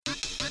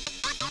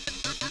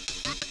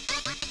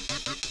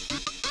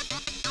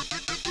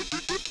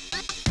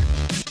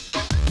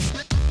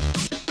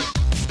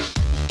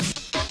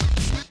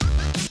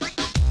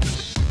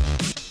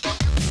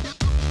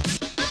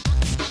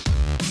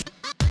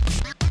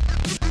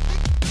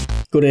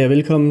Goddag og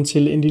velkommen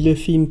til en lille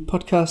fin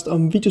podcast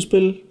om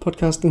videospil.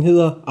 Podcasten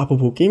hedder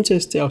Apropos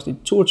Gametest, det er afsnit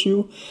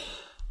 22.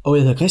 Og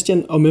jeg hedder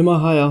Christian, og med mig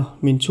har jeg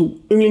mine 2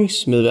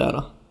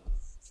 yndlingsmedværter.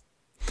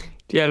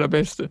 De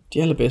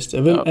allerbedste.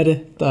 Og hvem er det,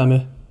 der er med?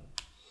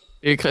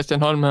 Det er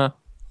Christian Holm her,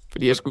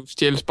 fordi jeg skulle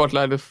stjæle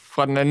spotlightet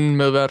fra den anden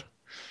medvært.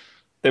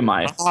 Det er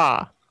mig.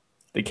 Ah,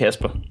 Det er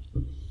Kasper. det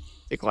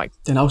er korrekt.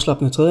 Den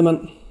afslappende tredje mand,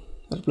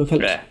 er det blevet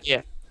kaldt. Ja.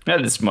 Jeg er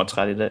lidt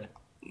småtræt i dag.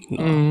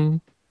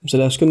 Så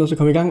lad os skynde os at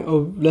komme i gang,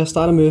 og lad os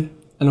starte med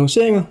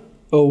annonceringer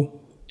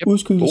og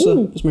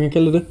udskydelser, hvis man kan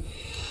kalde det.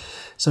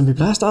 Som vi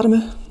plejer at starte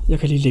med. Jeg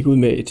kan lige lægge ud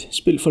med et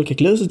spil, folk kan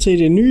glæde sig til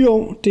det nye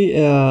år. Det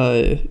er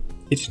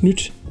et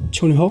nyt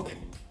Tony Hawk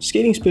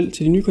skatingspil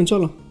til de nye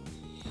konsoller.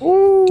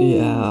 Det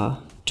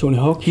er Tony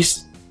Hawk,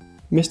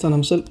 mesteren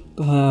ham selv,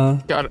 der har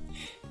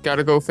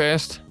Gotta go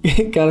fast.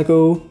 Gotta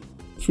Go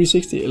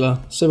 360 eller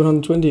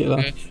 720 eller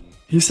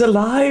He's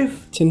alive!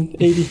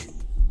 1080.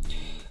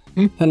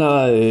 Han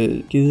har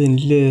givet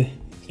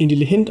en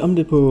lille hint om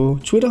det på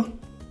Twitter,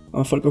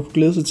 og folk har kunne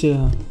glæde sig til at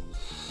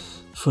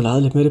få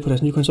leget lidt med det på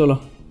deres nye konsoller.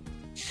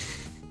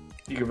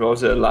 De kan få lov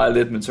til at lege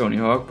lidt med Tony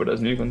Hawk på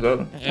deres nye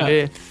konsoller. Ja,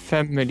 det er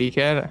fandme de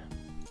kan da.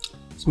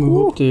 Så må vi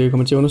håbe, det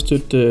kommer til at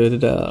understøtte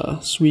det der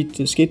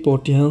sweet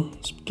skateboard, de havde.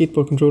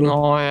 Skateboard controller.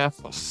 Nå ja,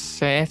 for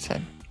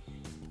satan.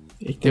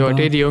 Ikke Det var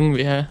bare, det, de unge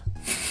ville have.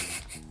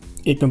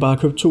 Ikke man bare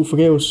har købt 2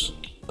 forgæves,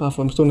 bare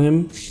for en stund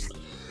hjemme.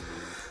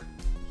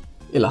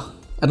 Eller,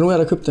 er der nogen af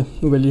jer, der har købt det?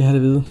 Nu vil jeg lige have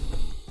det at vide.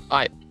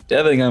 Nej,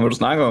 Jeg ved ikke engang, hvad du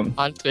snakker om.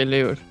 aldrig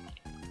levet.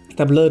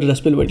 Der blev lavet det der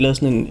spil, hvor de lavede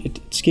sådan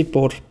et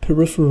skateboard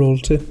peripheral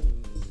til.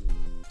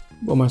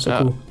 Hvor man så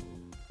kunne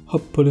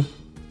hoppe på det.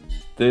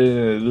 Det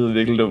lyder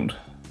virkelig dumt.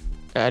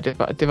 Ja,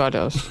 det var det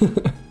også.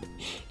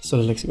 Så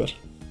er det ikke så godt.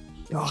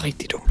 Det var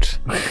rigtig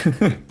dumt.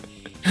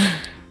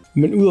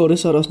 Men udover det,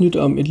 så er der også nyt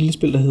om et lille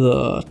spil, der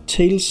hedder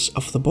Tales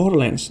from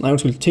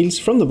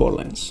the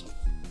Borderlands.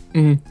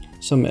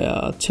 Som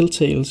er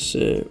Telltales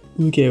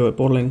udgave af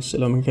Borderlands,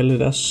 eller man kan kalde det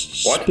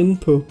deres spin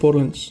på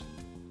Borderlands.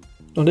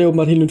 Nå, det er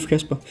åbenbart helt nyt for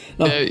Kasper.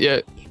 Nå,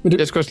 men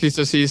Jeg skulle også lige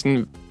så sige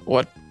sådan,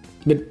 what?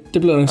 men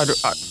det blev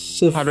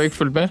annonceret. Har du ikke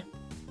fulgt med?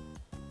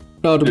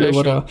 Nå, du blev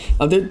hvor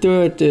det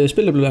var et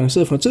spil, der blev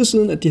annonceret for noget tid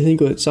siden, at de havde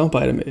indgået et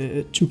samarbejde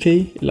med 2K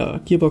eller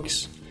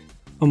Gearbox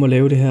om at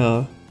lave det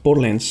her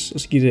Borderlands, og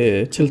så give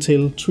det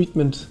Telltale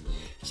treatment,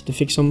 så det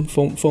fik samme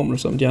formel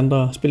som de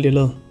andre spil, de har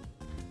lavet.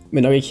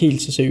 Men nok ikke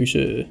helt så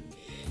seriøse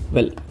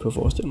valg, på at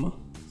forestille mig.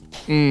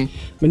 Men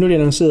nu er det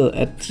annonceret,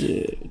 at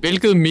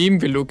Hvilket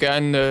meme vil du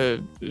gerne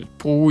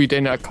bruge i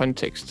den her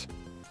kontekst?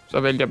 Så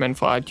vælger man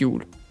fra et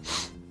hjul.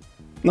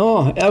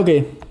 Nå, ja,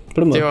 okay.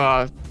 På den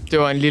måde. Det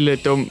var en lille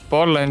dum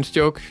Borderlands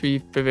joke.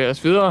 Vi bevæger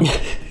os videre.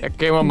 Jeg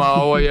gemmer mig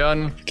over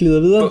hjørnet. Glider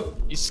videre. I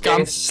Jeg skam.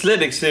 kan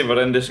slet ikke se,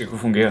 hvordan det skal kunne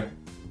fungere.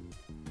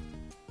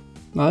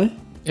 Nej.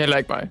 Heller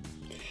ikke mig.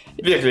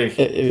 Virkelig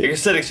ikke. Jeg kan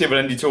slet ikke se,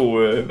 hvordan de 2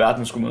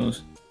 verdener skulle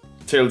mødes.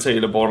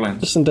 Telltale og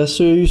Borderlands. Sådan der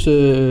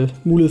seriøse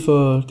mulighed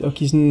for at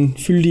give sådan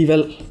fyldige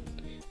valg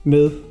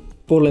med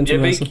Borderlands.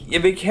 Jeg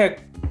vil ikke have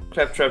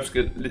Claptrap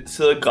skal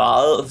sidde og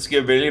græde, og så skal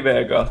jeg vælge, hvad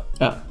jeg gør.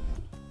 Ja.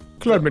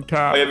 Klart med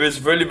tar. Og jeg vil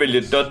selvfølgelig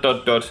vælge ...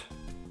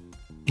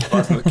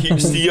 Bare sådan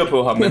at stiger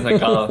på ham, mens han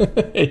græder.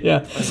 Ja.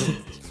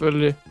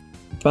 Selvfølgelig.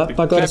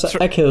 Bare gør det så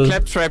akavet.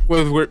 Claptrap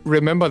will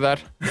remember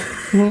that.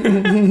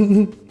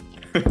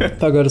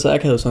 Bare gør det så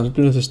akavet, så han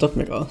bliver nødt til at stoppe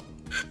med at græde.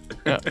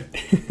 Ja.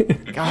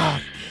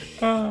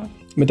 God.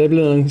 Men der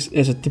blev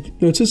altså det er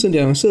noget tid siden, de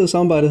annoncerede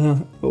samarbejdet her,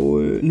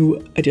 og nu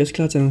er de også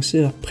klar til at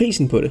annoncere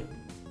prisen på det.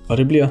 Og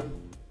det bliver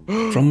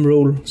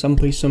drumroll, samme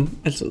pris som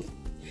altid.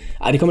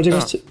 Ej, det kommer til at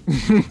koste.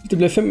 Det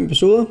bliver 5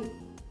 episoder.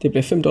 Det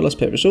bliver $5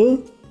 per episode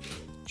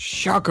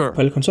Shocker.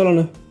 på alle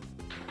konsollerne.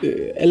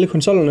 Alle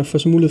konsollerne får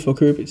så mulighed for at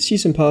købe et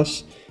Season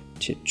Pass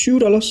til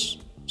 $20,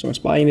 så man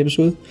sparer en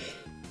episode.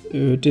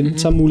 Den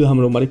samme mulighed har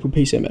man åbenbart ikke på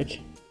PC og Mac.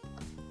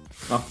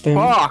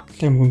 Der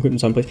kan man kun købe den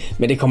samme pris.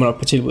 Men det kommer nok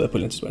på tilbud af på et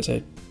eller andet tidspunkt.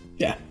 Så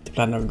ja, det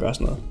plejer nok at gøre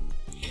sådan noget.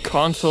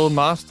 Console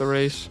Master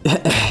Race.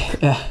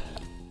 Ja.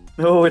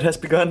 No, it has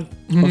begun.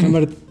 Og hvad var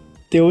det?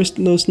 Det er jo vist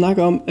noget snak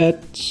om, at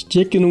de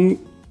ikke givet nogen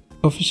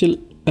officiel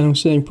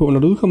annoncering på, når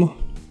det udkommer.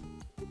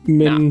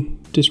 Men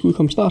det skulle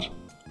udkomme snart.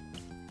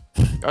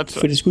 Godt så.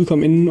 For det skulle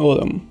udkomme inden året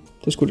om.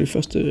 Der skulle det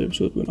første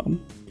episode begynde om.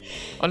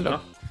 Hold da.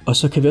 Og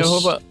så kan vi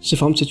også se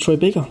frem til Troy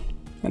Baker.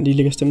 Han lige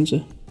lægger stemme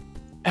til.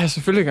 Ja,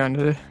 selvfølgelig gør han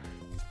det.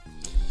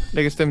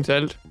 Lægger stemme til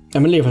alt. Ja,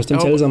 man lægger faktisk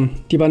stemme til alle sammen.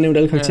 De har bare nævnt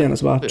alle karaktererne,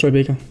 så bare Troy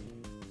Baker.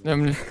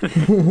 Nemlig.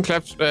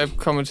 Claptrap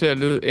kommer til at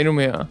lyde endnu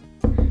mere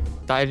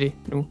dejlig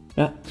nu.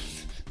 Ja.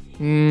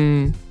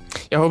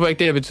 Jeg håber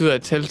ikke, det betyder,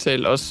 at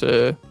Telltale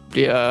også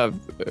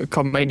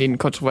kommer ind i en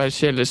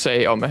kontroversielle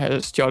sag om at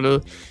have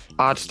stjålet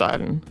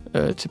artstylen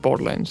til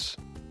Borderlands.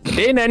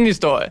 Det er en anden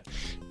historie.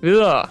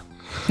 Videre.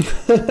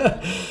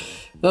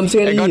 Nå,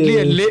 jeg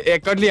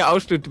kan godt lide at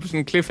afslutte det på sådan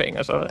en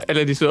cliffhanger, så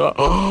alle de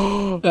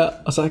sidder ja,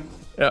 og så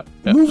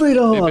Move it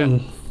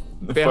on!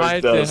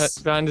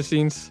 Behind the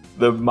scenes.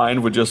 The mind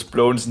would just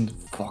blown sådan,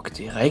 fuck,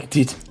 det er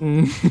rigtigt.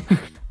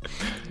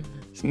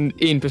 Sådan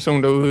en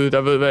person derude,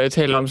 der ved, hvad jeg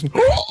taler om.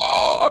 Sådan,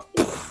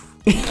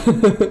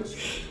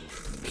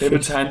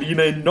 Clementine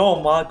ligner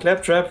enormt meget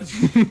Claptrap.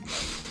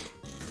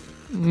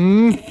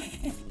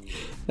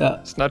 Ja.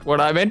 It's not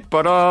what I meant,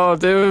 but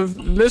the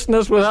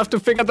listeners will have to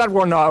figure that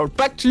one out.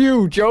 Back to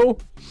you, Joe.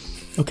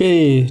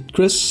 Okay,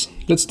 Chris,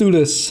 let's do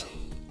this.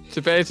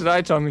 Tilbage til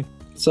dig, Tommy.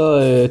 Så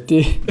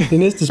det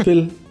næste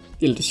spil,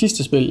 eller det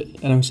sidste spil,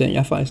 annoncering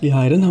jeg faktisk lige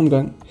har i den her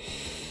omgang,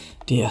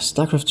 det er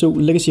StarCraft 2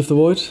 Legacy of the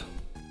Void.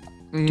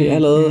 Det er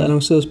allerede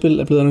annonceret spil,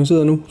 er blevet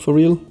annonceret nu, for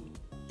real.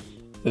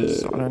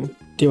 Sådan.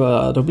 Det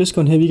var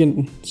BlizzCon her i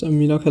weekenden, som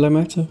vi nok har lagt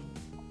mærke til.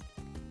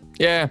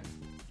 Ja,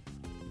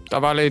 der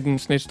var lidt en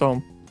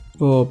snitstorm.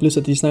 Hvor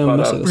Blizzard de snakker om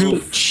masser af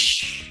spil.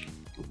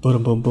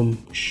 Bum, bum, bum.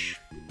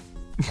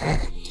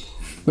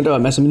 Men der var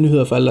masser af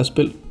nyheder for alle deres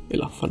spil.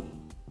 Eller for en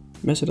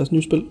masse af deres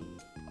nye spil.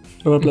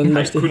 Der var blandt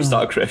andet kun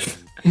StarCraft.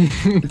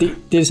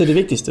 det er så det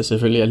vigtigste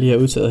selvfølgelig, jeg lige har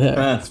udtaget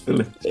her. Ja,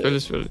 selvfølgelig.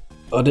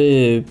 Og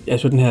det er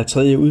så den her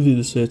tredje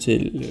udvidelse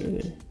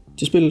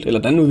til spillet, eller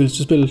den anden udvidelse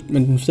til spillet,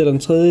 men den fortæller den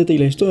tredje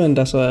del af historien,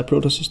 der så er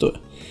Protoss historie.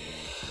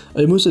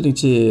 Og i modsætning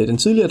til den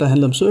tidligere, der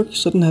handlede om Zerg,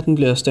 så den her den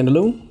bliver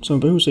standalone, så man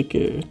behøver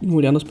ikke nogle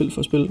af de andre spil for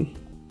at spille den.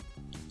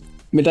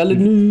 Men der er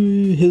lidt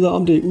nyheder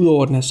om det.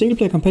 Udover den her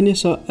singleplayer-kampagne,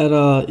 så er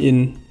der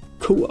en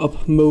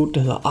co-op mode, der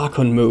hedder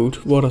Archon mode,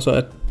 hvor der så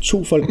er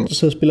 2 folk, der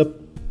sidder og spiller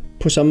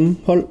på samme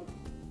hold,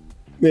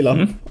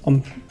 eller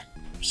om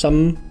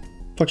samme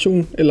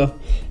fraktion, eller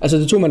altså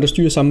det er 2 mand, der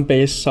styrer samme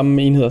base,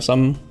 samme enheder,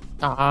 samme.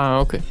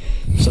 Okay.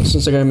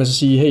 Så kan man så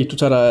sige, hey, du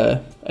tager dig af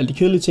alle de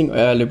kedelige ting, og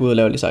jeg løber ud og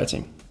laver lidt seje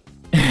ting.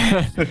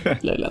 Eller et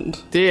eller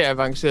andet. Det er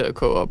avanceret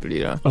co-op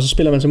lige der. Og så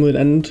spiller man så mod et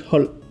andet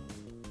hold,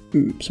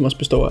 som også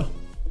består af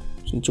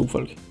sådan 2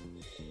 folk.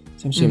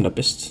 Så man ser, om der er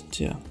bedst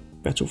til at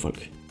være 2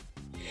 folk.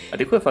 Og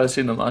det kunne jeg faktisk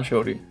se noget meget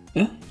sjovt i.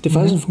 Ja, det er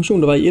faktisk en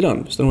funktion, der var i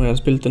 1'eren, hvis der er nogen, der har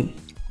spillet den.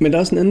 Men der er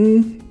også en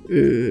anden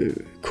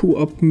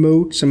co-op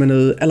mode, som er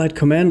noget Allied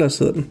Commanders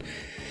hedder den.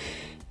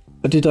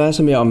 Og det drejer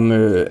sig mere om,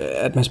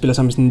 at man spiller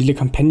sammen i sådan en lille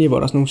kampagne, hvor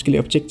der er sådan nogle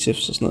forskellige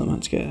objectives og sådan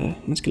noget,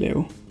 man skal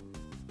lave.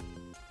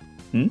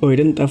 Og i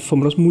den, der får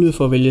man også mulighed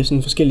for at vælge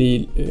sådan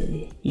forskellige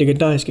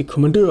legendariske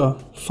kommandører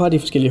fra de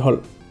forskellige hold,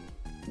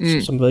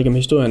 som ved ikke om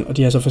historien, og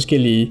de har så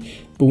forskellige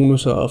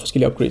bonusser og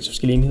forskellige upgrades,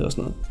 forskellige enheder og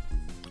sådan noget.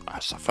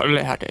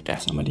 Selvfølgelig er det da.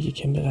 Så man lige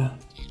kan kæmpe der.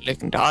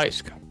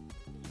 Legendarisk.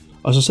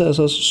 Og så sad jeg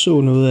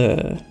så noget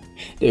af,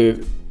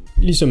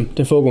 ligesom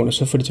den foregående,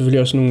 så får de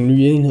selvfølgelig også nogle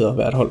nye enheder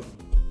hvert hold,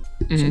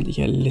 som de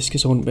kan læske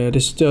sig rundt med. Og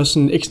det er også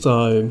sådan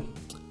ekstra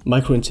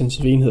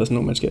micro-intensive enheder, sådan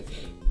nogle,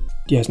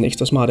 de har sådan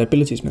ekstra smarte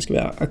abilities, man skal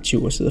være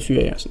aktiv og sidde og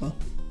fyre af og sådan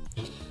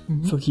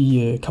noget. For at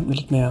give kampen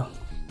lidt mere,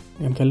 hvad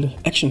kan man kalde det,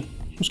 action,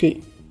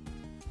 måske.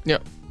 Ja,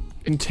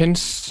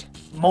 intense.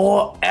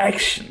 More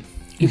action.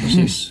 Lige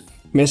præcis.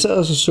 Men jeg sad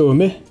og så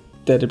med,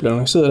 da det blev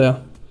annonceret der,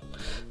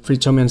 fordi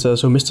Tommy han sad og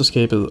så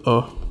mesterskabet,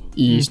 og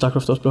i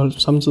StarCraft også blev holdt på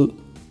samme tid.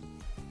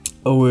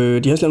 Og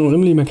de har også lavet nogle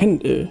rimelig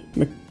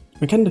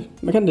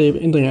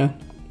markante ændringer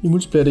i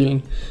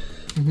multiplayer-delen.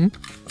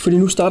 Fordi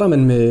nu starter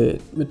man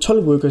med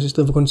 12 workers i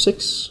stedet for kun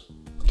 6. Så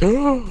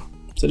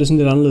det er sådan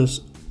lidt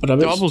anderledes. Og der er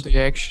double the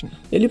action.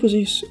 Ja, lige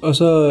præcis. Og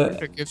så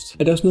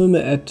er det også noget med,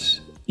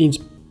 at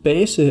ens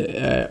base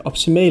er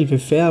optimal ved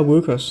færre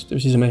workers. Det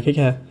vil sige, at man kan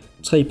ikke have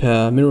 3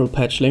 per mineral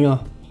patch længere.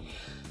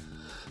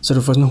 Så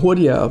du får sådan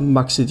hurtigere at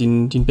maxe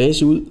din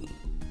base ud.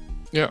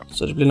 Ja.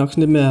 Så det bliver nok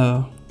sådan lidt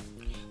mere...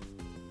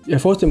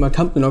 Jeg forestiller mig, at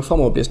kampen nok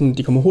fremover bliver sådan,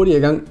 de kommer hurtigere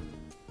i gang.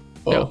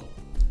 Og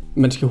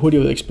man skal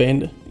hurtigere ud og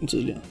expande end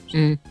tidligere.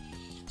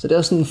 Så det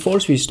er sådan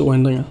forholdsvis store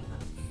ændringer.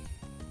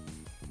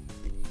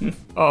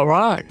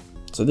 Alright.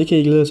 Så det kan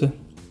I glæde til.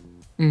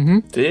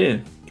 Det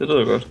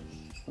lyder godt.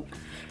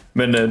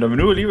 Men når vi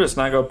nu alligevel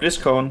snakker om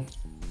BlizzCon,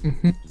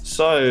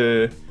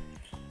 så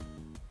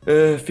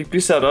fik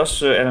Blizzard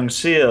også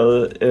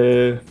annonceret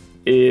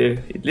et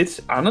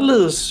lidt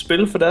anderledes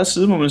spil fra deres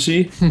side, må man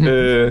sige.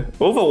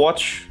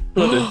 Overwatch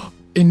hedder det.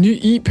 En ny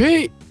IP!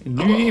 En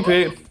ny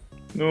IP.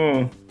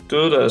 Nu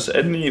døde deres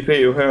anden IP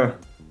jo her.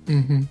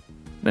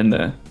 Men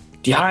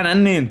de har en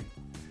anden en.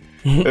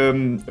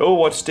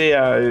 Overwatch, det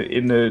er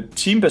en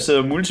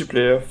teambaseret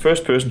multiplayer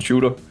first-person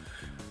shooter.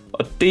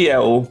 Og det er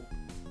jo...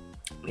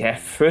 Ja,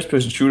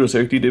 first-person shooter, så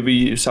er jo ikke lige det,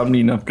 vi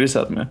sammenligner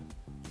Blizzard med.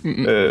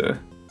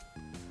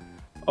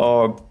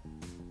 Og...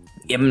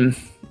 Jamen,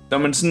 når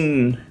man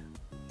sådan...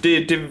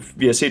 Det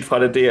vi har set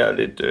fra det, det er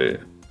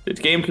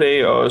lidt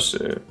gameplay og også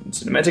en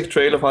cinematic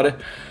trailer fra det.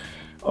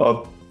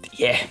 Og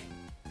ja,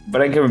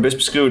 hvordan kan man bedst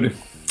beskrive det?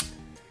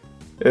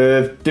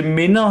 Det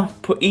minder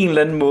på en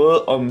eller anden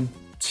måde om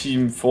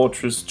Team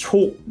Fortress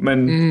 2,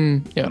 men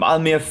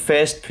meget mere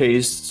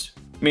fast-paced.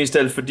 Mest af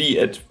alt fordi,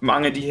 at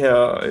mange af de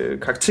her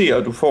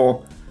karakterer, du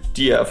får,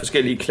 de er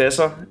forskellige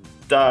klasser.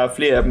 Der er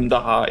flere af dem, der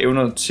har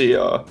evner til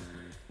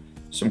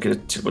som kan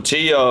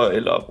teleportere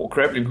eller bruge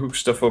grappling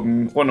hooks, der får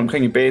dem rundt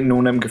omkring i banen.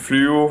 Nogle af dem kan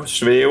flyve,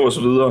 svæve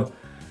osv.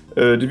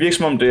 Det virker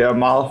som om, det er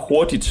meget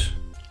hurtigt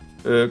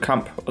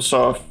kamp, og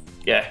så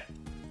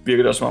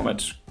virker det også som om,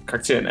 at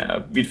karaktererne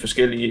er vidt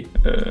forskellige,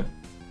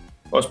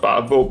 også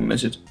bare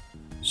våbenmæssigt.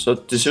 Så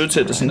det ser ud til,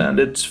 at det sådan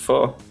er lidt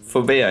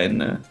for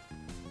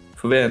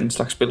hver en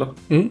slags spiller.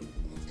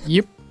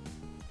 Yep.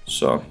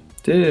 Så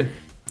der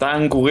er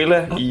en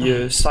gorilla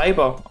i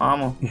cyber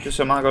armor. Det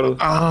ser meget godt ud.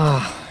 Jeg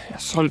er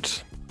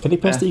solgt. Kan det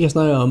ikke passe, at I kan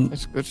snakke om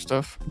That's good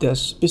stuff.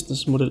 deres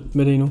businessmodel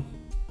med det endnu?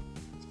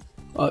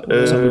 Og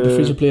så vil det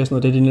free to play og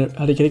sådan noget.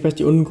 Kan det ikke passe, at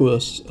de undgået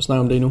at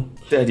snakke om det endnu?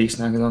 Det har de ikke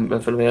snakket om, i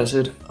hvert fald hvad jeg har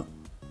set.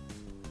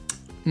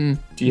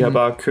 De har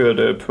bare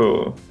kørt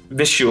på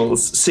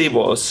visuals. Se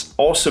vores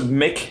awesome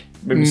mech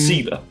med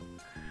missiler.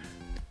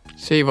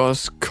 Se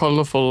vores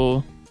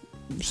colorful,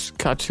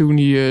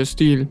 cartoony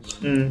stil.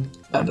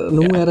 Er der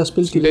nogen af jer, der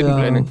spillet de der...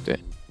 Er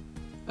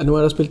der nogen af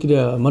jer, der spillet de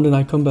der Monday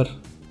Night Combat?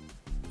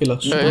 Eller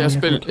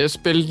jeg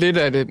spillede lidt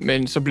af det,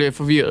 men så blev jeg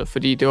forvirret,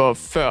 fordi det var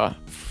før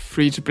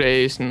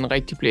free-to-play sådan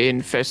rigtig blev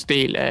en fast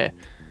del af,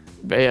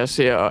 hvad jeg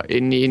ser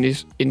inde i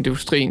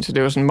industrien. Så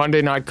det var sådan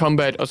Monday Night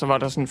Combat, og så var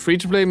der sådan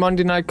free-to-play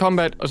Monday Night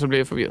Combat, og så blev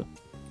jeg forvirret.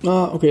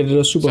 Okay, det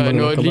er super så Monday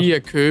Night Combat. Så jeg nåede lige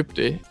at købe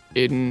det,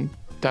 inden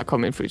der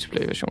kom en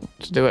free-to-play version.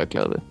 Så det var jeg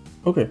glad ved.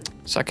 Okay.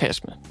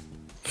 Sarkasme.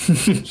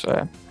 Så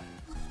ja.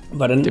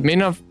 Hvordan? Det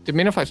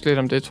minder faktisk lidt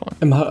om det, tror jeg.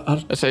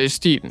 Jamen, altså i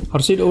stilen. Har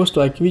du set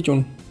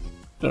Overstrike-videoen?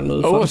 Eller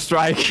noget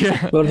Overstrike, ja.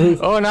 Hvad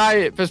var det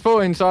nej, pas på,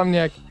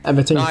 Insomniac. Ja,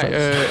 hvad tænker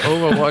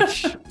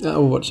Overwatch. Ja,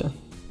 Overwatch,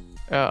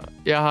 ja.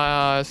 Jeg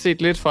har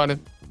set lidt fra det.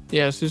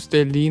 Jeg synes,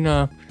 det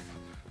ligner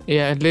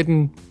lidt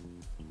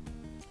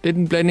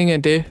en blanding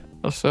af det,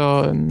 og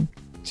så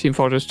Team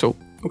Fortress 2.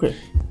 Okay.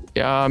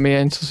 Jeg er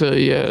mere interesseret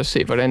i at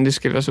se, hvordan det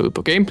skiller sig ud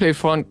på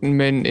gameplay-fronten,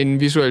 men en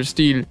visuel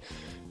stil,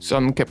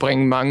 som kan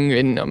bringe mange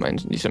ind, og man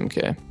ligesom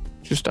kan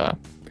synes, der er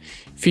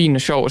fin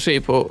og sjov at se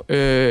på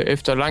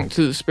efter lang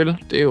tid spil.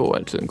 Det er jo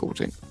altid en god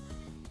ting.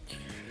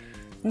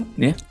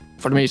 Ja.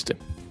 For det meste.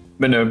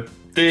 Men de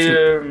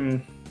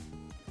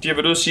har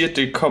været ude at sige, at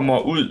det kommer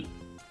ud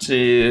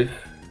til...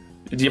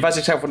 De har faktisk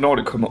ikke sagt, hvornår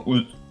det kommer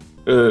ud.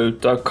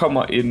 Der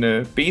kommer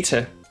en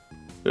beta.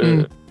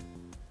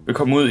 Vil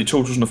komme ud i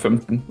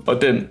 2015,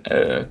 og den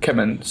kan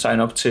man sign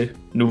op til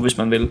nu, hvis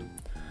man vil.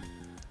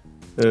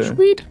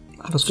 Sweet.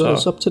 Har du skrevet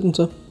os op til den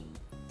så?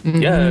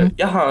 Ja,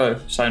 jeg har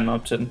signet mig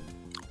op til den.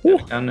 Jeg vil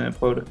gerne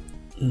prøve det.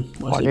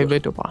 Det ved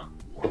du bare.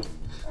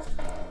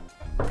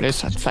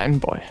 Blizzard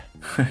fanboy.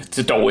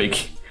 Det dog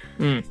ikke.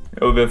 Jeg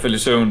var i hvert fald i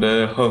søvn, da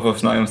jeg hoppede og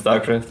snakkede om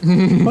StarCraft.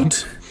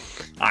 What?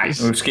 Nej,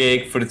 nu skal jeg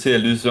ikke få det til at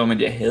lyde som,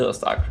 at jeg hader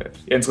StarCraft.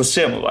 Jeg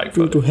interesserer mig bare ikke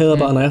for det. Du hader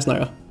bare, når jeg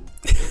snakker.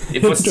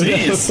 Det er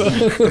præcis.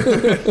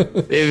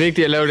 Det er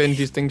vigtigt at lave den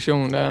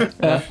distinktion der.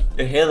 Ja.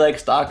 Jeg hader ikke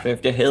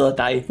StarCraft, jeg hader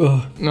dig.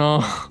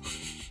 Nå.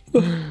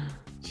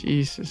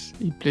 Jesus,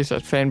 I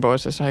Blizzard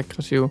fanboys er så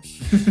aggressive.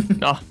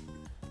 Nå.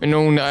 Men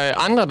nogle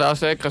andre, der er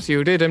så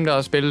aggressive, det er dem, der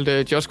har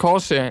spillet Just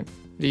Cause-serien.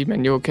 Fordi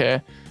man jo kan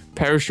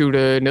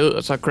parachute ned,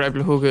 og så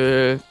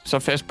grapple-hooke så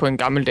fast på en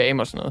gammel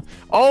dame og sådan noget.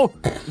 Og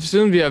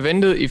siden vi har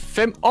ventet i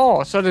 5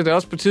 år, så er det da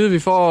også på tide, vi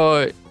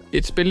får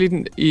et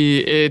spil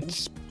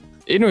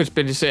endnu et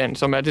spil i serien,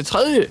 som er det 3.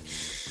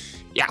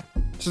 Ja,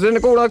 så den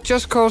er god nok.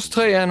 Just Cause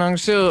 3 er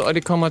annonceret, og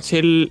det kommer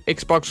til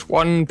Xbox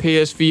One,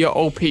 PS4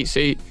 og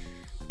PC.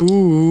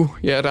 Buh,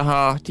 ja, der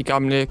har de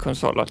gamle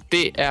konsoller.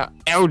 Det er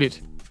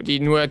ærgerligt, fordi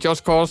nu er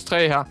Just Cause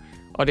 3 her,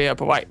 og det er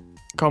på vej.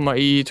 Kommer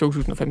i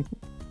 2015.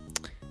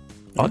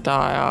 Og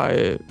der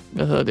er,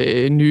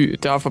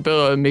 der er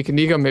forbedrede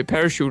mekanikker med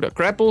parachute og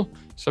grapple,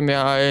 som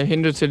jeg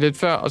hentede til lidt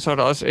før, og så er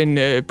der også en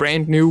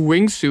brand new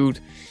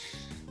wingsuit.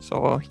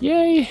 Så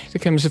yay,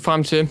 det kan man se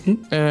frem til.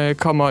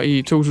 Kommer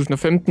i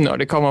 2015, og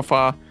det kommer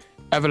fra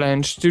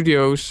Avalanche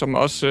Studios, som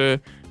også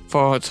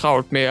får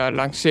travlt med at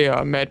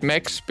lancere Mad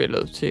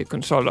Max-spillet til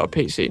konsoller og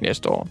PC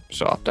næste år.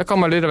 Så der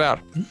kommer lidt af hvert.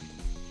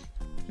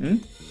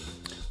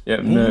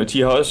 Jamen,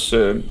 de har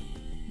også...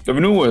 når vi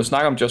nu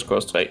snakker om Just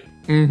Cause 3,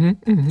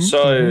 så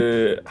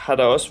har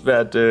der også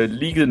været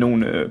leaget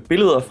nogle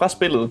billeder fra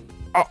spillet,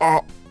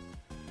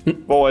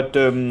 hvor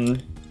at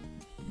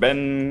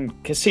man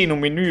kan se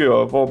nogle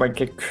menuer, hvor man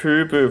kan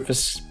købe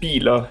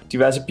biler,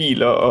 diverse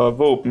biler og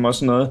våben og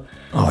sådan noget,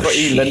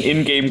 for en eller anden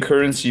in-game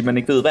currency, man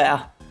ikke ved hvad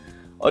er.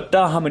 Og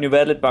der har man jo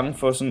været lidt bange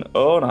for sådan,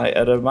 nej,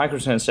 er der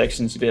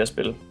microtransactions i det her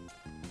spil?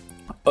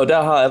 Og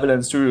der har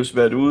Avalanche Studios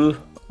været ude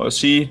og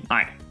sige,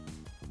 nej,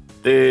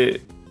 det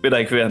vil der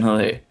ikke være noget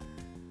af.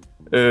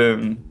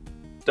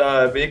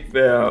 Der vil ikke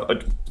være... Og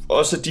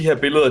også de her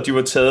billeder, de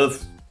var taget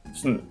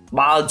sådan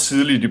meget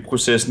tidligt i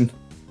processen.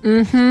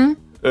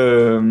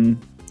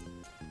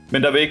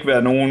 Men der vil ikke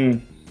være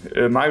nogen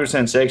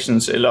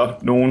microtransactions eller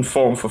nogen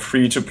form for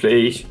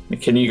free-to-play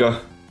mekanikker.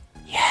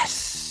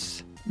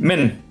 Yes!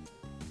 Men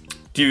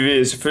de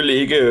vil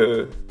selvfølgelig ikke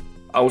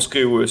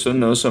afskrive sådan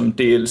noget som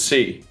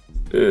DLC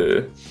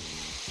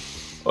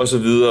og så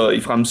videre i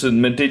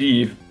fremtiden. Men det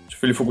de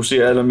selvfølgelig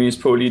fokuserer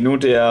allermest på lige nu,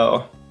 det er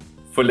at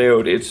få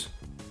lavet et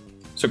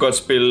så godt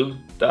spil,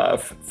 der er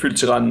fyldt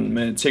til randen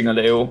med ting at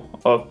lave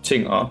og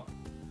ting at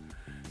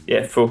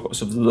få og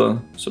så videre.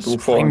 Så du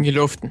får springe i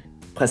luften.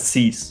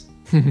 Præcis.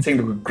 Ting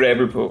du kan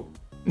grabble på.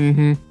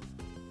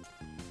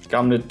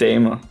 Gamle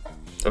damer.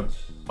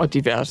 Og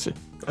diverse.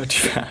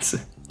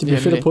 Det bliver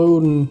fedt at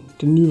prøve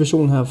den nye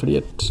version her, fordi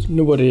at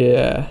nu hvor det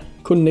er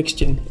kun next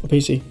gen og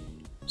PC,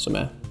 som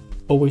er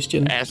always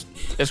gen. Ja,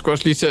 jeg skulle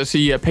også lige til at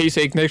sige, at PC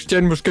ikke next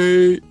gen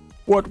måske.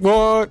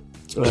 What?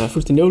 Så er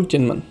fuldstændig old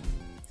gen, mand.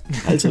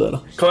 Altid været der.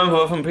 Kom an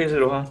på, hvilken PC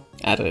du har.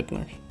 Ja, det er rigtigt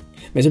nok.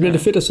 Men så bliver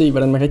det fedt at se,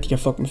 hvordan man rigtig kan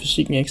fuck med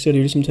fysikken, ikke? Så er det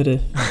jo ligesom til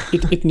det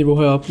et niveau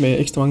højere op med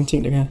ekstra mange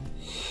ting, der kan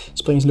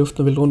springes i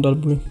luften og vælte rundt og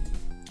alt muligt.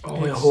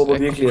 Jeg håber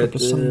virkelig,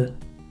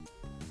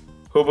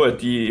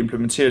 at de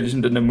implementerer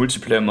ligesom den der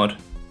multiplayer mod.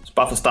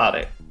 Bare fra start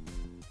af.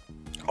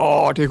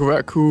 Det kunne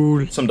være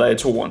cool. Som der er i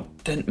 2'eren.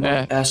 Den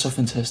mod er så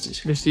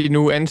fantastisk. Hvis de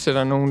nu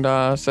ansætter nogen,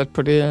 der er sat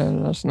på det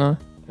eller sådan noget.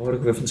 Det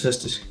kunne være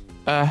fantastisk.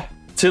 Ja.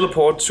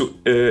 Teleport to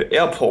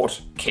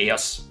airport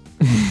chaos.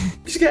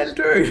 Vi skal alle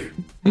dø.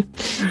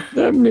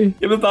 Nemlig.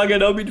 Jeg vil bare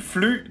gerne op i et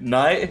fly.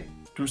 Nej,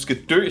 du skal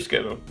dø, skal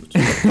du.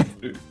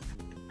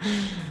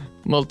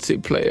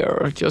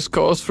 Multiplayer, Just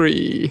Cause 3.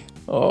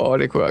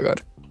 Det kunne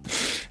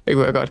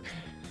være godt.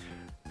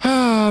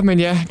 Men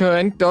ja, noget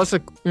andet, der også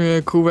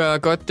kunne være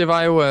godt, det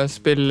var jo at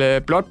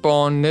spille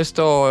Bloodborne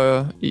næste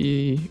år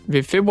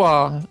ved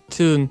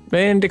februar-tiden.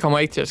 Men det kommer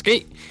ikke til at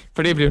ske,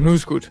 for det bliver nu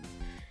udskudt.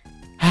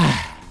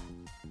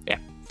 Ja,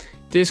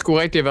 det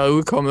skulle rigtig have været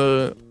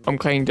udkommet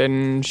omkring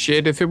den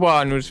 6.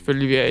 februar. Nu er det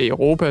selvfølgelig, vi er i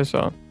Europa,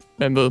 så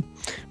man ved,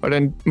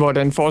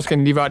 hvordan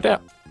forskellen lige var der.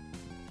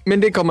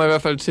 Men det kommer i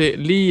hvert fald til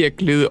lige at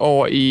glide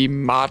over i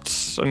marts,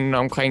 sådan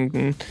omkring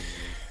den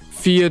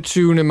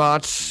 24.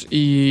 marts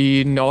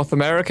i North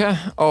America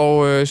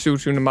og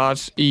 27.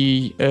 marts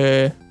i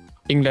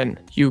England,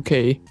 UK,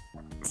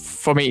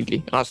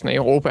 formentlig resten af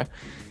Europa.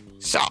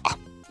 Så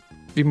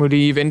vi må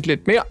lige vente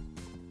lidt mere.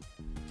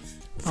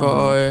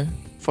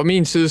 For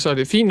min side, så er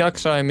det fint nok,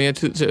 så er jeg mere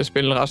tid til at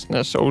spille resten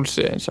af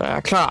Souls-serien, så jeg er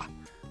klar,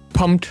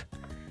 pumped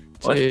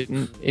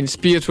til en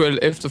spirituel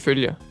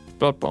efterfølger,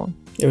 Bloodborne.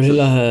 Jeg vil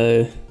hellere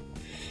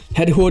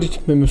have det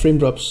hurtigt med frame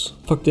drops.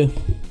 Fuck det.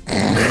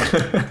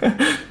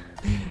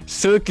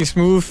 Silky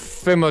smooth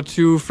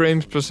 25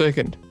 frames per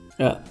second.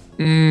 Ja.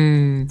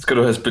 Skal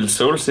du have spillet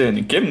Souls-serien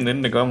igennem,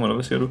 inden det kommer, eller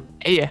hvad siger du?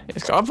 Ja,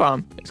 jeg skal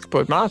opvarme. Jeg skal på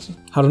et maraton.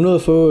 Har du nået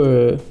at få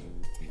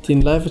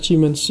dine live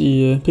achievements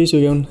i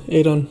PC-udgaven,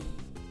 Adon?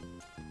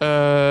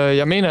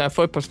 Jeg mener, jeg har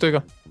fået et par stykker.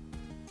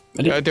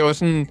 Det var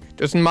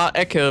sådan meget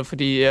akavet,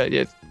 fordi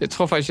jeg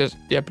tror faktisk,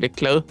 jeg blev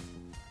glad.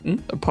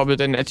 Og poppede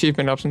den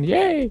achievement op sådan,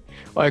 yay!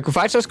 Og jeg kunne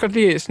faktisk også godt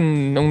lide sådan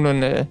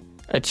nogenlunde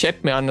at chat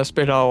med andre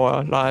spillere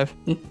over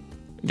live.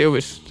 Det er jo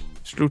vist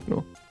slut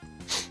nu.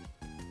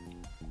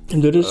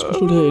 Jamen det er det, der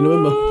slut her i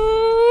november.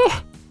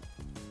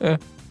 Ja.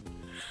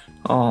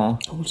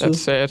 That's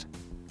sad.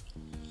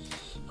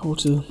 Hård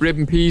tid. Rip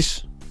in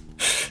peace.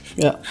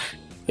 Ja.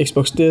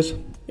 Xbox dead.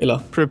 Eller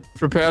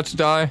prepare to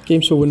die.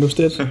 Games for Windows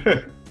dead.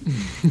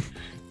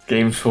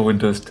 Games for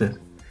Windows dead.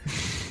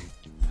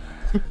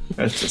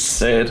 That's just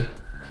sad.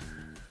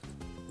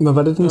 Men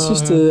var det den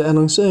sidste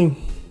annoncering?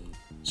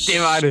 Det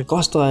var det.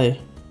 Gråstreg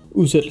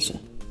udsættelse.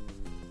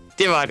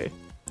 Det var det.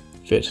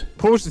 Fedt.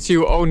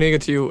 Positive og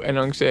negative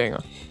annonceringer.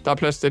 Der er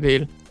plads til det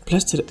hele.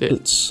 Plads til det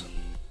alt.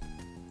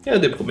 Jeg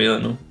er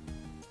deprimeret nu.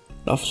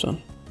 Nå for sådan.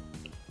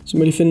 Så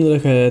må jeg lige finde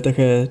noget, der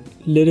kan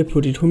lette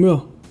på dit humør.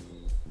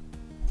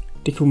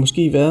 Det kunne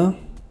måske være...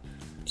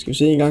 Skal vi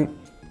se en gang.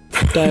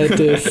 Der er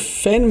et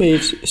fanmade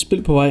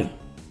spil på vej.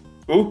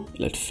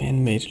 Eller et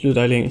fanmade, det lyder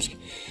dejligt engelsk.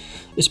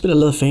 Et spil, der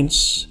lavet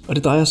fans, og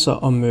det drejer sig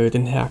om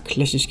den her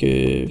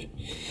klassiske,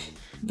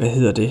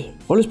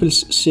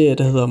 rollespilsserie,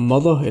 der hedder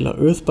Mother eller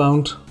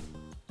Earthbound,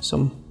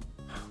 som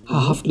har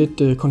haft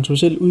lidt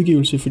kontroversiel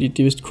udgivelse, fordi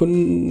det vist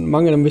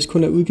mange af dem vist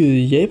kun er udgivet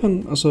i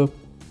Japan, og så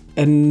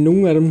er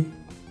nogle af dem,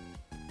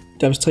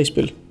 der er vist 3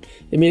 spil.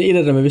 Jeg mener, et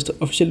af dem er vist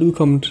officielt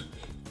udkommet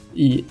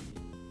i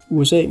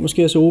USA,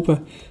 måske også Europa,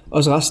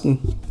 og så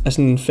resten er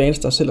sådan fans,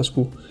 der selv har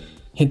skulle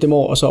hente dem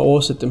over, og så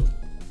oversætte dem.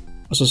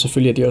 Og så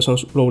selvfølgelig er de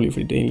også ulovlige,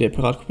 fordi det egentlig er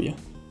piratkopier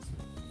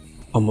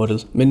og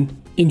moddet. Men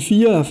en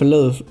 4 er i hvert fald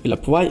lavet, eller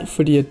på vej,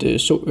 fordi at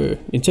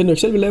Nintendo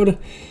ikke selv vil lave det.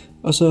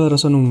 Og så er der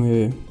så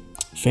nogle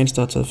fans,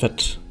 der har taget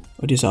fat,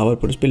 og de har så arbejdet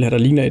på det spil her, der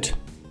ligner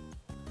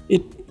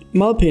et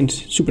meget pænt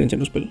Super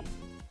Nintendo-spil.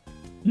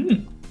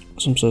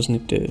 Og som så er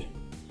sådan et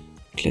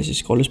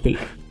klassisk rollespil.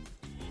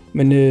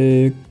 Men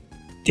det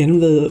har nu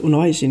været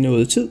undervejs i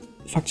noget tid.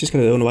 Faktisk har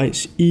det været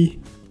undervejs i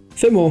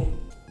 5 år.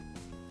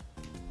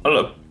 Hold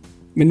op.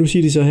 Men nu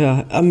siger de så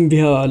her, at vi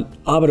har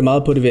arbejdet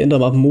meget på det, vi har ændret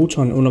meget på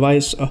motoren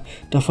undervejs, og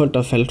der er folk, der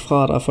er faldet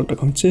fra, der er folk, der er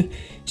kommet til.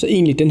 Så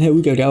egentlig, den her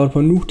udgave, de arbejder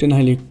på nu, den har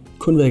egentlig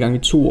kun været i gang i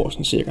 2 år,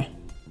 sådan cirka.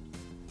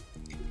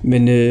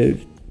 Men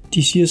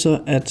de siger så,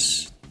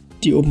 at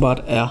de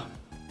åbenbart er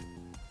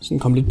sådan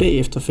kommet lidt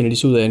bagefter, finder de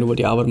så ud af nu, hvor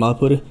de arbejder meget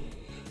på det.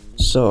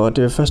 Så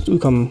det er først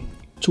udkommet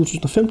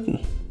 2015.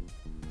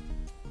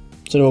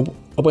 Så det var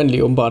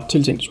oprindeligt åbenbart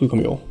tiltænkt, at det skulle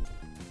komme i år.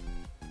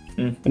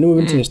 Men nu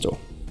er vi til næste år.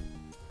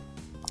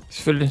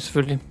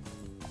 Selvfølgelig.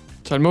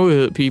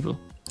 Tålmodighed, people.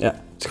 Ja.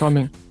 It's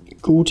coming.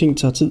 Gode ting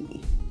tager tid.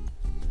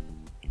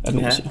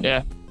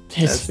 Ja.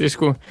 Det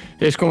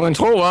skulle man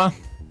tro, hva'?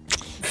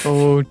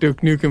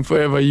 Duke Nukem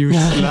Forever, you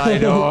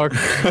sly dog.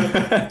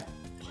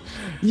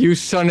 You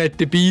son at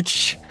the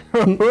beach.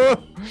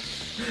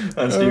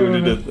 Han siger jo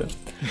det der.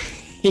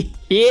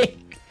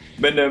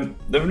 Men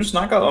når vi nu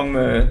snakker om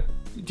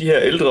de her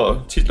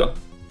ældre titler,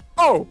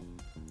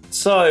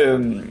 så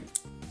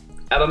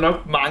er der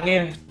nok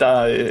mange,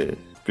 der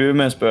bliver ved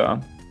med at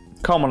spørge,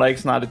 kommer der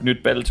ikke snart et nyt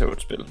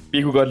Battletoads-spil?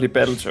 Vi kunne godt lide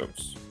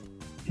Battletoads.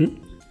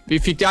 Vi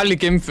fik det aldrig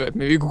gennemført,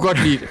 men vi kunne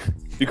godt lide det.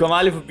 Vi kom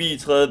aldrig forbi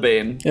 3.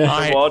 bane. Ja. Det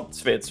var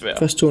svært.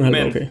 Første 2,5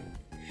 var okay.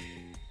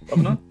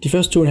 De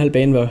første 2,5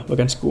 bane var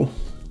ganske gode.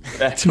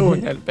 Ja.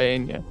 2,5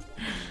 bane, ja.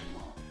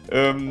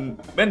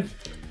 Men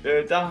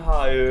der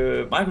har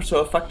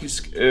Microsoft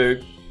faktisk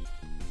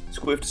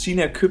skulle efter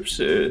sine have købt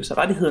sig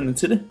rettighederne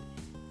til det.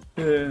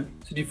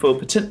 Så de får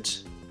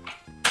patent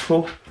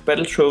på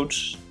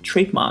Battletoads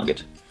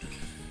trademarket.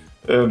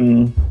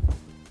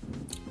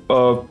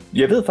 Og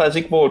jeg ved faktisk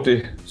ikke, hvor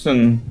det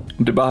sådan,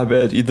 om det bare har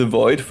været i The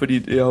Void, fordi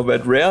det har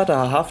været Rare, der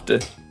har haft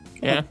det.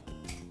 Ja.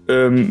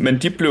 Men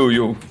de blev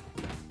jo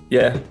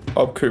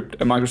opkøbt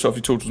af Microsoft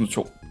i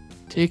 2002.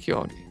 Det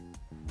gjorde de.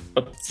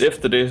 Og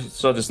efter det,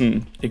 så er det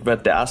sådan ikke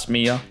været deres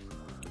mere.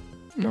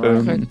 Nå,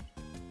 okay.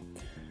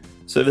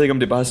 Så jeg ved ikke, om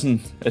det er bare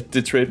sådan, at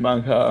det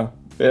trademark har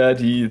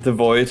været i The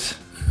Void.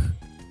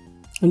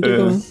 Men det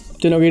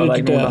er nok et og der af er de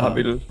ikke nogen, der har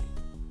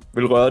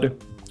vil røre det.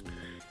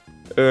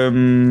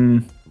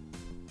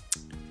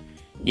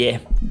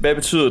 Hvad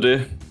betyder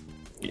det?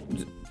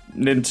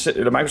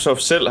 Eller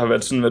Microsoft selv har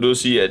været ude at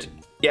sige, at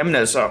jamen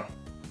altså,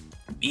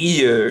 vi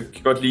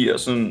kan godt lide at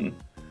sådan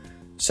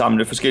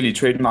samle forskellige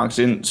trademarks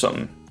ind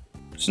som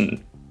sådan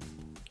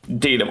en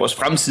del af vores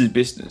fremtidige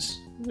business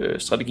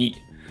strategi.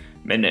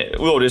 Men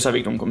udover det, så har vi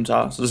ikke nogen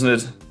kommentarer. Så det er sådan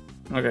lidt,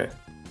 okay.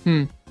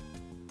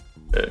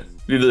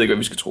 Vi ved ikke, hvad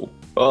vi skal tro.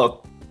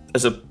 Og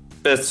altså,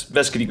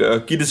 hvad skal de gøre?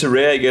 Giv det til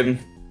Rare igen?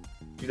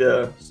 De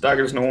der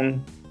stakkels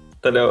nogen,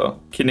 der laver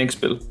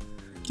Kinect-spil.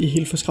 De er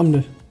helt for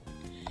skræmmende.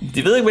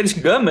 De ved ikke, hvad de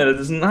skal gøre med det.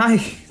 Det er sådan, nej,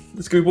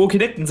 skal vi bruge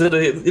Kinecten til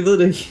det? Jeg ved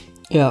det ikke.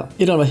 Ja,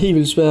 etteren var helt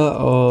vildt svær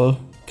og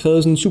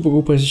krævede sådan en super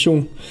god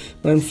præcision.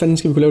 Hvordan fanden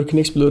skal vi kunne lave et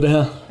Kinect-spil ud af det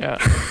her? Ja.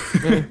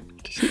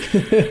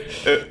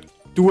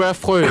 Du er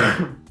frø.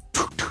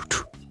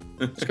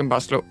 Skal man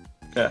bare slå.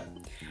 Ja.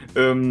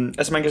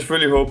 Altså man kan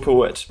selvfølgelig håbe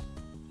på, at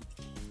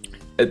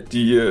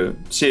de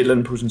ser et eller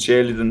andet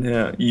potentiale i den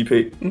her IP,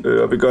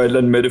 og vil gøre et eller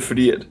andet med det,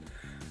 fordi at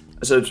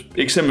altså et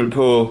eksempel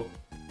på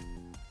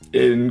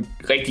en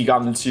rigtig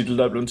gammel titel,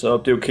 der er blevet taget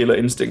op, det er jo Killer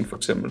Instinct for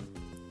eksempel,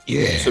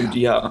 som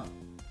de har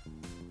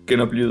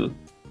genoplevet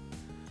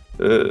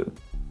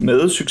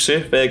med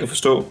succes, hvad jeg kan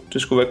forstå.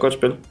 Det skulle være et godt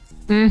spil.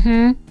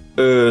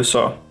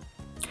 Så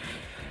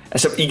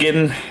altså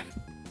igen,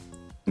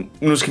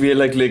 nu skal vi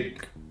heller ikke lægge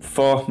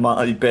for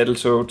meget i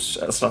Battletoads.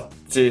 Altså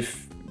det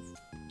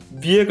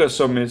virker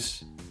som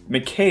et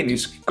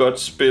mekanisk godt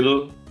spil,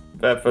 i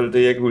hvert fald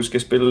det jeg kan huske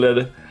at spille af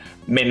det,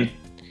 men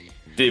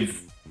det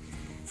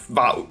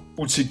var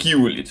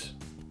utilgiveligt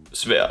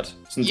svært,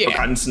 sådan på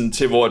grænsen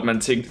til hvor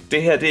man tænkte,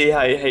 det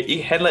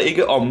her handler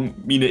ikke om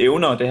mine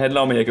evner, det handler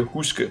om at jeg kan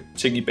huske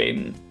ting i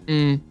banen,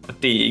 og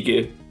det er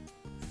ikke,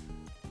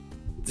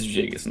 det synes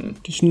jeg ikke er sådan.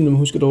 Det synes jeg, man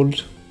husker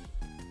dårligt.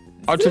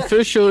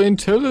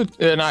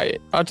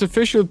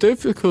 Artificial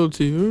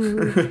difficulty.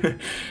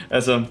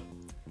 Altså,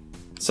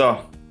 så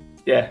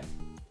ja,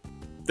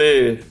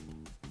 det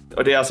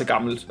er så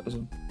gammelt. Altså,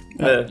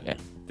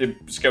 det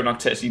skal jo nok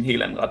tage i en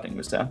helt anden retning,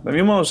 hvis det er. Men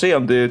vi må jo se,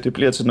 om det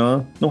bliver til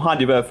noget. Nu har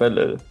de i hvert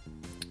fald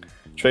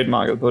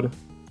trademarket på det.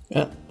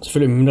 Ja,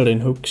 selvfølgelig mindre det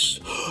en hoax.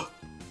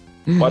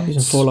 What?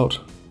 Ligesom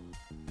Fallout.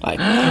 Nej.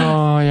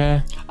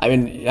 Ja. Ej,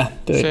 men ja,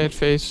 det er sad rigtigt.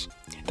 face.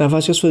 Der har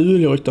faktisk også været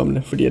yderligere rygter om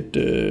det, fordi at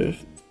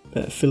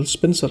Phil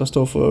Spencer, der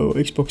står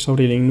for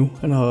Xbox-afdelingen nu,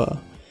 han har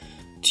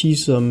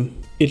teaset om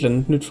et eller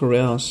andet nyt for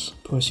Rare også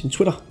på sin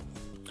Twitter.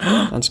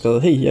 Han har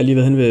skrevet, hey, jeg har lige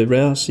været hen ved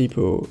Rare og se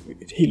på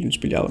et helt nyt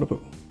spil, jeg arbejder på.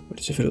 Og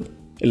det ser fedt ud.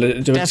 Eller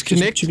det var deres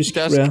Kinect, typisk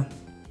Rare.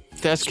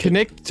 Deres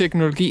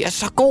Kinect-teknologi er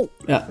så god.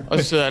 Ja. Og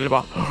så sidder alle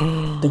bare...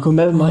 Den kunne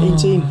mappe mig en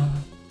til en.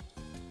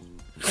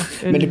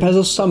 Men det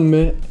passer sammen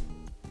med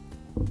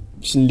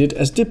sådan lidt,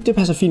 altså det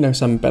passer fint nok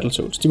sammen med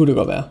Battletoads, det kunne det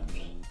godt være.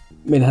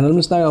 Men han har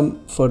nemlig snakket om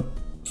for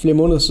flere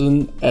måneder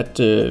siden, at,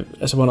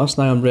 altså hvor han også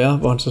snakker om Rare,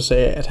 hvor han så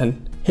sagde, at han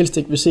helst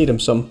ikke vil se dem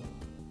som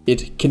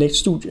et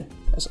Kinect-studie,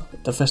 altså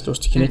der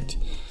fastlåst til Kinect.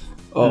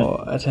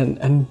 Og at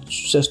han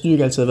synes, at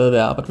styrke altid har været ved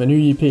at arbejde med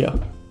nye IP'er,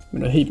 med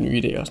noget helt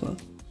nye idéer og sådan noget.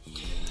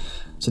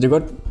 Så det kan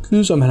godt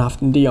lyde som, at han har haft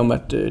en idé om,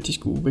 at de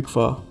skulle væk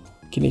fra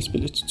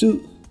Kinect-spillet til tid.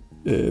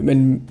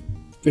 Men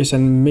hvis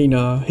han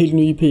mener helt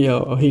nye IP'er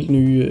og helt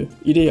nye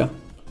idéer,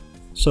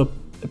 så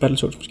er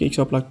Battletoads måske ikke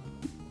så oplagt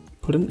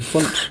på den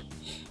front.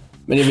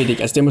 Men jeg ved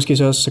ikke, altså det er måske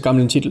så også så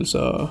gammel en titel,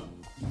 så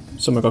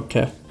man godt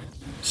kan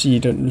sige,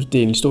 at det er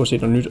egentlig stort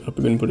set noget nyt at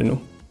begynde på det nu.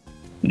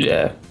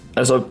 Ja,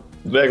 altså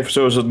hvad jeg kan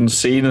forstå, så den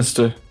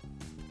seneste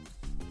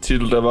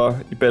titel, der var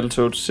i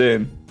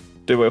Battletoads-serien,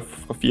 det var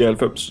fra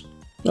 94.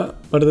 Ja,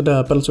 var det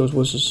der Battletoads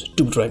vs.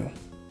 Double Dragon?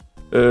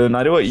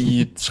 Nej, det var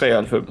i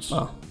 93.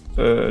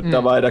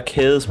 Der var et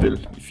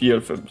arcade-spil i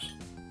 94,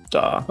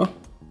 der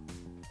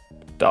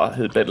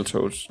hed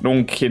Battletoads.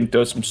 Nogen kendte det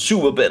også som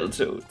Super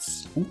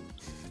Battletoads.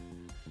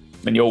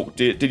 Men jo,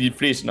 det de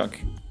fleste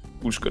nok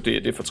husker,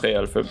 det er fra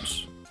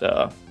 93. Der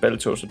er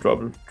Battletoads og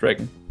Double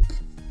Dragon.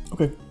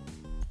 Okay.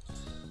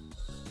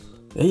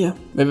 Ja.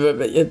 Men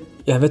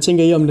hvad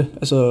tænker I om det?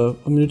 Altså,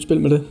 om et nyt spil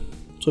med det?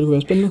 Tror det kunne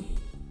være spændende?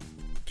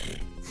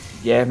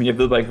 Ja, men jeg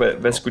ved bare ikke,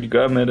 hvad skulle de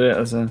gøre med det?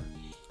 Altså,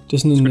 det er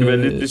sådan skulle det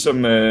være lidt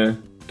ligesom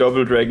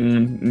Double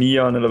Dragon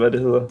Neon, eller hvad det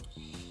hedder?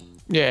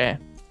 Ja,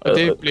 og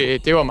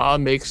det var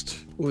meget mixed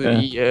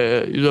ude i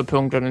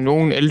yderpunkterne.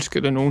 Nogen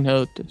elskede det, nogen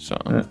havde det, så...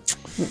 Ja.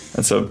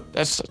 Altså...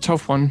 That's a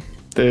tough one.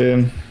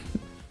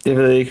 Jeg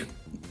ved ikke.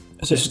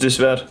 Altså, jeg synes, det er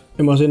svært.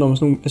 Jeg må også indrømme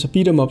sådan nogle... Altså,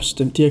 beat-em-ups,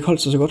 de har ikke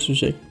holdt sig så godt,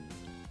 synes jeg ikke.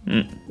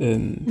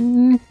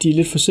 De er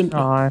lidt for simple,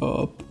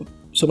 og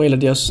som regel er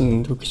de også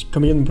sådan... Du kan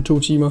komme igennem på 2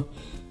 timer,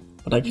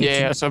 og der er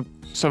ikke og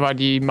så var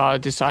de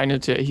meget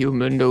designet til at hive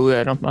mønter ud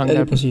af dem. Mange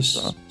af præcis.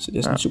 Så det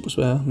er sådan super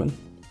svære, men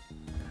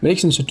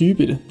ikke sådan så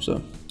dybe i det, så...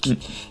 Jeg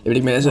ved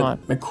ikke, men altså,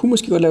 man kunne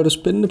måske godt lave det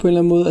spændende på en eller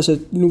anden måde. Altså,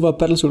 nu var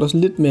Battlefield også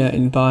lidt mere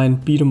end bare en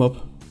beat-em-up.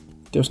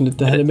 Det var sådan lidt,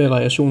 der havde lidt mere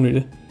variation i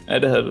det. Ja,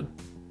 det havde det.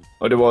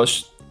 Og det var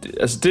også...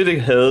 Altså,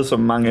 det havde, som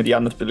mange af de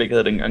andre spil ikke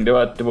havde dengang, det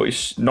var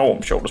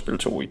enormt sjovt at spille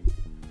 2 i.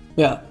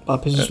 Ja, bare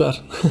pisse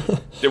svært.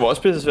 Det var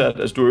også pisse svært.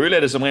 Altså, du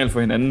ødelagde det som regel for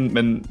hinanden,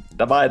 men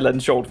der var et eller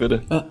andet sjovt ved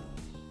det. Ja.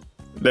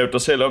 Lavede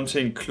dig selv om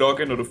til en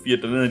klokke, når du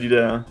firte dig ned i de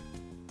der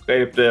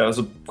greb der, og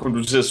så kom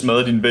du til at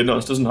smadre dine venner,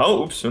 og så sådan,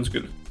 ups,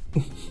 undskyld.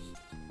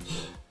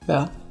 Ja,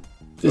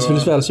 det er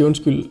selvfølgelig svært at sige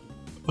undskyld,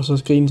 og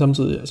så grine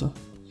samtidig, altså.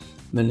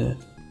 Men,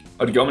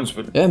 og det gjorde man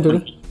selvfølgelig. Ja, det var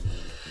det.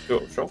 Det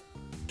var sjovt.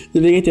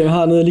 Jeg ved ikke, at jeg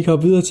har noget, jeg lige kan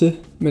hoppe videre til,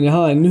 men jeg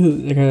har en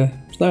nyhed, jeg kan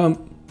snakke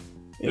om.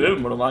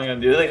 Det må du meget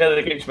gerne. Jeg ved ikke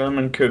rigtig, hvordan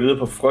man kører videre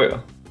på frøer.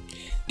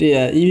 Det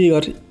er evigt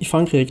godt i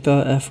Frankrig, der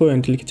er frøer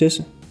en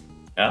delikatesse.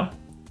 Ja.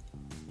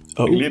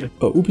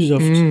 Og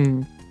Ubisoft,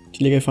 de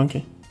ligger i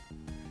Frankrig,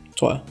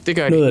 tror jeg. Det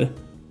gør noget af det.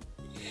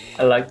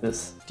 I like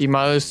this. De er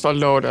meget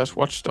stolte over deres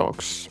Watch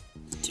Dogs.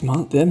 De er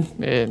meget, det er dem.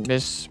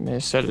 Med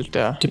salg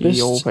der det i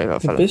Europa i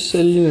hvert fald. Det bedst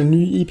sælgende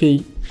nye IP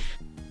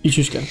i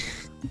Tyskland.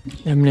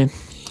 Nemlig.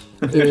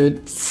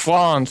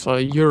 France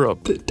og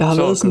Europe. Der har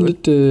været sådan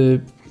lidt,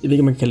 jeg ved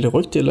ikke, om man kan kalde det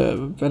rygte, eller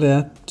hvad det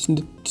er,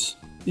 sådan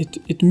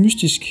et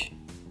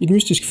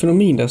mystisk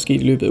fænomen, der er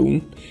sket i løbet af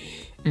ugen.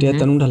 Det er, at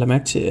der er nogen, der har lagt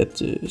mærke til,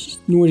 at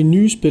nu er de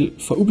nye spil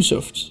fra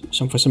Ubisoft,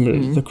 som for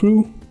eksempel The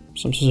Crew,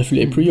 som så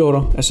selvfølgelig er i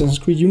pre-order,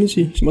 Assassin's Creed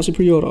Unity, som også er i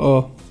pre-order,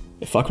 og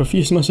Far Cry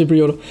 4, som også er i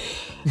pre-order,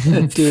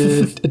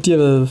 at de har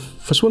været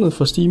forsvundet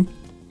fra Steam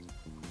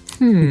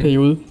en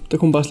periode. Der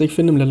kunne man bare slet ikke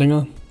finde dem lidt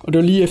længere. Og det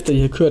var lige efter, de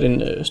havde kørt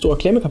en stor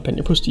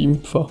reklamekampagne på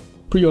Steam for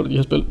pre-order de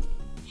her spil.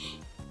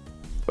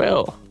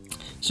 Well.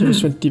 Så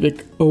forsvandt de væk,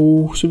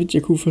 og så vidt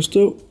jeg kunne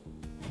forstå,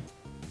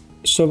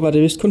 så var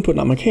det vist kun på den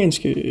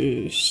amerikanske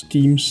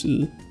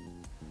Steam-side.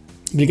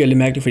 Hvilket er lidt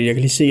mærkeligt, fordi jeg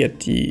kan lige se,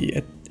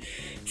 at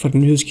fra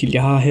den nyhedskilde,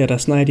 jeg har her, der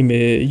snakker de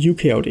med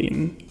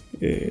UK-afdelingen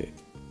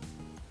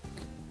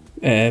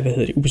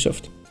af,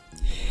 Ubisoft.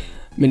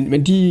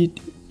 Men de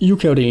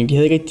UK-afdelingen, de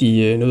havde ikke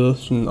rigtig noget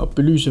sådan at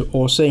belyse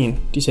årsagen.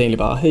 De sagde egentlig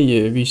bare,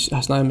 hey, vi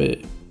har snakket med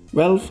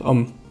Valve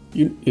om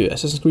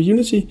Assassin's Creed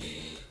Unity,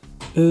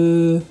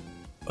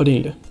 og det er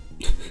egentlig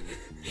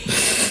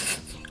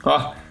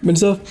Men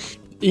så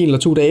 1 eller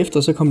 2 dage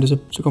efter, så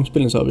kom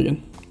spillet så op igen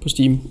på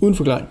Steam, uden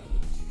forklaring.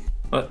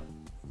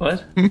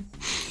 What?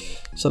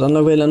 Så der er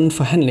nok været en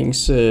eller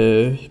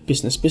anden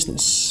business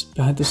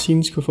behind the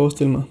scenes, kunne jeg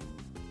forestille mig.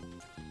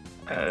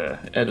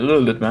 Det lyder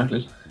lidt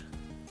mærkeligt.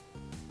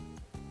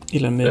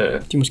 Eller med,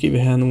 de måske vil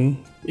have nogle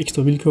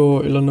ekstra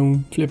vilkår, eller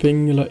nogle flere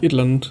penge, eller et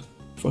eller andet,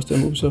 forestille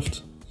mig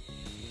Ubisoft.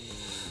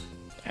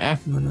 Ja.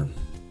 Men,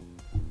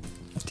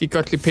 de kan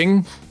godt lide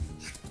penge.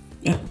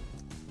 Ja.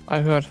 Har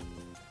jeg hørt.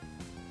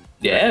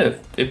 Ja,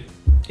 De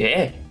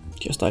er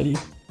også dejlige.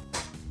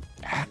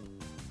 Ja,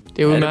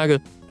 det er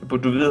udmærket. Det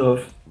burde du vide,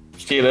 Hoff.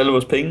 Stjæler alle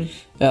vores penge.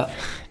 Ja.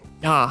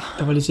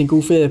 Der var lige til en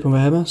god ferie på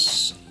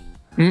Bahamas.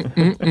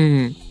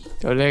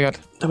 Det var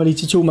lækkert. Der var lige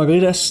til 2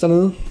 margaritas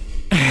dernede.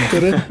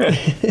 Det var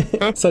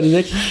det. Så er de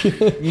væk.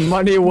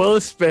 Money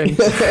well spent.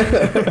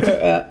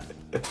 Ja.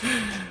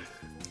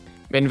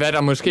 Men hvad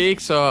der måske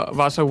ikke så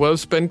var så well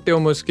spent, det var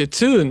måske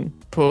tiden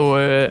på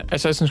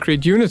Assassin's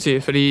Creed Unity,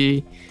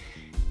 fordi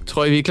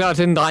tror jeg, vi er klar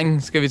til den,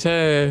 dreng. Skal vi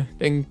tage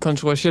den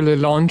kontroversielle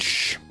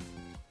launch?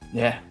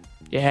 Ja.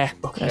 Ja,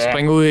 okay. Lad os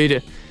springe ud i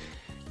det.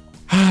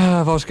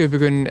 Hvor skal vi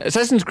begynde?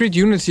 Assassin's Creed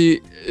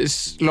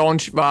Unity's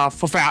launch var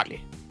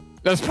forfærdelig.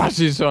 Lad os bare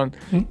sige sådan.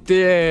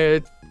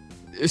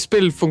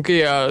 Spil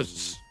fungerer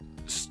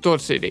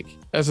stort set ikke.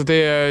 Altså,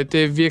 det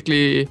er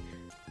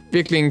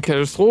virkelig en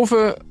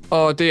katastrofe,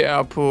 og det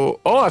er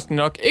på overraskende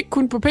nok, ikke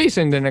kun på PC'en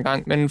denne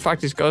gang, men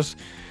faktisk også,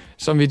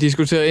 som vi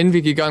diskuterede, inden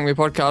vi gik i gang med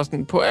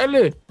podcasten, på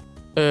alle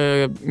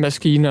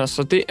maskiner.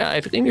 Så det er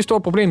et rimelig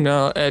stort problem,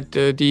 når at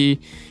de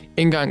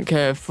ikke engang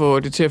kan få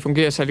det til at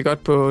fungere særlig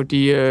godt på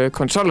de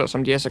konsoller,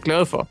 som de er så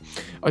glade for.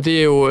 Og det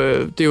er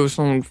jo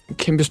sådan nogle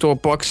kæmpe store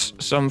boks,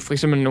 som for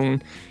eksempel nogle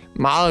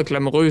meget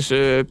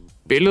glamourøse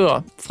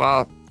billeder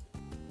fra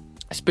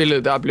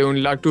spillet, der er blevet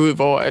lagt ud,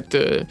 hvor at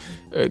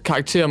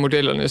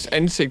karaktermodellernes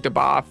ansigter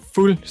bare er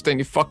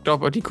fuldstændig fucked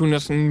up, og de kun har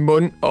sådan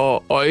mund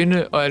og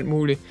øjne og alt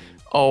muligt.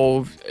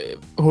 Og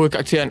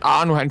hovedkarakteren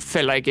Arno, han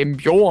falder igennem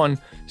jorden.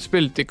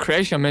 Spillet det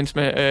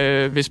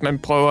crasher, hvis man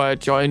prøver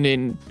at joine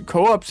en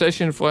co-op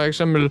session for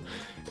eksempel.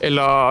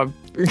 Eller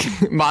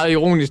meget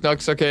ironisk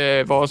nok, så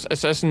kan vores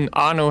assassin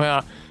Arno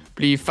her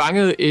blive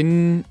fanget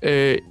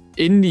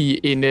inde i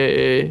en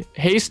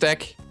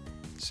haystack,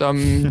 som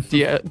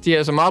de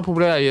er så meget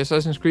populære i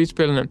Assassin's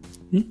Creed-spillene,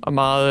 og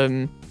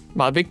meget,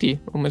 meget vigtige,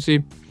 må man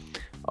sige.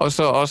 Og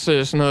så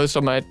også sådan noget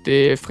som, at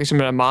det for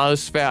eksempel er meget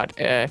svært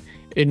at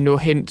nå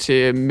hen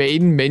til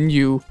main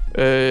menu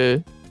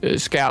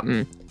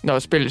skærmen, når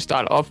spillet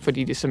starter op,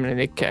 fordi det simpelthen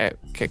ikke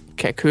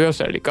kan køre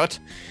særlig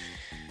godt.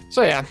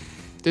 Så ja,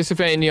 det er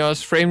selvfølgelig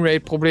også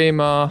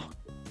framerate-problemer,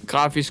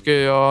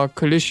 grafiske og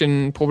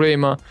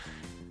collision-problemer,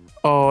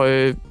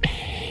 og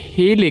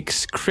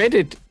Helix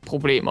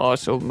Credit-problemer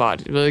også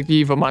åbenbart. Jeg ved ikke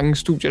lige, hvor mange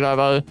studier, der har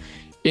været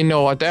inde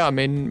over der,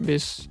 men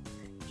hvis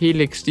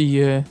Helix,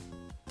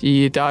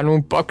 der er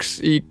nogle bugs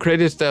i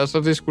credits der, så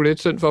det er sgu lidt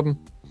synd for dem.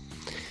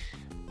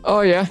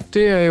 Og ja,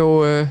 det er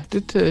jo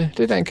det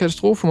er da en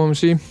katastrofe, må man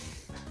sige.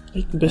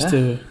 Ikke den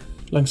bedste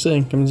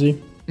lancering, kan man sige.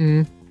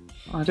 Det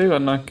er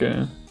godt nok...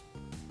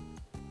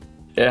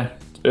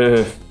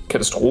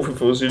 katastrofe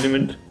for at sige det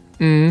mindre.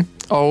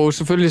 Og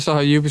selvfølgelig så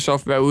har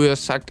Ubisoft været ude og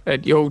sagt,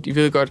 at jo, de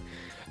ved godt,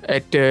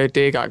 at det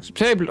ikke er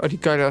acceptabelt, og de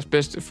gør det også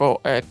bedste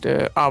for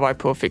at arbejde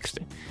på at fikse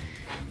det.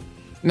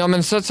 Når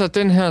man så tager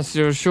den her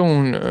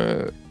situation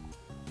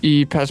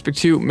i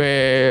perspektiv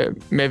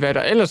med hvad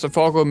der ellers er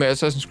foregået med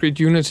Assassin's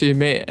Creed Unity,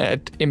 med at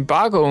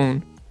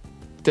embargoen,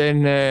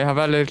 den har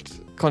været lidt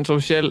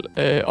kontroversiel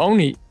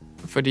oveni,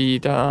 fordi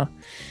der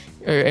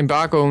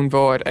embargoen,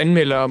 hvor at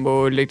anmeldere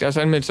må lægge deres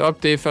anmeldelse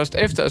op, det er først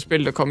efter at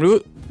spillet er kommet ud.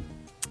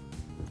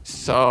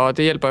 Så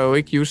det hjælper jo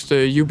ikke just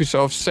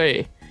Ubisofts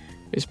sag,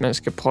 hvis man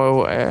skal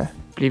prøve at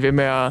blive ved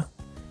med at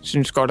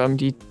synes godt om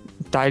de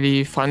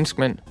dejlige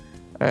franskmænd.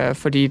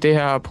 Fordi det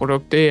her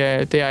produkt, det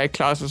er ikke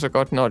klaret sig så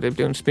godt, når det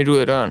bliver smidt ud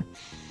af døren.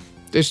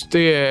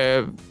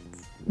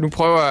 Nu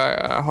prøver jeg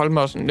at holde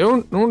mig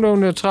sådan nogenlunde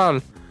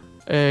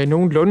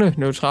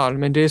neutral,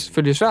 men det er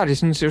selvfølgelig svært i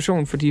sådan en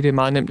situation, fordi det er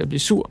meget nemt at blive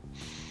sur.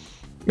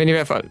 Men i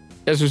hvert fald,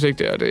 jeg synes ikke,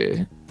 det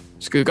er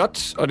skide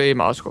godt, og det er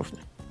meget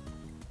skuffende.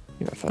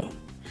 I hvert fald.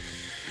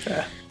 Ja.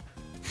 Jeg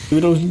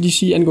vil dog lige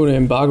sige angående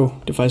embargo,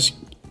 det er faktisk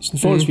sådan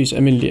forholdsvis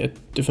almindeligt, at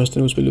det første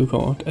nu spil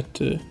udkommer,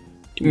 at...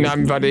 Nej,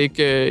 men var det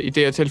ikke i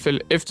det her tilfælde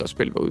efter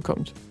spillet var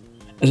udkommet?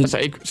 Altså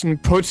ikke sådan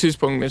på et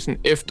tidspunkt, men sådan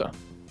efter?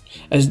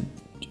 Altså,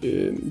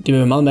 det vil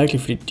være meget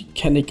mærkeligt, fordi de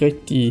kan ikke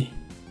rigtig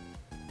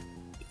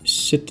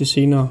sætte det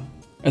senere.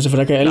 Altså, for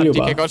der kan alle jo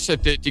bare... De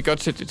kan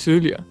godt sætte det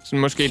tidligere. Sådan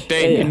måske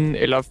dagen inden,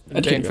 eller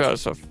dagen før,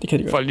 så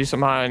folk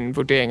ligesom har en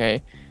vurdering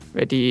af,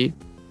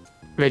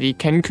 hvad de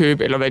kan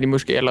købe, eller hvad de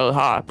måske allerede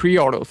har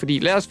pre-orderet. Fordi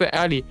lad os være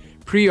ærlige,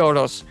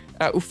 pre-orders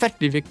er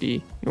ufattelig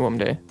vigtige nu om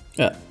dagen.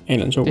 Ja, en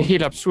eller anden. Det er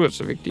helt absurd,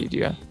 så vigtige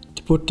de er.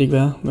 Det burde det ikke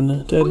være, men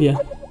det er det, ja.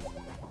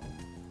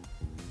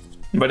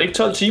 Var det ikke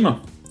 12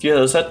 timer, de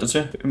havde sat det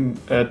til,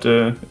 at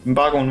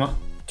embargoen var?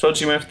 12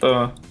 timer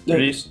efter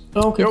release?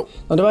 Ja. Okay. Jo.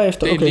 Nå, det var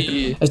efter,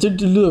 okay. Altså,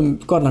 det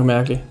lyder godt nok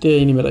mærkeligt. Det er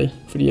jeg enig med dig i,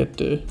 fordi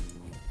at...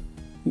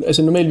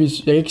 altså, normalvis,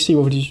 jeg kan ikke se,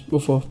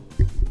 hvorfor...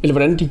 Eller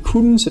hvordan de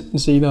kunne sætte den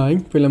senere,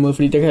 ikke? På en eller anden måde,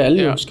 fordi der kan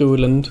alle jo skrive et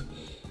eller andet.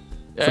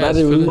 For der er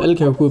det jo, alle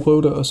kan jo gå ud og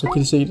prøve det, og så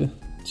kan de se det.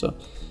 Så...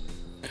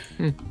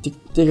 Det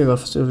kan jeg godt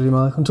forstå, det er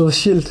meget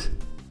kontroversielt.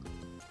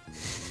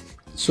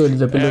 Så de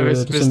der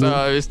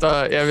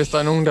billeder, hvis der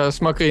er nogen, der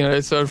smågriner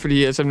lidt, så er det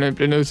fordi, jeg simpelthen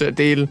bliver nødt til at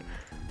dele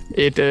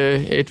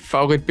et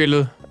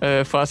favoritbillede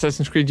fra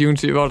Assassin's Creed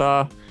Unity, hvor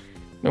der er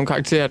nogle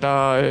karakterer,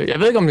 der... jeg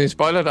ved ikke, om det er en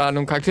spoiler, der er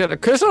nogle karakterer, der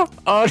kysser,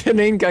 og den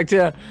ene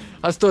karakter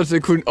har stort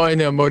set kun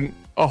øjne og mund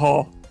og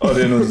hår. Og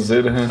det er nødt til at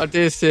se det her. Og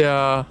det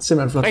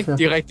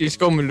ser rigtig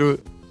skummelt ud.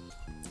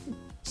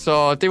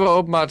 Så det var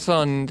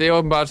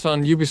åbenbart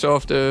sådan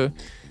Ubisoft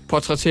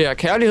portrætterer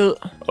kærlighed.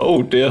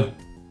 Det.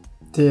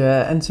 Det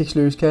er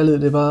ansigtsløs kærlighed,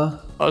 det er bare...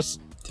 Og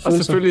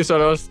selvfølgelig så er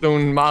der også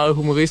nogle meget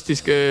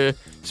humoristiske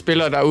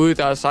spillere derude,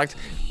 der har sagt,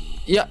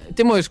 ja,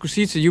 det må jeg skulle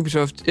sige til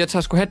Ubisoft, jeg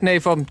tager sgu hatten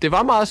af for dem. Det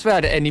var meget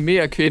svært at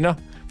animere kvinder,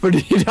 fordi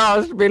der er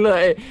også billeder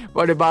af,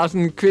 hvor det bare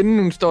sådan, kvinden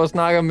hun står og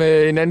snakker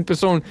med en anden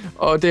person,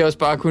 og det er også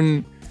bare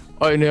kun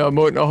øjne og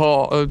mund og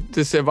hår, og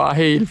det ser bare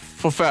helt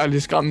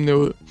forfærdeligt skræmmende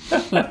ud.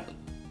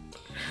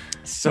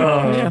 Så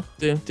ja,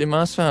 det er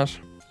meget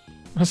svært.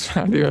 Meget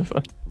svært i hvert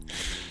fald.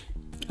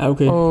 Ja,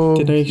 okay. Det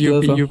er der ikke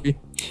glad for.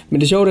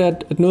 Men det sjove er,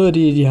 at noget af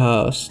de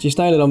har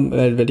snakket om,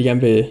 hvad de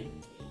gerne vil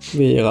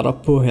rette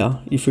op på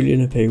her i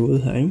følgende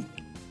periode her, ikke?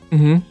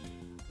 Mhm.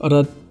 Og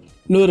der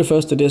noget af det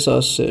første, det er så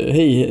også,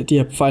 hey, de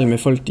her fejl med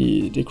folk,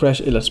 de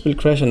crash, eller spil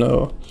crasher,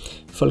 og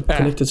folk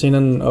connecter til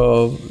hinanden,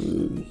 og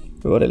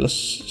hvad var det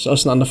ellers? Så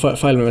også sådan andre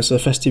fejl med, at man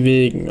sidder fast i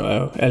væggen,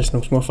 og alle sådan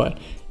nogle små fejl.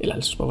 Eller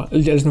alle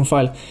sådan nogle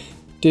fejl.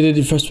 Det er det,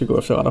 de første vil gå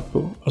efter at rette op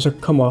på. Og så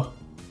kommer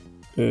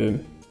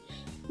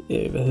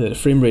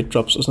framerate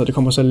drops og sådan noget. Det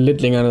kommer så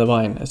lidt længere ned ad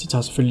vejen. Altså de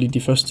tager selvfølgelig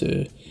de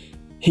første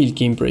helt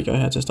gamebreaker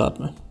her til at starte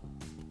med.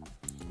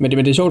 Men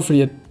det er sjovt,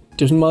 fordi at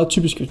det er sådan meget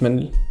typisk, hvis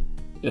man...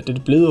 Ja, det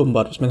er blevet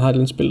åbenbart, hvis man har et eller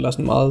andet spil, der er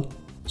sådan meget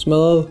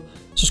smadret.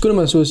 Så skynder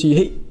man sig ud og sige,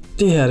 hey,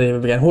 det her det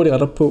vil jeg gerne hurtigt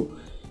rette op på.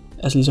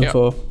 Altså ligesom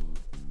for...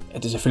 Ja,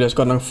 det er selvfølgelig også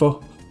godt nok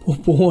for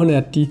brugerne,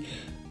 at de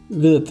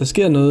ved, at der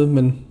sker noget,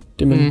 men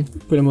det man på en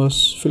eller anden måde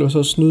føler sig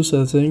også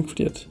snudsaget til, ikke?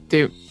 Fordi at...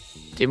 Det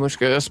er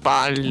måske også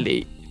bare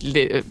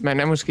man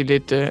er måske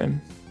lidt...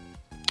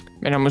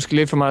 man har måske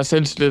lidt for meget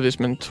selvtillid, hvis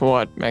man tror,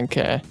 at man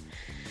kan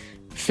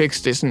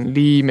fikse det sådan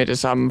lige med det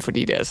samme,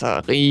 fordi det er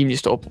altså rimelig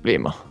store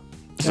problemer.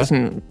 Ja. Så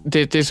sådan,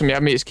 det, som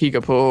jeg mest kigger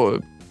på,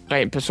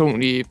 rent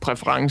personlig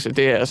præference,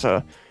 det er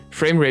altså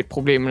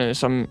framerate-problemerne,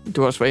 som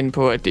du også var inde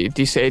på, at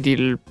de sagde, at de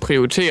ville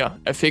prioritere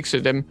at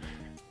fikse dem.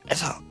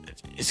 Altså,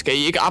 skal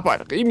I ikke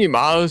arbejde rimelig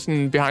meget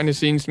sådan behind the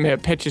scenes med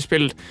at patche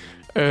spillet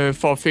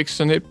for at fikse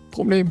sådan et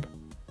problem?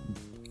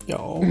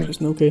 Jo, det er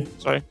sådan okay.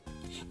 Sorry.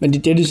 Men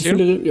det er det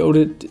selvfølgelig... Jo,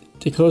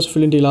 det kræver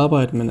selvfølgelig en del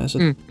arbejde, men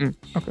altså...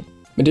 Okay.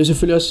 Men det er jo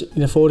selvfølgelig også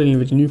en af fordelene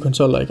ved de nye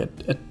konsoller, ikke?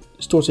 At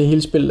stort set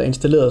hele spillet er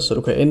installeret, så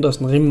du kan ændre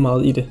sådan rimelig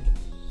meget i det.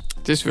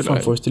 Det er selvfølgelig.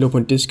 Frem for at stille på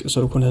en disk, og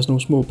så du kun have sådan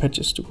nogle små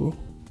patches, du kunne...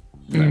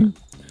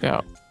 Ja.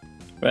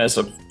 Men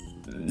altså,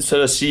 så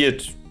lad os sige,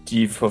 at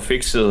de får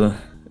fikset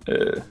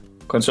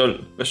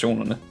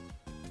konsolversionerne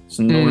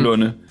sådan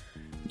nogenlunde.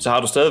 Så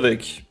har du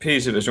stadigvæk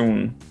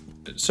PC-versionen,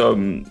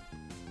 som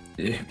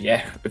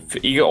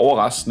ikke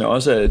overraskende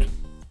også er et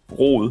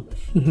rod.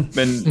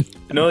 Men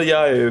noget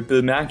jeg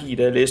bed mærke i,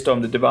 da jeg læste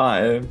om det, det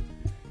var,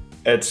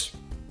 at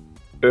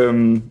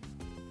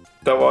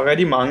der var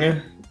rigtig mange,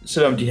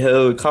 selvom de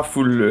havde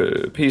kraftfulde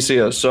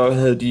PC'er, så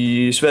havde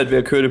de svært ved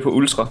at køre det på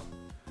Ultra.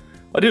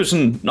 Og det er jo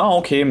sådan,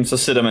 okay, men så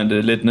sætter man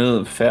det lidt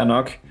ned, fair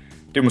nok.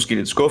 Det er måske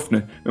lidt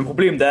skuffende. Men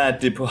problemet er,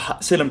 at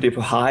selvom det er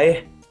på high,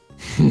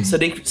 så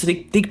det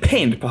er ikke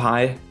pænt på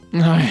high.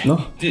 Nej.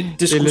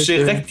 Det skulle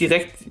se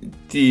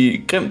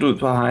rigtig grimt ud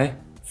på high, i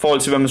forhold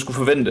til, hvad man skulle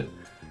forvente.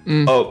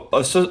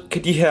 Og så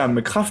kan de her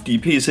med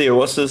kraftige PC'er jo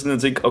også sidde sådan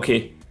og tænke,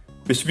 okay,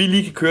 hvis vi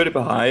lige kan køre det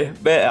på high,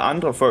 hvad er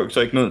andre folk så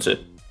ikke nødt til?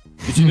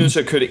 Hvis de er nødt til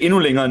at køre det endnu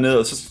længere ned,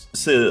 og så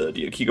sidder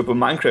de og kigger på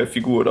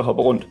Minecraft-figurer, der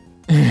hopper rundt.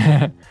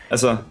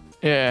 Altså...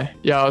 Ja,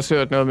 jeg har også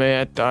hørt noget med,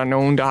 at der er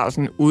nogen, der har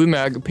sådan en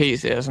udmærket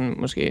PC, sådan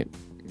måske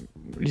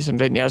ligesom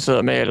den, jeg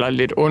sidder med, eller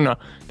lidt under,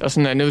 der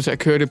sådan er nødt til at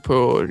køre det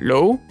på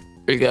low,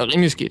 hvilket er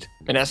rimelig skidt.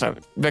 Men altså,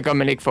 hvad gør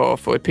man ikke for at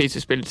få et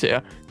PC-spil til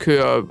at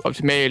køre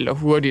optimalt og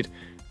hurtigt,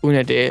 uden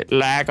at det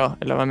lagger,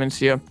 eller hvad man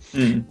siger.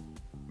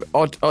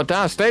 Og der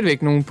er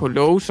stadigvæk nogen på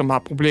low, som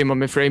har problemer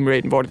med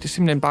frameraten, hvor det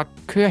simpelthen bare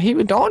kører helt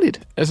vildt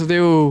dårligt. Altså, det er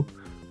jo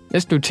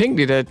næsten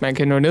utænkeligt, at man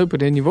kan nå ned på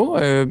det niveau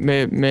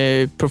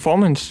med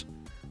performance.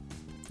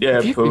 Ja,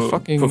 på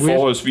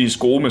forholdsvis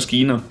gode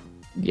maskiner.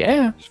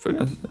 Ja,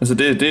 selvfølgelig. Altså,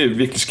 det er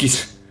virkelig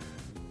skidt.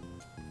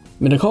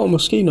 Men der kommer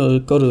måske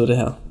noget godt ud af det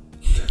her.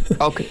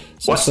 Okay.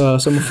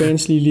 så må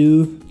fans lige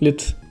lide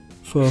lidt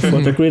for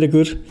the greater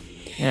good.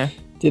 Ja.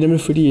 Det er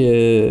nemlig fordi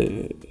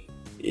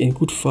en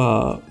gut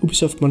fra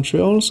Ubisoft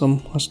Montreal, som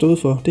har stået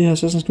for det her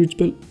Assassin's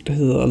Creed-spil, der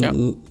hedder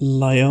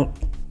Leon.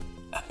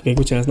 Jeg kan ikke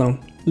udtale hans navn.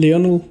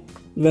 Lionel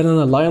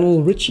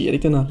Richie, er det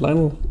ikke den her?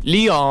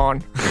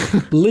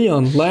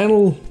 Lionel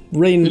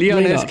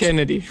Leon S.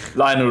 Kennedy.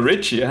 Lionel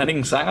Richie, er han ikke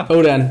en sanger?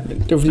 Det er han.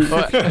 Det var fordi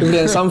han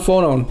er samme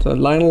fornavn, så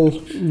Lionel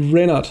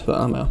Reynard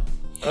hedder han her.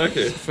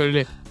 Okay.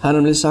 Selvfølgelig. Han har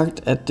nemlig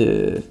sagt, at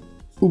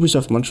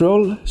Ubisoft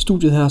Montreal,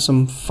 studiet her,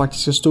 som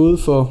faktisk har stået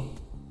for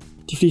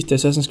de fleste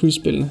Assassin's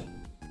Creed-spillene,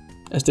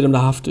 altså det er dem, der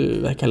har haft,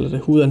 hvad jeg kalder det,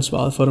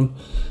 hovedansvaret for dem,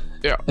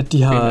 at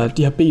de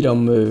har bedt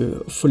om at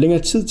få længere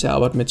tid til at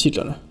arbejde med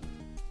titlerne.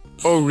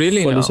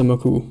 Really? For ligesom at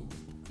kunne,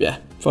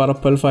 få ret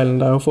op på alle fejlen.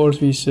 Der er jo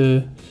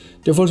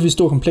forholdsvis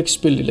stort komplekst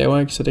spil, de laver,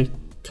 ikke? Så det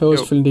kræver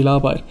selvfølgelig en del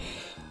arbejde.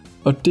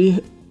 Og det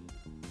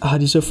har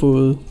de så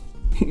fået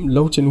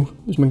lov til nu,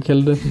 hvis man kan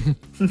kalde det.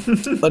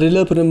 Og det er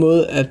lavet på den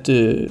måde,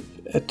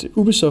 at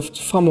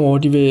Ubisoft fremover,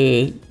 de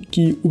vil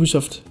give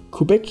Ubisoft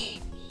Quebec,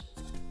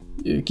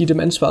 give dem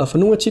ansvaret for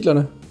nogle af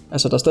titlerne.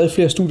 Altså der er stadig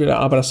flere studier, der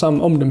arbejder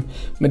sammen om dem,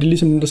 men det er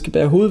ligesom dem, der skal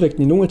bære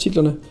hovedvægten i nogle af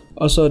titlerne,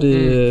 og så er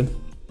det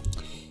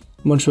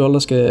Montreal,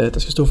 der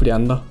skal stå for de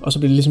andre. Og så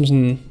bliver det ligesom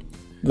sådan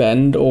hver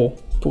andet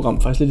år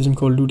program, faktisk lidt ligesom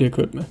Call of Duty har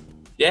kørt med.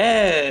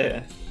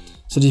 Yeah!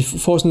 Så de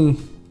får sådan,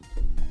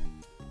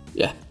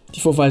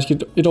 de får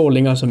faktisk et år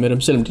længere så med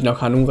dem, selvom de nok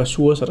har nogle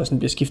ressourcer, der sådan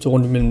bliver skiftet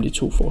rundt imellem de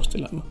to,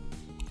 forestiller mig.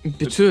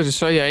 Betyder det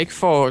så, at jeg ikke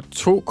får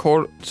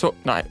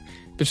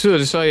Betyder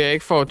det så, at jeg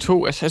ikke får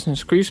 2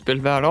 Assassin's Creed-spil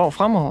hvert år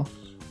fremover?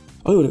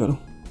 Jo, det gør du.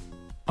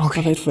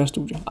 Okay. Der er ret for hver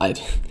studie. Ej,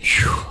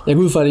 jeg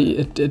går ud fra,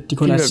 at de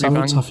kun er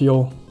samme 3-4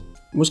 år.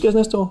 Måske også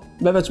næste år.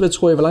 Hvad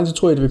tror jeg? Hvor lang tid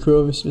tror jeg, det vil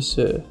køre, hvis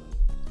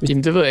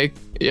Jamen, det ved jeg ikke.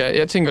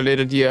 Jeg tænker lidt,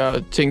 at de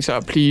har tænkt sig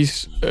at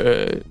please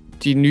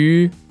de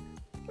nye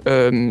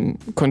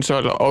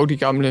konsoller og de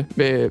gamle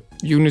med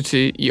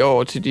Unity i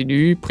år til de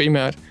nye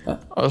primært. Ja.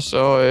 Og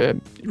så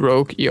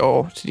Rogue i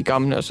år til de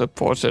gamle, og så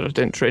fortsætter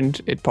den trend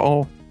et par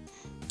år.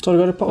 Tror du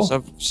godt et par år? Og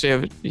så ser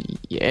vi...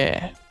 Ja...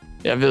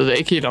 Jeg ved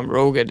ikke helt, om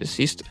Rogue er det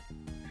sidste.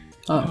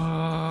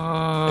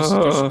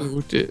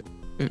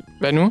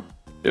 Hvad nu?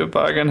 Jeg vil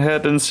bare gerne have,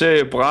 at den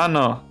serie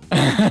brænder.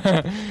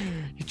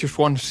 You just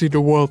want to see the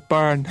world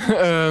burn.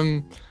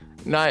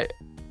 Nej,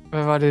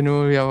 hvad var det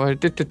nu? Jo,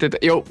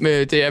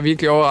 det er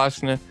virkelig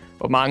overraskende,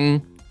 hvor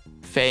mange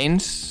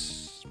fans,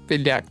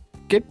 vil jeg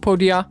gætte på,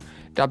 de er,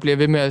 der bliver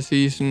ved med at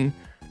sige sådan,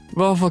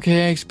 Hvorfor kan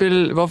jeg ikke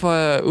spille?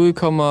 Hvorfor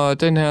udkommer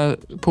den her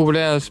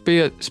populære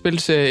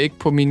spilserie ikke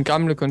på mine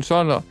gamle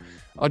konsoller?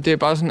 Og det er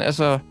bare sådan,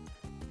 altså...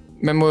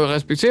 Man må jo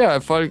respektere,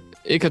 at folk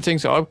ikke har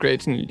tænkt sig at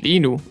upgrade sådan lige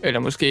nu. Eller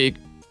måske ikke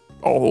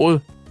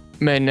overhovedet.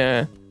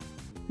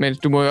 Men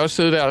du må jo også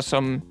sidde der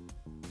som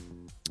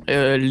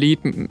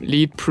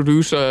lead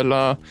producer,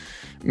 eller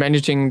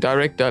managing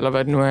director, eller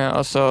hvad det nu er,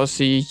 og så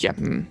sige,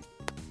 jamen,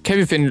 kan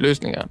vi finde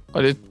løsninger?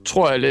 Og det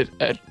tror jeg lidt,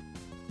 at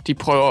de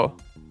prøver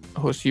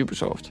hos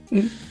Ubisoft.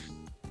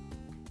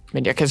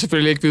 Men jeg kan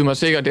selvfølgelig ikke vide mig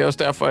sikker, det er også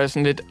derfor, jeg er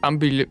sådan lidt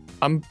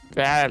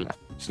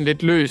sådan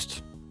lidt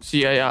løst,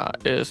 siger jeg,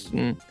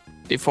 sådan,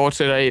 det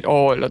fortsætter 1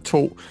 år eller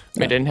 2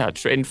 med den her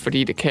trend,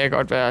 fordi det kan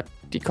godt være, at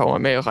de kommer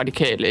med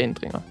radikale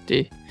ændringer.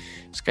 Det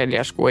skal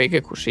jeg sgu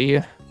ikke kunne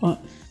sige. Nej.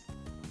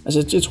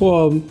 Altså, jeg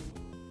tror,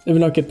 jeg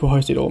vil nok gætte på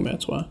højst 1 år mere,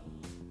 tror jeg.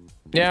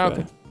 Ja,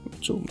 okay.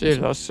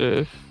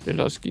 Det vil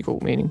også give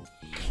god mening.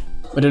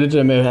 Men det er lidt det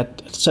der med,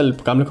 at selv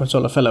på gamle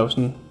konsoller falder jo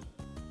sådan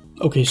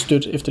okay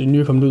stødt efter de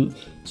nye er kommet ud.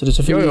 Så det er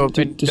selvfølgelig... Jo,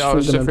 men det er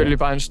jo selvfølgelig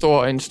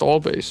bare en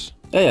store base.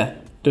 Ja.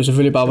 Det er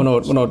selvfølgelig bare,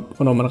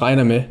 hvornår man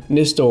regner med.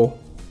 Næste år,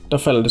 der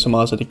falder det så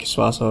meget, så det kan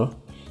svare sig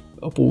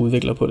at bruge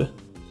udviklere på det.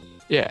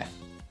 Ja.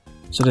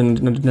 Så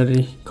når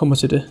de kommer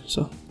til det,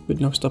 så vil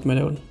de nok stoppe med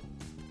at lave den.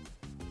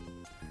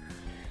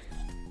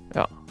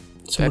 Ja.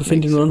 Så må du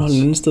finde din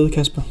underholdning andet sted,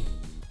 Kasper.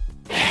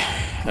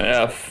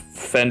 Jeg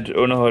fandt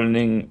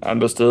underholdning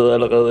andre steder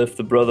allerede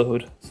efter Brotherhood,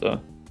 så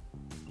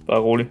bare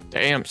rolig.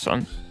 Damn,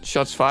 son.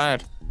 Shots fired.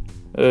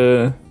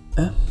 Ja.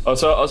 Og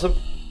så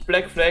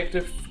Black Flag,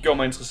 det gjorde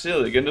mig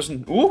interesseret igen. Det er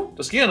sådan,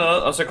 der sker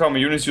noget, og så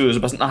kommer Unity ud, og så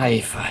bare sådan,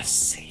 nej, for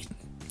satan.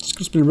 Så skal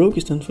du spille Rogue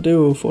i stedet, for det er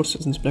jo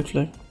fortsættelsen til Black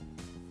Flag.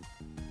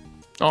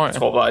 Jeg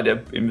tror bare, at jeg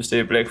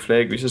investerer i Black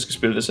Flag, hvis jeg skal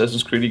spille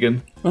Assassin's Creed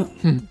igen. Ja.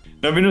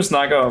 Når vi nu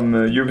snakker om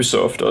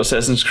Ubisoft og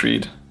Assassin's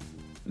Creed,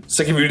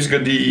 så kan vi lige så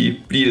godt lige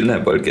blive i den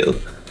her boldgade.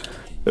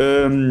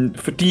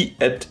 Fordi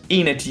at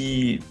en af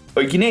de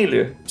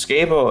originale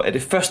skabere af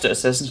det første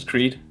Assassin's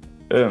Creed,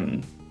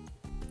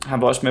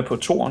 han var også med på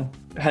 2'eren.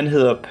 Han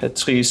hedder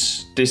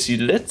Patrice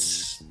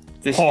Desilets.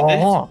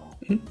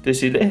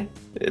 Desilets?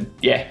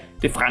 Ja,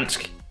 det er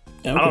fransk.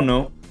 Ja, okay. I don't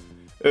know.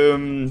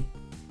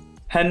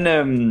 Han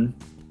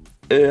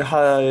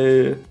har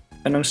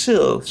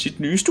annonceret sit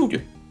nye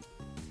studie,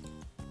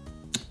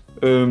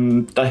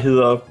 der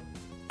hedder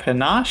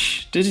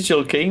Panache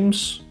Digital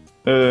Games.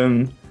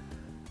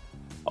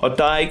 Og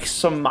der er ikke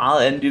så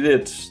meget andet i det,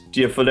 at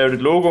de har fået lavet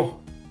et logo.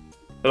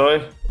 Eller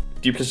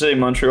de er placeret i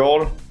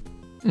Montreal.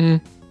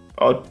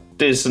 Og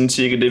det er sådan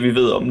cirka det, vi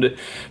ved om det.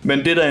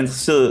 Men det, der er det,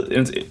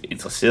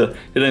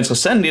 der er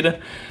interessant i det,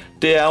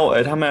 det er jo,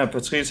 at ham her,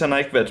 Patrice, han har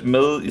ikke været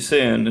med i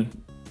serien.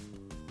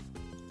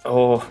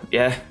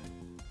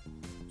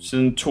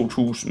 Siden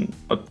 2000.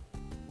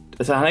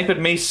 Altså, han har ikke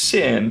været med i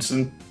serien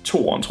siden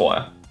 2'eren, tror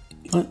jeg.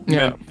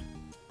 Ja. Men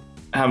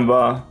han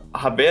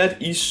har været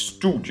i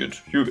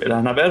studiet, eller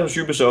han har været hos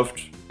Ubisoft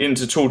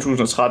indtil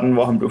 2013,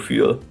 hvor han blev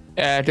fyret.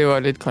 Ja, det var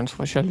lidt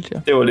kontroversielt,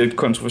 ja. Det var lidt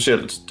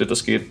kontroversielt, det der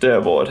skete der,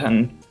 hvor at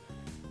han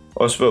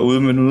også var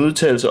ude med nogle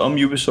udtalelser om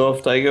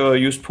Ubisoft, der ikke var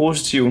just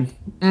positive.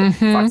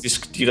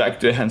 Faktisk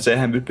direkte, han sagde,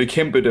 at han ville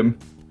bekæmpe dem.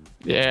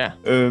 Ja.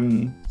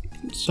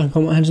 Så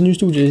kommer hans nye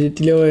studie,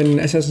 de laver en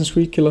Assassin's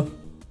Creed killer.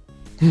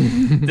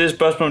 Det er et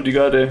spørgsmål, om de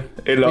gør det.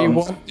 Eller We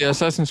want the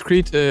Assassin's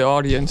Creed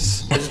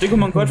audience. Altså, det kunne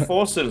man godt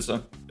forestille sig,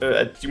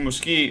 at de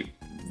måske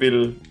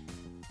vil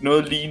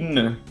noget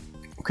lignende.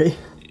 Okay.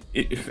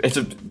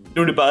 Altså,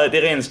 nu er det bare,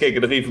 det er rent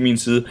skæggetteri fra min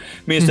side.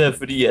 Mest er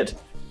fordi, at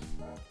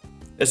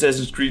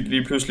Assassin's Creed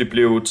lige pludselig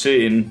blev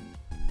til en...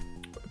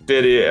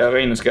 Det er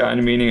rent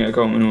skærende mening, jeg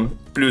kommer nu.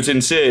 Blev til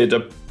en serie, der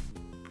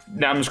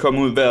nærmest kom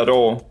ud hvert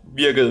år.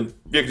 Virkede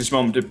virkelig som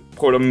om, det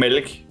prøvede at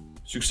mælke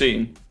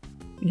succesen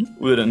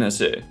ud af den her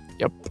serie.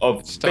 Yep.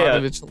 Og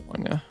startede ved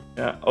 2'eren,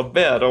 ja. Og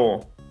hvert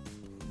år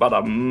var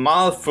der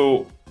meget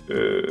få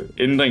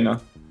ændringer.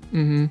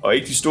 Og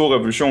ikke de store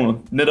revolutioner.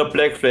 Netop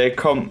Black Flag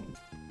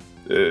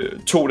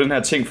tog den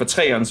her ting fra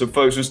 3'eren, så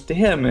folk synes, det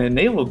her med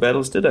naval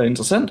battles, det der er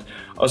interessant.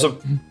 Og så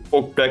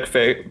brugte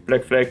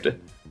Black Flag det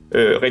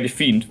rigtig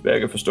fint, hvad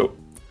jeg kan forstå.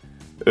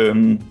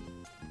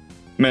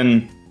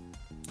 Men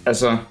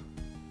altså,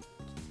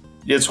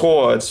 jeg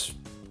tror, at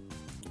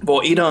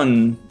hvor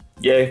etteren,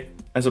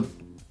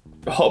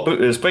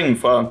 springen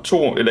fra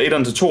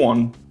 1'eren til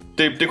 2'eren,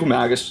 det kunne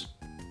mærkes,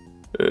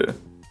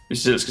 hvis jeg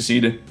selv skal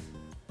sige det.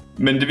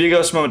 Men det virker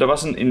også som om, der var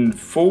sådan en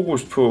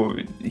fokus på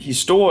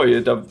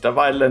historie, der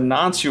var et eller andet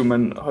narrativ,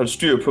 man holdt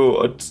styr på,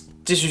 og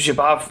det synes jeg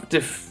bare,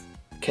 det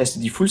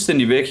kastede de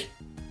fuldstændig væk.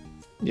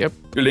 Yep.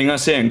 Jo længere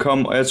serien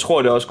kom, og jeg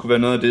tror, det også kunne være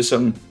noget af det,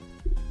 som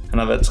han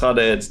har været træt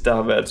af, at der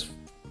har været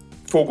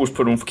fokus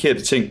på nogle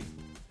forkerte ting.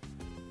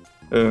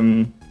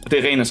 Og det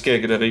er ren og skær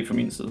gætteri fra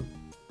min side.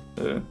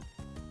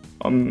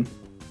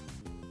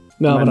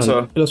 Hvad arbejder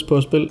han ellers på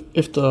at spille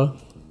efter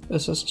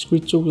Assassin's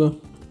Creed 2? Hvad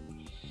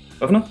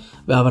for noget?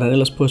 Hvad arbejder han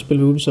ellers på at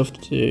spille ved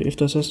Ubisoft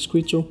efter Assassin's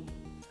Creed 2?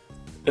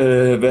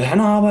 Hvad han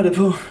har arbejdet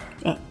på?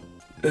 Ja.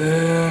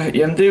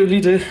 Jamen det er jo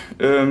lige det.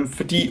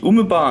 Fordi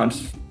umiddelbart,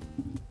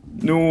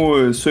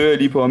 nu søger jeg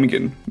lige på om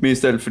igen.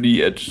 Mest alt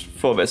fordi, at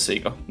for at være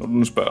sikker, når du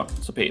nu spørger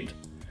så pænt.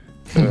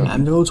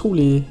 Jamen, det var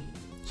utrolig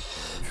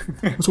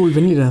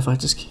venligt der,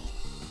 faktisk.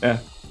 Ja.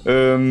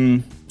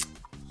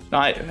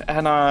 Nej,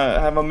 han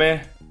var med.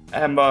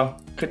 Han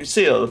var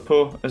kritiseret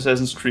på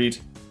Assassin's Creed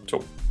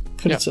 2.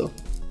 Kritiseret?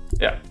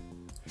 Ja.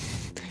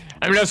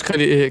 Han blev også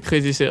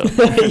kritiseret.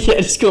 Ja,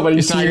 det skriver man lige.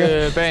 Vi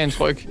snakkede bag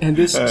hans ryg. Han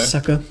blev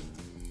sukker.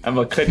 Han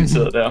var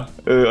kritiseret der.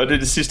 Og det er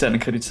det sidste, han er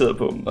kritiseret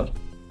på, åbenbart.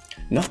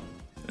 Nå.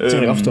 Så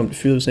kan jeg opstå, om det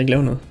fyret, hvis han ikke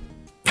laver noget.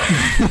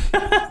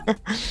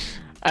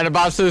 Han er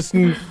bare siddet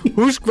sådan,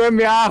 husk hvem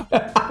jeg er.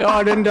 Jeg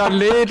var den, der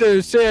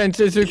ledte serien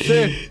til succes.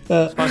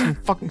 Ja. Så bare sådan,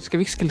 fucking, skal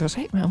vi ikke skille os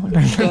af med ham?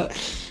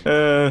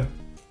 Ja.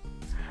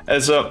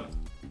 Altså,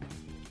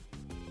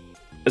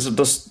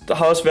 der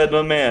har også været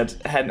noget med, at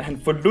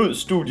han forlod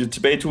studiet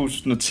tilbage i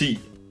 2010,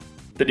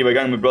 da de var i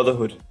gang med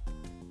Brotherhood.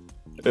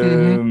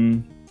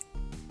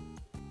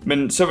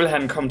 Men så vil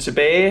han komme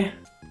tilbage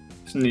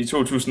sådan i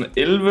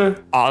 2011.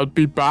 I'll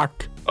be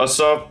back. Og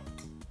så,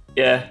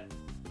 ja,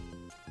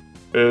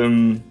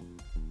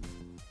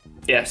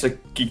 så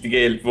gik det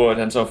galt, hvor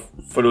han så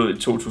forlod i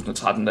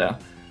 2013 der.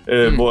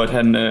 Hvor at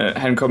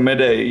han kom med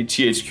der i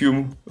THQ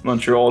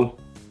Montreal,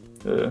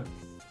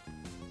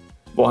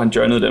 hvor han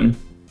joinede dem.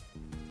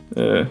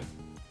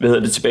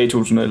 Tilbage i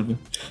 2011.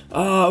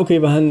 Okay,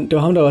 det var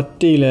ham, der var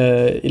del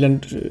af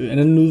en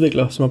anden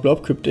udvikler, som er blevet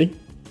opkøbt, ikke?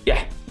 Ja,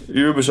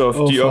 Ubisoft,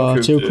 de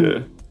opkøbte... THQ.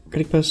 Kan det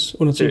ikke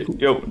passe under THQ?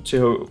 Jo,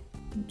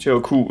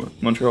 THQ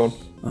Montreal.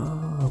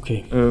 Okay.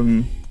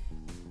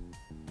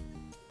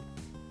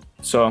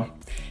 Så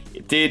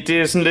det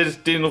er sådan lidt,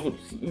 det er en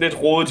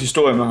lidt rodet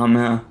historie med ham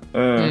her.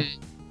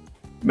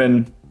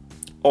 Men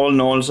all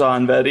in all, så har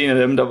han været en af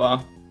dem, der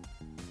var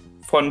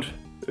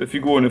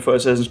frontfigurerne for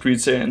Assassin's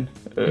Creed-serien.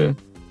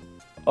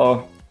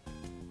 Og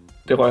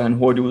det røg han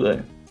hurtigt ud af.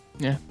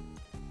 Ja.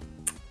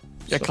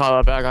 Jeg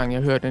græder hver gang,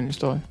 jeg hører den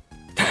historie.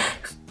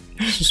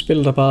 Så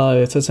spiller der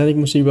bare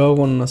Titanic-musik i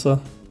baggrunden, og så...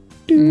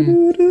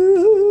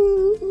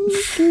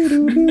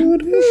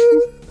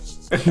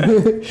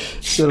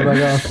 Så er det bare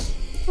godt.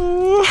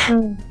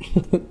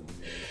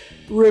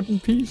 Rip in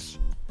peace.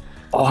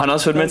 Og han har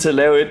også været med til at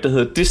lave et, der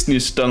hedder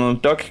Disney's Donald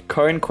Duck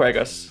Coin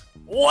Quackers.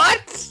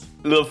 What?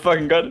 Det lyder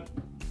fucking godt.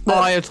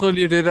 Jeg troede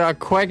lige, det der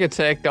Quack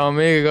Attack, der var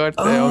mega godt,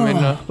 da jeg var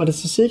mindre. Var det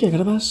så sikkert? Kan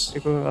det passe?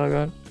 Det kunne være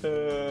godt.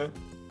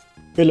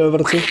 Eller hvad var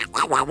det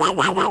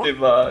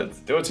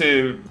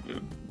til?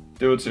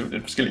 Det var til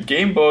lidt forskellige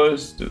Game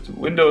Boys, det var til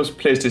Windows,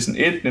 PlayStation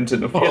 1,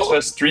 Nintendo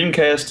 64,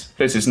 Dreamcast,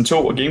 PlayStation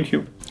 2 og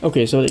GameCube.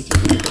 Okay, så er det ikke.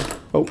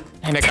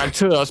 Han er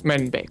garanteret også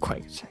manden bag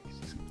Quack Attack.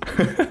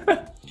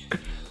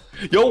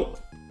 Jo,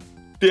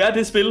 det er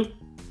det spil.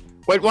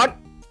 Wait, what?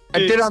 Er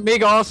det der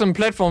mega awesome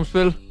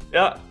platformspil?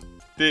 Ja.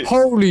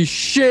 Holy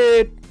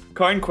shit!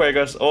 Coin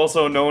Quackers,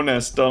 also known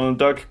as Donald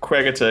Duck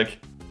Quack Attack.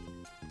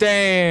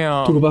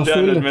 Damn! Du kunne bare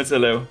føle det. Med til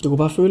at lave. Du kunne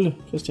bare føle det,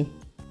 Christian.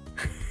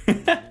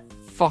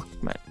 Fuck,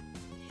 man.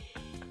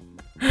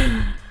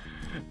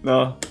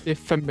 Nå. Det er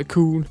fandme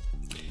cool.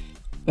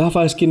 Jeg har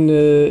faktisk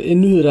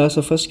en nyhed, der er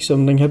så frisk,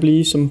 som den kan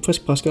blive som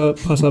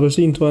friskpresset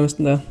appelsin, tror jeg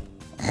næsten er.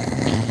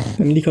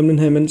 Den er lige kommet den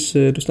her, mens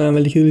du snakker om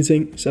alle de kedelige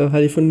ting, så har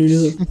de fundet en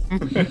nyhed.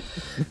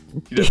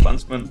 De der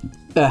franskmænd.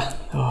 Ja,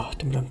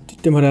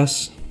 dem har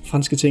deres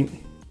franske ting.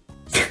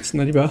 Sådan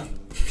er de bare.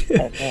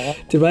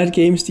 Det var et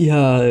games, de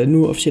har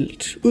nu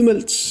officielt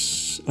udmeldt,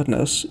 og den er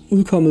også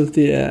udkommet.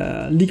 Det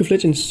er League of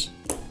Legends.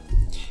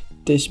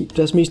 Det er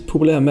deres mest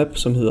populære map,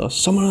 som hedder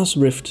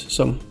Summoner's Rift,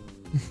 som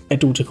er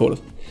du til kortet.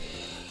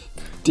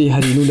 Det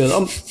har de nu lavet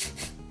om.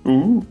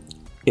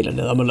 Eller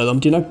lavet om.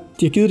 De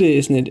har givet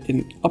det sådan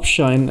en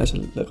upshine,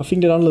 altså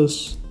grafikken lidt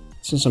anderledes,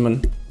 sådan så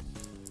man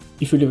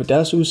ifølge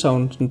deres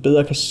udsagn sådan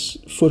bedre kan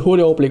få et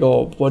hurtigt overblik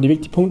over, hvor de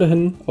vigtige punkter er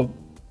henne, og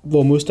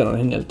hvor modstanderne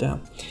er henne i alt det her.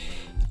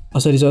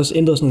 Og så har de så også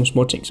ændret sådan nogle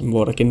små ting, som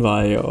hvor der er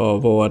genveje, og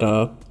hvor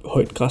der er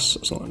højt græs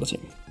og sådan nogle andre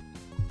ting.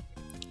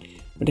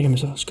 Men det kan man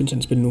så skynde sig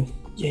at spille nu.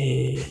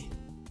 Yay!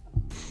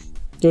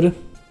 Det var det.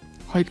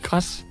 Højt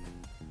græs.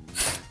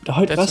 Der er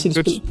højt græs i det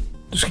spil.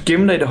 Du skal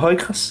gemme dig i det høje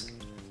græs.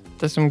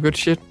 Det er some good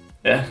shit.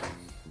 Ja.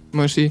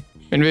 Må jeg sige.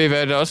 Men ved I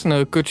hvad, det er også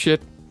noget good shit.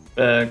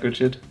 Good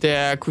shit. Det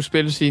er at kunne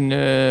spille sin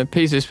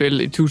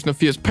PC-spil i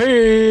 1080p.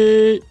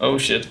 Oh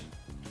shit.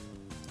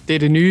 Det er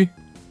det nye.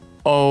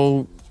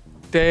 Og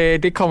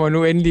det kommer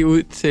nu endelig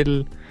ud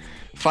til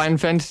Final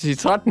Fantasy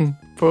 13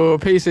 på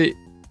PC.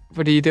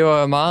 Fordi det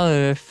var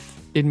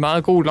en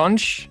meget god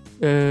launch,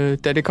 da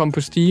det kom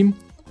på Steam.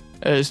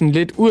 Sådan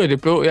lidt ud af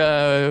det blå.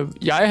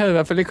 Jeg havde i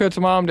hvert fald ikke hørt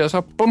så meget om det, og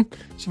så bum,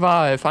 så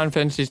var Final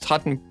Fantasy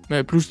 13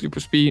 pludselig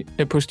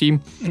på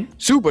Steam.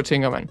 Super,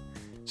 tænker man.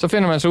 Så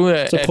finder man så ud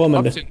af... Så prøver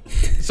man det.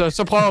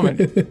 Så prøver man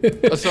det.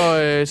 Og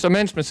så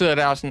mens man sidder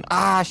der og sådan,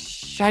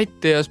 shit,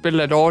 det her spil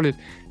er dårligt,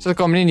 så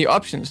går man ind i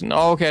options, sådan,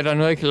 okay, der er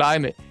noget, jeg kan lege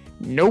med.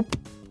 Nope.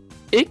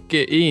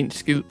 Ikke en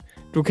skid.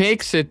 Du kan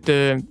ikke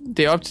sætte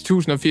det op til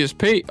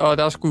 1080p, og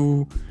der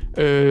skulle...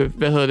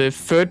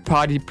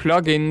 third-party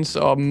plugins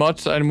og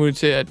mods og alt muligt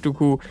til, at du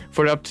kunne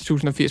få det op til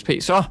 1080p.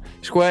 Så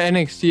Square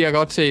Enix, de er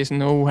godt til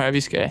sådan,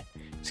 vi skal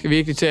skal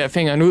virkelig til at have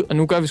fingeren ud, og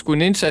nu gør vi sgu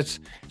en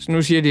indsats. Så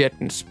nu siger de, at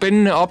den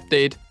spændende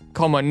update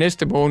kommer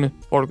næste måned,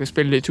 hvor du kan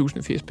spille det i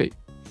 1080p.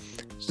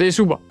 Så det er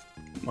super.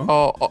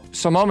 Og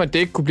som om, at det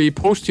ikke kunne blive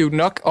positivt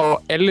nok,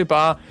 og alle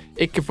bare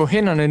ikke kan få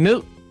hænderne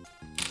ned,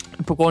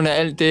 på grund af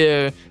alt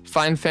det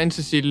Final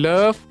Fantasy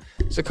love,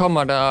 så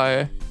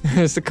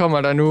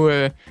kommer der nu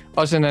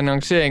også en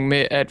annoncering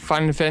med, at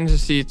Final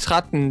Fantasy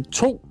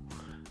 13.2,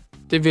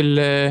 det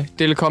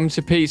vil komme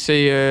til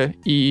PC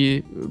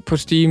på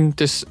Steam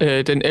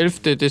den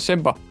 11.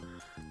 december.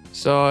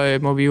 Så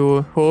må vi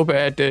jo håbe,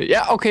 at...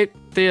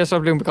 det er så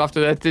blevet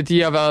bekræftet, at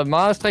de har været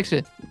meget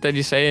strikse, da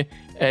de sagde,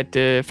 at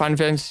Final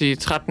Fantasy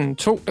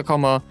 13.2, der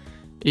kommer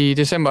i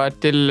december, at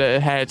det vil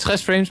have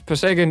 60 frames per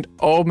second,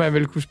 og man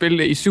vil kunne spille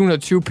det i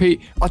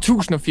 720p og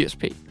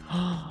 1080p.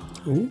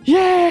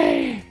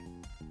 Yay!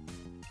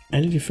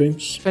 Alle de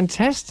frames.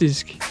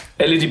 Fantastisk.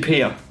 Alle de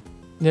P'er.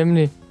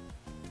 Nemlig.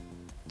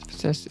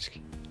 Fantastisk.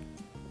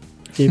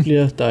 Det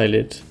bliver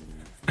dejligt.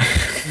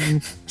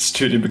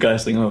 Styr din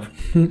begejstring op.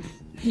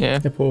 Ja.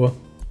 Jeg prøver.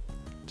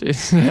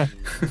 Det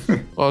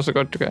prøver så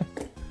godt, du kan.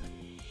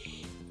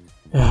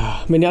 Ja,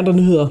 men de andre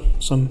nyheder,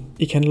 som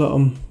ikke handler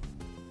om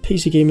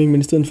PC-gaming,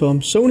 men i stedet for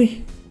om Sony.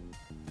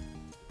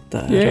 Der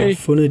er der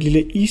fundet et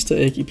lille easter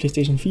egg i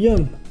PlayStation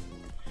 4'eren.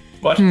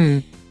 What?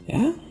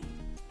 Ja.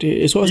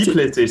 Jeg tror også, I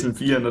PlayStation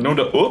 4'eren, der er nogen,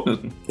 der åbnede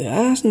den?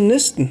 Ja, sådan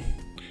næsten.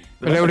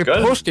 Hvad laver det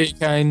post-æg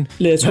herinde?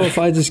 Jeg tror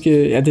faktisk,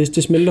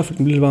 det smelter, for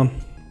den bliver lidt varm.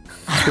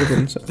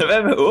 Så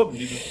hvad med åben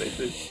i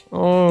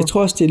PlayStation? Jeg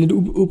tror også, det er lidt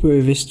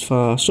ubevidst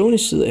fra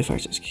Sonys side af,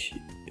 faktisk.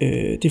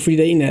 Det er fordi,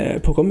 der er en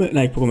af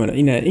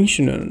en af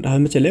ingeniørerne, der har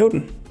med til at lave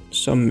den,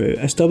 som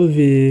er stoppet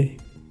ved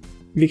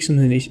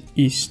virksomheden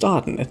i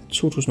starten af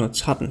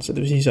 2013, så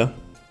det vil sige så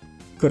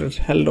godt et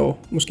halvt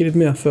år, måske lidt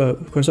mere, før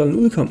konsollen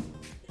udkom.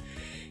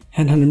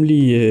 Han har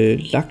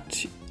nemlig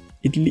lagt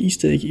et lille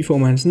easter egg i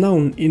form af hans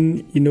navn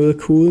ind i noget af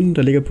koden,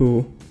 der ligger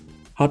på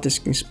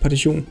harddiskens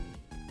partition.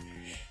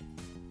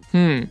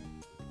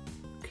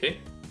 Okay.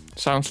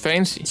 Sounds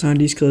fancy. Så har han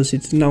lige skrevet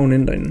sit navn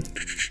ind derinde.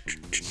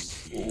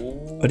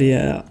 Og det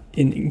er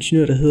en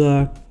ingeniør, der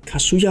hedder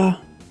Kazuya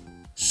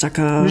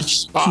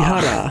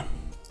Sakakihara.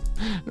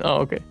 Nå,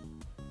 okay.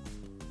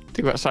 Det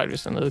kunne være sejt,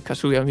 hvis der er noget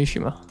Kazuya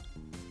Mishima.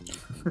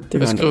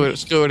 Det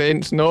skriver det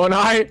ind sådan,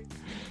 nej!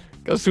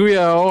 Kazuya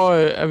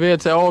er ved at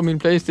tage over min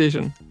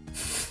PlayStation.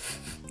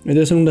 Men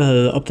det er sådan nogen, der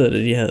havde opdaget,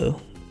 at de havde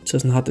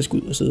taget sådan en harddisk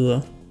ud og siddet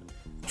og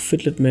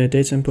fedt lidt med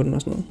dataen på den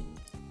og sådan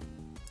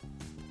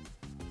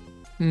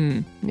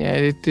noget.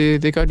 Ja,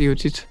 det gør de jo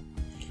tit.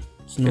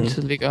 Sådan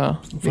altid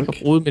ligger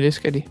brud med det,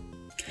 skal de.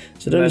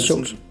 Så det er lidt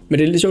sjovt. Men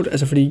det er lidt sjovt,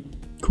 altså fordi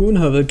koden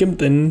har været gemt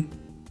derinde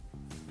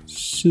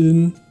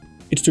siden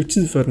et stykke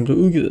tid før den blev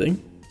udgivet, ikke?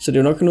 Så det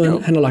er jo nok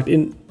noget, han har lagt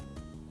ind.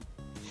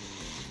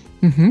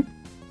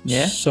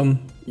 Ja. Som,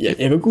 jeg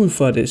kan ikke gå ud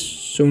fra, at det er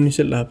Sony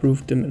selv, der har approved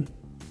det, men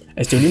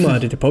altså det er jo lige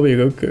meget, det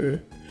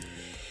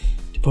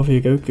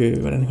påvirker jo ikke,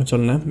 hvordan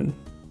konsollen er, men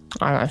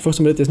nej.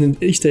 Forstår mig lidt, det er sådan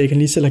en easter egg, han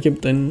lige selv har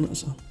gemt derinde,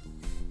 altså.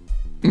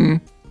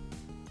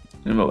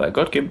 Det må være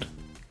godt gemt.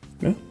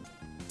 Ja.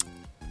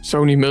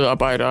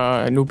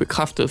 Sony-medarbejdere er nu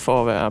bekræftet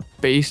for at være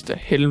based af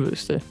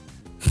helvedeste.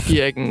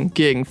 Giver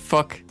ikke en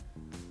fuck.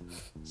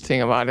 Jeg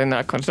tænker bare, at den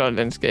her konsol,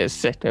 den skal jeg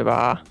sætte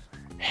bare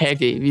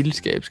hacke i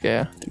vildskab, skal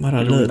jeg. Det må der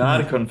have lavet.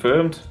 Det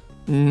confirmed.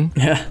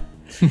 Ja,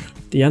 det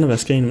er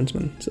hjernevaskeren, mens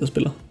man sidder og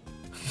spiller.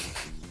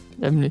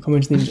 Nemlig. Kommer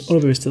ind sådan en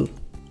underbevidsthed.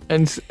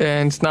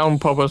 Hans navn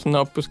popper sådan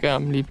op på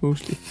skærmen lige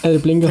pludselig. Ja,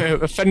 det blinker.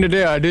 Hvad fanden er det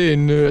der? Er det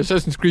en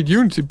Assassin's Creed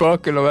Unity-bug,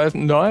 eller hvad?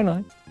 Sådan, nej.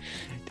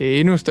 Det er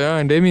endnu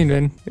større end det, min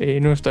ven. Det er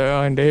endnu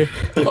større end det.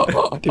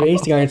 Det er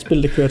eneste gang, et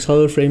spil, der kører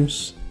 30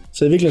 frames.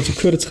 Så i virkeligheden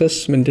så kører det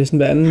 60, men det er sådan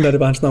hver anden, der er det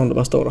bare hans navn, der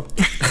bare står der.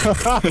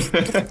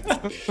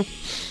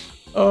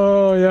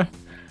 Ja.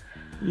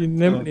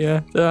 Nemlig, ja.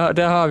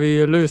 Der har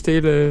vi løst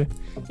hele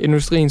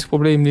industriens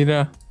problem lige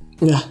der.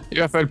 Ja. I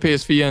hvert fald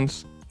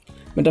PS4'ens.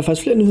 Men der er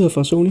faktisk flere nyheder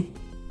fra Sony.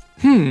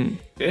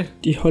 Okay.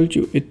 De holdt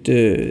jo et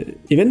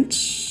event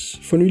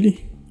for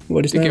nylig,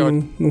 hvor de snakker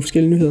om nogle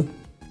forskellige nyheder.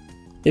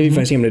 Jeg ved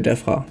faktisk ikke, om det er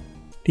derfra.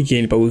 Det gik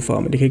egentlig bare ud fra,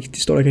 men det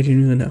står der ikke rigtig i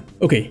nyheden her.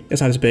 Okay, jeg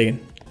tager det tilbage igen.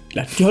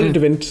 Eller, de holdt et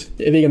event.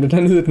 Jeg ved ikke, om det er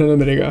der nyhed, noget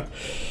med det gør.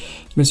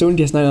 Men Sony,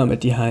 de har snakket om,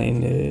 at de har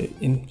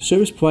en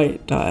service på vej,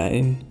 der er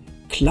en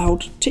cloud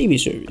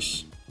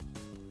tv-service,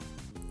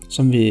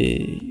 som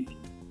vil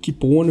give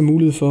brugerne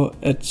mulighed for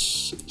at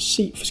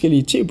se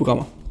forskellige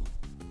tv-programmer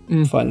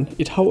fra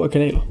et hav af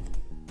kanaler.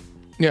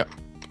 Ja,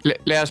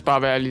 lad os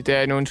bare være ærlige. Det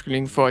er en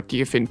undskyldning for, at de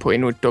kan finde på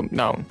endnu et dumt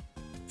navn.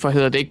 For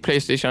hedder det ikke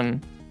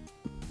PlayStation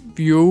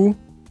View?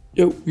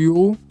 Jo,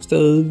 View.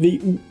 Stadig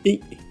V-U-E.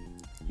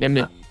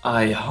 Nemlig.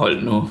 Ej,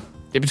 hold nu.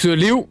 Det betyder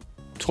liv,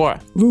 tror jeg.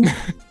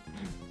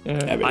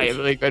 Jeg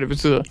ved ikke, hvad det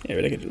betyder. Jeg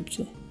ved ikke, hvad det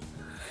betyder.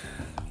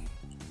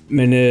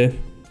 Men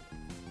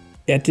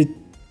ja,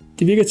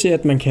 det virker til,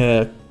 at man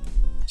kan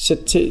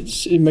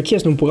markere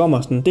sådan nogle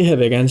programmer, sådan, det her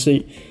vil jeg gerne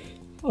se,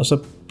 og så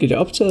bliver det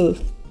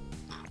optaget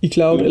i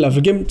cloud, eller i hvert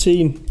fald gemt til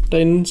en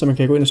derinde, så man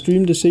kan gå ind og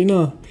streame det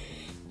senere.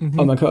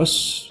 Og man kan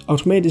også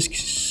automatisk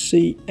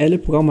se alle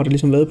programmer, der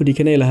ligesom har været på de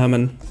kanaler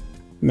her,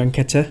 man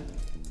kan tage.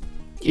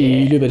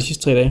 i løbet af de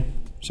sidste 3 dage.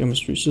 Så kan man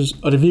streame.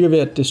 Og det virker ved,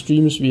 at det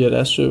streames via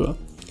deres server.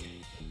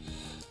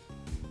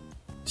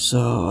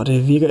 Så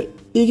det virker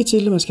ikke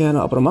til, at man skal have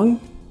noget abonnement.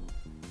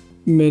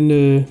 Men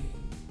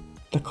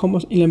der kommer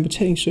en eller anden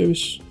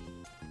betalingsservice.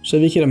 Så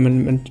jeg ved ikke helt, om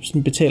man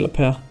sådan betaler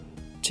per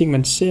ting,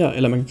 man ser,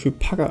 eller man kan købe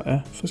pakker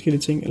af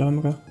forskellige ting, eller hvad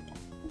man gør.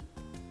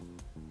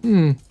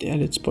 Det er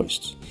lidt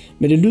spøjst.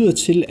 Men det lyder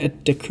til, at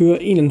der kører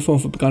en eller anden form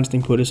for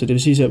begrænsning på det, så det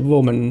vil sige, at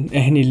hvor man er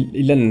hen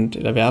i landet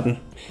eller verden,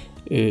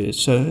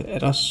 så er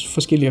der også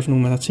forskellige for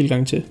nogle, man har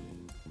tilgang til.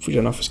 Fordi der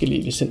er nok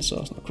forskellige licenser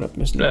og sådan noget crap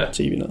med sådan noget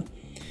tv noget.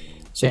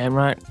 Så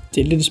right.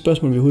 Det er lidt et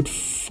spørgsmål, vi overhovedet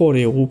får det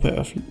i Europa i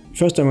hvert fald.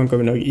 Første gang gør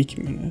vi nok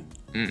ikke, men...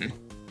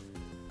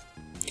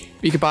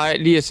 Vi kan bare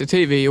lige at se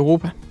tv i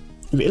Europa.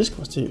 Vi elsker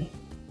vores tv.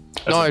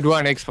 Nå, du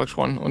har en Xbox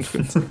One,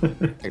 undskyld.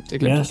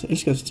 Det jeg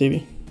elsker vores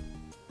tv.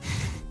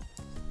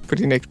 På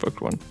din Xbox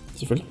One.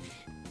 Selvfølgelig.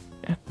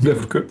 Ja. Du bliver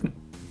fået købt den.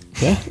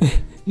 Ja.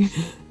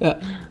 Ja.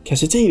 Kan jeg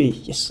se tv?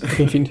 Yes,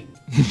 okay, fint.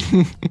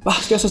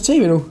 Hvad, skal jeg så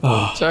tv nu?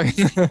 Tak.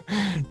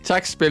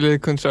 Tak,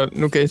 spillet konsol.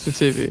 Nu kan jeg se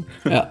tv.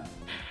 Ja.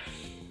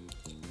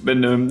 Men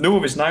nu hvor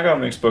vi snakker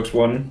om Xbox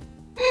One,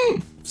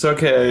 så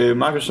kan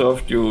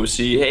Microsoft jo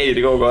sige, hey,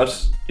 det går godt,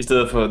 i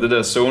stedet for det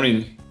der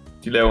Sony,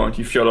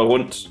 de fjoller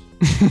rundt,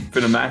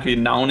 finder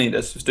mærkelige navne i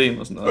deres system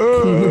og sådan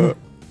noget.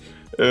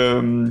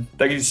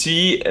 Der kan de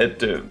sige,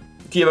 at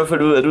de er i hvert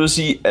fald ude at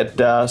sige, at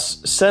deres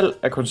salg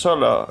af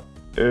konsoller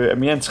er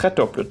mere end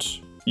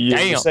tredoblet i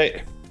USA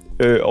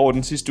over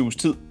den sidste uges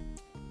tid.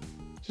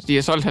 Så de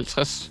har solgt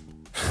 50.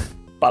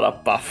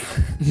 Badabaf.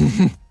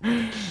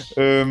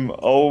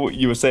 Og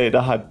i USA,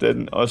 der har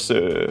den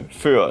også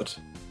ført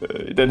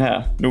den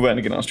her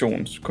nuværende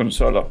generations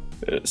konsoller,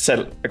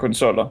 salg af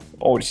konsoller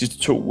over de sidste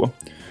 2 uger.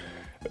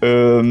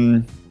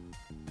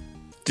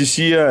 De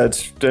siger,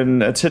 at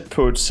den er tæt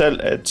på et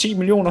salg af 10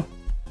 millioner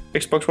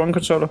Xbox One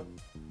konsoller.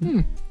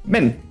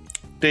 Men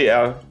det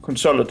er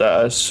konsoller, der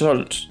er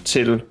solgt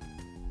til,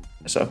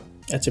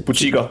 til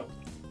butikker.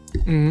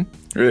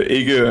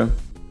 Ikke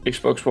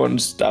Xbox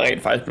Ones, der er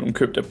rent faktisk blevet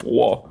købt af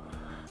brugere.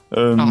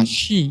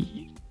 Shit.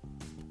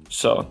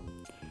 Så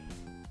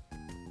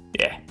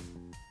ja.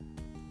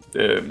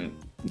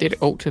 Det er det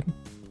til dem.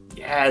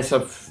 Ja,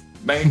 altså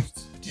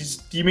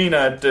de mener,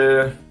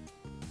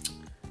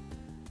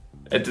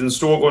 at den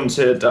store grund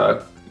til, at der er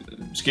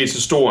sket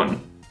så stor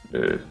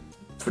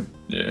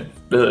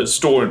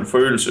en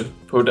forøgelse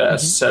på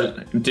deres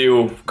salg, det er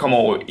jo kommer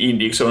over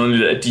egentlig ikke så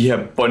underligt, at de her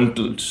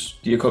bundles,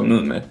 de er kommet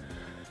ned med.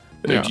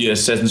 De her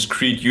Assassin's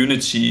Creed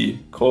Unity,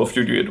 Call of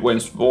Duty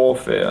Advanced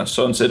Warfare,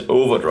 Sunset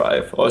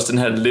Overdrive, og også den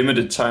her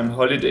Limited Time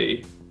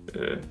Holiday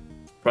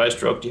price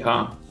drop, de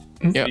har.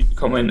 De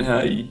kommer ind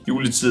her i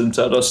juletiden,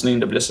 så er der også sådan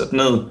en, der bliver sat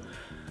ned.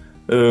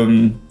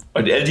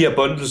 Og alle de her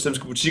bundles, dem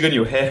skal butikkerne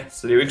jo have,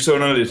 så det er jo ikke så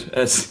underligt,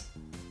 at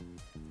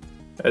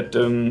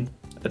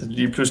det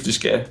lige pludselig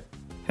skal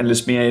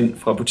handles mere ind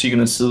fra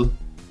butikkernes side.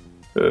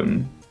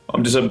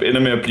 Om det så ender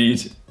med at blive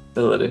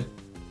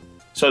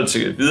så er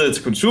det videre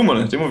til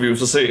konsumerne, det må vi jo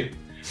så se.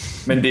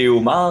 Men det er jo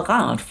meget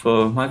rart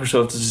for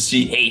Microsoft at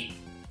sige, hey,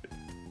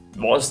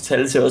 vores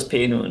tal ser også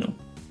pæne ud nu.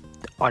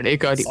 Og det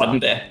gør de sådan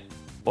da.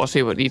 Prøv at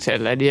se, hvor de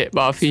tal er. De er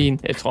bare fine.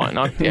 Jeg tror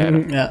nok, det er der.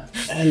 Ja,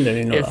 alle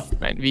er noget.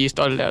 Men vi er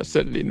stolte af os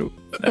selv lige nu.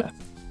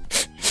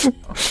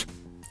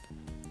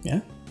 Ja.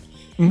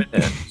 Men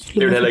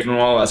det er jo heller ikke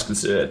nogen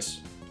overraskelse, at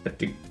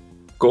det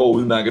går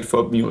udmærket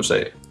for dem i USA.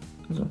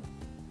 Altså,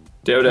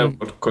 det er jo der,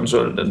 hvor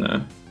konsollen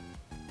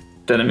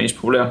den er mest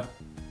populær.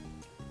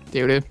 Det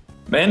er jo det.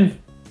 Men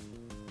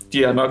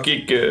de er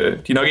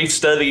nok ikke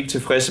stadigvæk ikke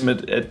tilfredse med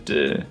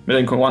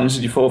den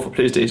konkurrence, de får fra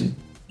PlayStation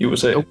i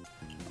USA.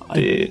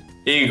 Det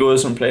er ikke gået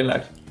som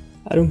planlagt.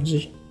 Ej, du kan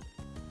sige.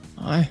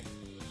 Nej,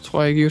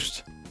 tror jeg ikke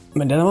just.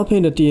 Men det er meget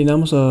pænt, at de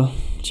nærmer sig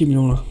 10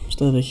 millioner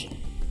stadigvæk.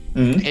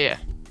 Ja,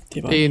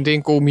 det er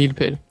en god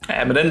milepæl.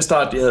 Ja, med den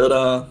start, de havde,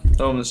 der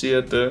må man sige,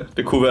 at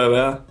det kunne være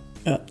værre.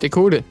 Ja. Det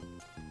kunne det.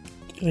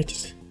 Det er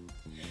rigtigt.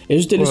 Jeg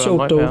synes, det er lidt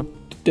sjovt, dog,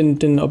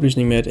 den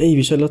oplysning med, at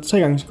vi sælger 3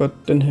 gange så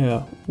godt den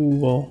her uge,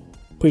 hvor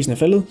prisen er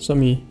faldet,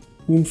 som i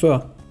ugen før.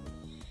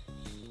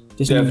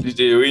 Det er sådan, fordi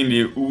det er jo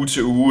egentlig uge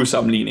til uge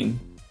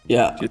sammenligning.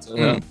 Ja,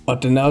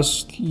 og den er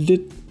også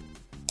lidt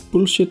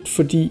bullshit,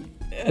 fordi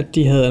at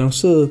de havde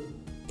annonceret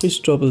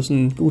prisdroppet sådan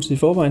en uge tid i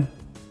forvejen.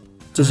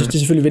 Det er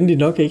selvfølgelig venligt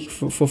nok, ikke,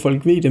 for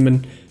folk ved det,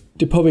 men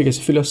det påvirker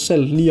selvfølgelig også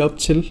salg lige op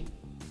til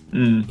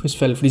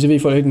prisfald, fordi så ved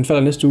folk ikke, at den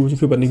falder næste uge, så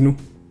køber den ikke nu.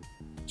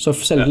 Så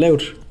salget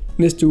lavt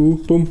næste uge,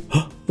 bum,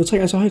 nu 3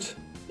 gange så højt.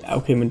 Ja,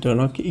 okay, men det var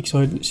nok ikke så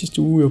højt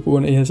sidste uge, på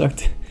grund af, jeg havde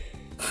sagt.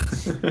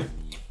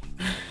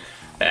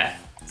 Ja,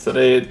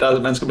 så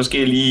man skal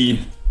måske lige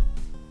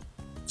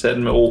tage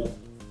den med ro.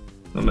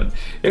 Jeg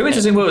kan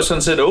ikke tænke på, at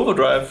Sunset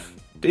Overdrive,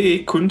 det er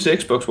ikke kun til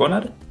Xbox One, er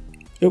det?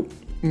 Jo.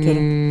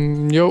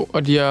 Jo,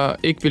 og de har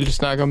ikke ville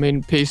snakke om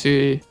en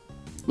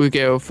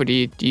PC-udgave,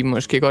 fordi de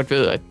måske godt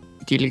ved, at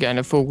de vil gerne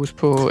have fokus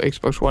på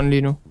Xbox One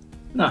lige nu.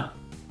 Nå,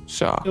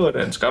 så det var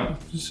da en skam.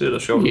 Det ser da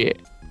sjovt ud. Yeah.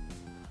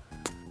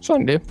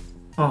 Sådan det.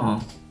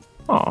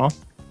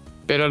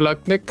 Better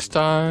luck next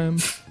time.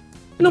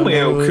 Nu må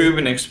jeg jo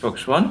købe en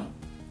Xbox One.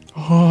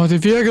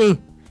 Det virkede!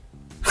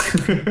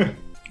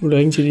 Nu er der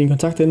ingen til din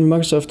kontakt inde med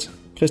Microsoft.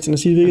 Christian, at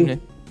sige det virkede.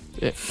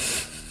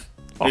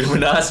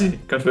 Illuminati,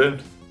 confirmed.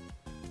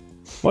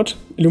 What?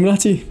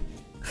 Illuminati?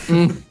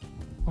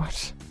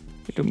 What?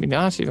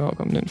 Illuminati, hvor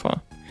kom den fra?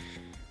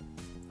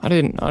 I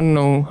don't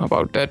know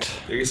about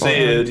that. Jeg kan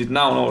se dit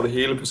navn over det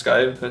hele på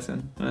Skype,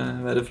 Christian.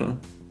 Hvad er det for noget?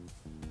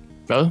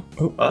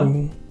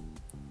 Hvad?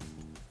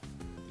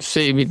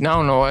 Se mit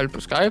navn overalt på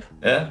Skype?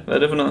 Ja, hvad er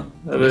det for noget?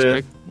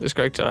 Det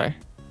skal ikke til dig.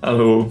 Har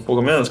du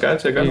programmeret Skype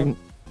til at gøre noget?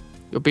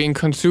 You're being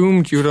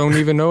consumed, you don't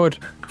even know it.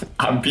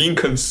 I'm being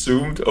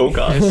consumed, oh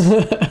god.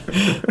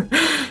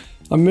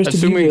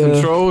 Assuming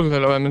control,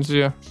 eller hvad man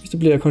siger. Hvis det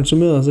bliver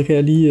konsumeret, så kan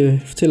jeg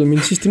lige fortælle min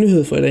sidste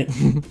nyhed for i dag.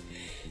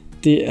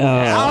 Det er...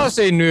 Jeg har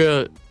også en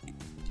nyhed.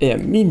 Ja,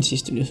 min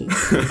sidste nyhed.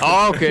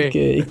 Okay.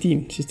 Ikke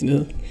din sidste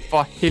nyhed.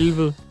 For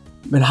helvede.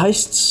 Men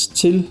heists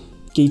til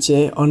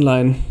GTA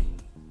Online,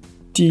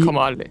 de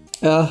kommer aldrig.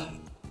 Er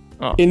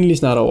endelig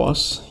snart over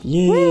os.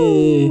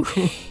 Yay!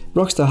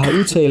 Rockstar har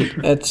udtalt,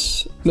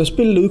 at når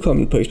spillet er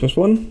udkommet på Xbox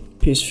One,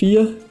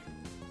 PS4,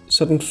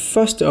 så den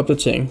første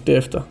opdatering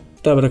derefter,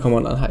 der vil der komme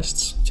online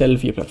heists til alle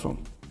 4 platforme.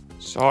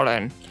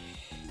 Sådan.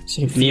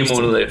 9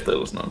 måneder efter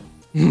eller sådan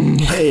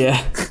noget. Ja,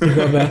 det kan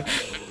godt være.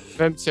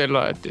 Hvem tæller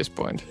at this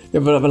point? Ja,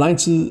 hvor lang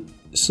tid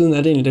siden er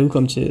det egentlig, der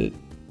udkom til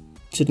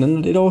den anden?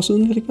 Er det et år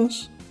siden, er det ikke også?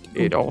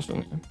 Et år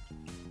siden, ja.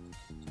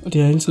 Og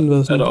det har hele tiden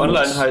været sådan... Er der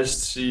online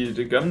heists i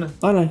det gamle?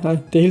 Nej. Det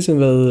har hele tiden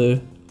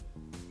været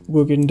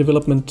work in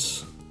development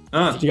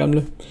til de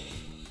gamle.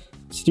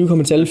 Så de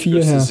udkommer til alle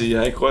 4 her. Jeg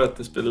har ikke rørt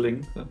det spil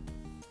længe. Så.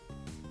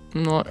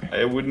 Nej.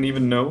 I wouldn't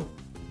even know.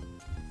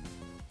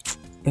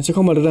 Men så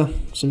kommer det der,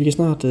 så vi kan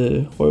snart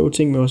røve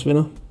ting med vores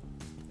venner.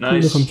 Nice.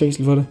 Uden at komme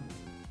fængsel for det.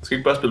 Du skal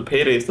ikke bare spille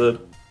Payday i stedet?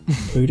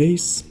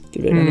 Paydays?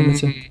 Det vil jeg gerne med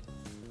til.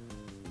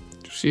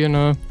 Du siger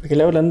noget. Jeg kan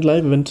lave et andet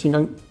live-event en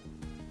gang.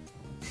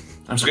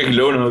 Du skal ikke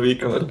love noget, vi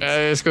ikke har.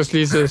 Ja, jeg skal også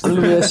lige se.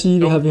 Nu vil jeg sige,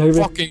 vi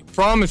har fucking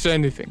promise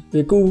anything. Vi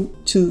har god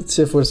tid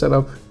til at få det sat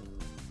op.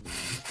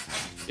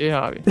 Det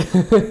har vi.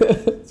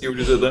 Skal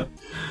vi det der?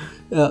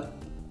 Ja.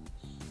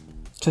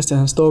 Christian,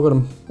 han stalker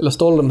dem. Eller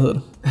stalker dem, hedder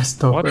det. Jeg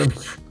stalker dem.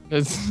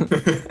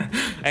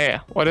 Ja,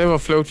 whatever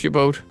floats your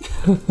boat.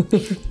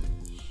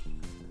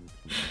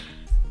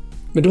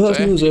 Men du havde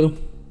også nyhed, siger du?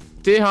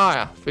 Det har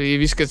jeg, fordi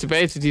vi skal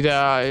tilbage til de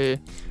der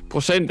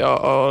procenter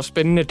og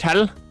spændende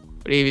tal.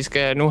 Fordi vi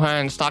skal nu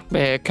have en snak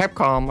med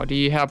Capcom, og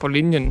de er her på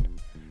linjen.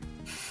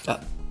 Ja.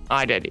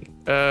 Nej, det er det ikke.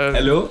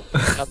 Hallo?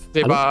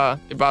 Det er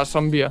bare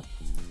zombier.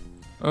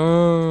 Vi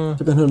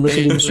vil gerne høre om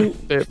Resident Evil 7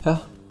 her.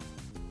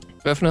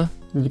 Hvad for noget?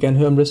 Vi vil gerne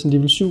høre om Resident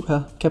Evil 7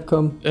 her,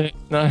 Capcom.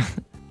 Nej.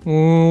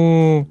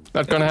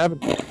 Not gonna happen.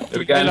 Jeg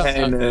vil gerne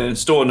have en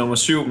stor nummer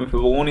 7 med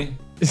pepperoni.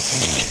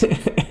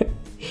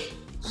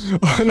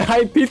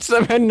 Nej,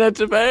 pizzamanden er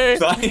tilbage.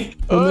 Nej.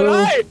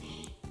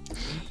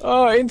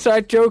 Nej.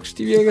 Inside jokes,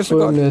 de virker så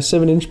godt. Få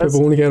en 7-inch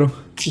pepperoni, kan du.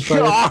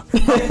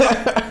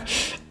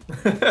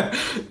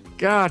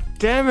 God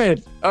damn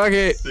it.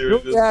 Okay, nu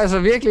vil jeg altså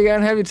virkelig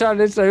gerne have, at vi tager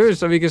det lidt seriøst,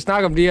 så vi kan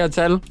snakke om de her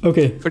tal.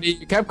 Okay. Fordi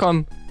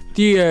Capcom,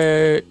 de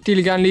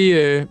vil gerne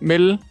lige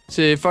melde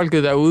til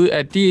folket derude,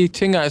 at de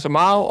tænker altså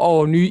meget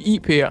over nye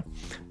IP'er.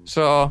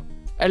 Så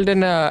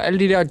alle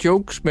de der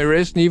jokes med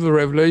Resident Evil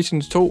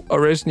Revelations 2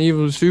 og Resident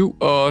Evil 7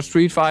 og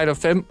Street Fighter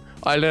 5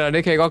 og alt det der,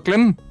 det kan jeg godt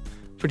glemme.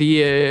 Fordi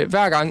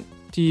hver gang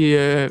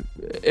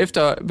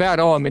efter hvert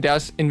år med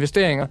deres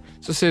investeringer,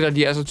 så sætter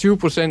de altså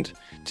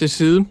 20% til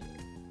side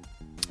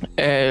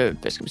af,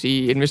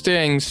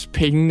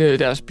 investeringspengene,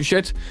 deres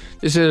budget.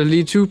 Det sætter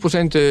lige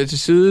 20% til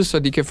side, så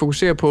de kan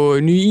fokusere på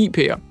nye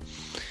IP'er.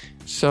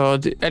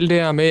 Så alt det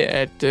her med,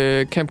 at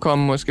Capcom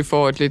måske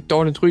får et lidt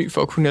dårligt ry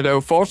for at kunne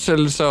lave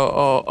fortsættelser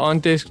og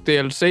on-disk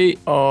DLC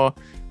og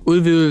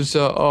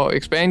udvidelser og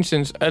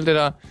expansions, alt det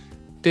der,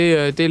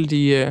 det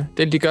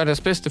vil de gøre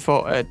deres bedste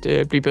for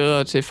at blive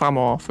bedre til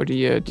fremover,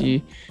 fordi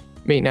de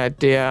mener,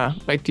 at det er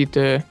rigtigt,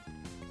 det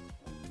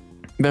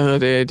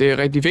er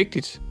rigtig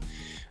vigtigt.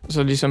 Og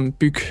så ligesom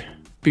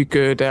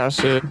bygge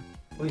deres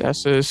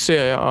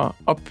serier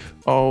op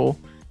og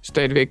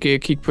stadigvæk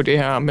kigge på det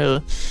her med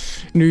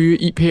nye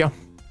IP'er.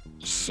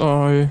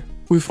 Så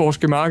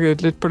udforske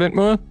markedet lidt på den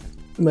måde.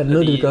 Men er det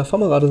noget, de vil gøre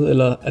fremadrettet,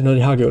 eller er det noget,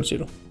 de har gjort, siger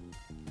du?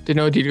 Det er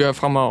noget, de gør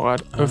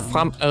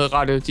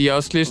fremadrettet. De er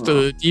også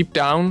listet Deep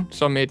Down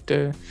som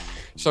et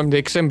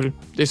eksempel.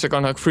 Det er så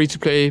godt nok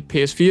free-to-play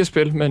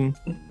PS4-spil, men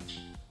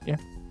ja,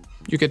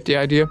 you get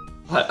the idea.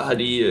 Har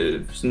de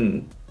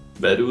sådan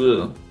været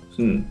ude og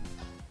sådan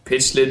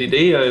pitch lidt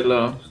idéer,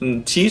 eller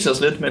sådan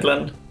teasers lidt med et eller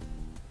andet?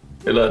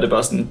 Eller er det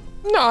bare sådan...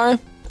 Nej,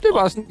 det er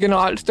bare sådan et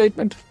generelt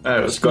statement. Ja, det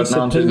er også godt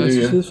navn til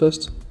det nye.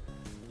 Først.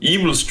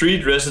 Evil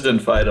Street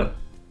Resident Fighter.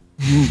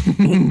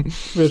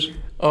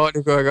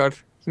 Det gør jeg godt.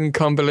 Sådan en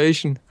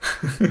compilation.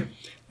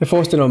 Jeg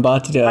forestiller mig bare,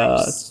 at de der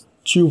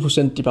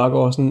 20%, de bare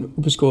går sådan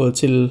ubeskåret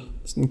til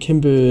sådan en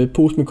kæmpe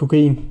pose med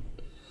kokain.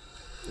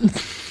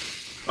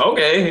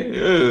 Okay.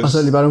 Og så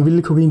er de bare nogle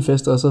vilde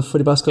kokainfester, og så får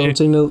de bare skrevet nogle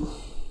ting ned.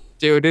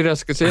 Det er jo det, der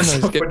skal til, når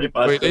de skal på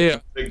idéer.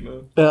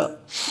 Ja.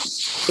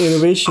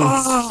 Innovation.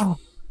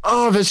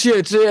 hvad siger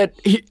jeg til,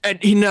 at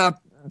hende er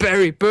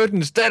Barry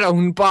Burtons datter,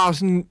 hun bare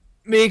sådan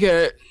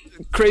mega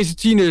crazy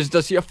teenager,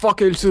 der siger fuck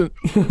hele tiden.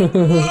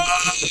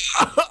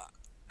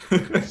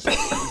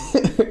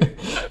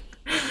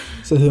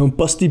 Så hedder hun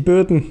Busty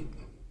Burton.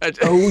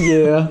 Oh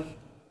yeah.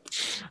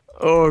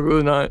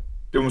 Gud nej.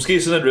 Det var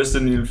måske sådan, at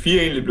Resident Evil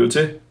 4 egentlig blev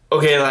til.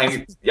 Okay,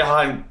 dreng, jeg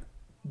har en...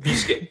 Vi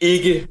skal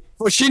ikke...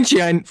 Få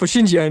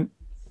Shinji ind.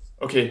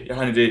 Okay, jeg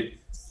har en idé.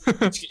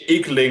 Vi skal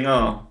ikke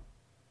længere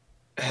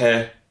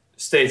have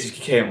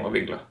statiske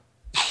kameravinkler.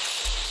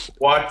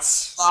 What?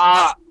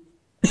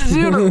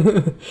 Siger du?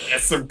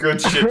 That's some good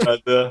shit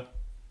right there.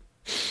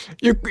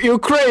 You're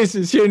crazy,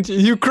 Shinji.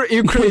 You're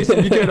crazy.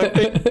 You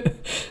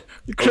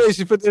You're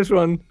crazy for this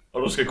one.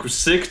 Og du skal kunne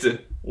sigte.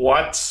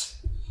 What?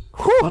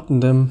 What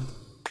dem?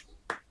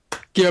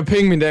 Giv mig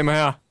penge, mine damer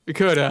her. Vi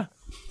kører der.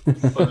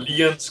 Og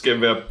Leon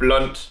skal være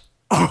blond.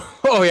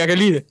 Jeg kan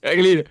lide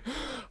det.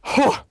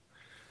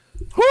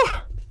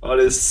 Og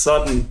det er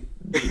sådan...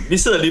 Vi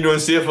sidder lige nu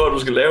og siger for, at du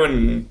skal lave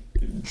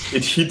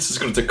et hit, så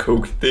skal du tage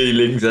coke. Det er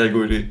ikke en særlig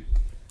god idé.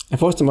 Jeg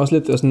forestiller mig også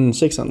lidt, at sådan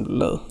 6'eren blev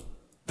lavet.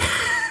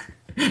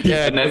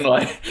 Ja, den anden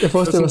vej. Jeg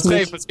forestiller mig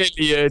sådan sådan 3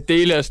 forskellige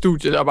dele af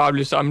studiet, der bare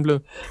blev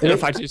samlet. Eller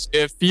faktisk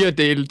 4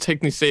 dele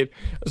teknisk set.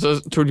 Og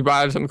så tog de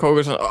bare alle sammen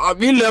coke og sådan,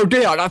 vi laver det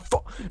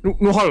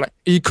her, nu holder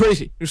I. I er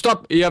crazy. Nu stop.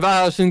 I har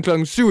været her siden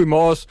klokken 7 i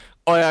morges,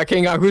 og jeg kan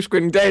ikke engang huske,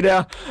 hvilken dag det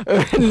er.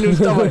 Nu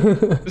stopper I.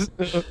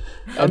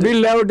 Vi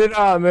laver det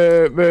der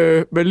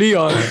med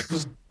Leon,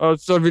 og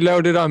så vi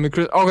laver det der med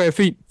Chris. Okay,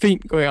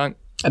 fint, gå i gang.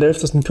 Er det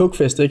efter sådan en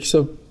kokefest, ikke?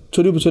 Så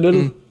tog de på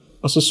toilettet,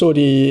 og så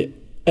de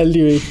alle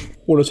de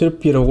ruller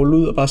toiletpapir, der ruller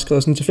ud, og bare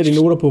skrev sådan tilfældige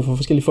noter på for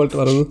forskellige folk, der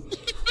var derude.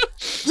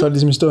 Så er det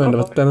ligesom historien, der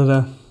var dannet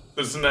der.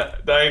 Så sådan,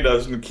 der er en,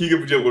 der sådan kigger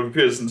på de her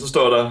rullepapir, så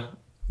står der,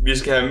 vi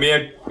skal have mere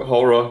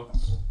horror.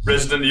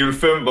 Resident Evil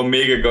 5 var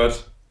mega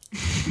godt.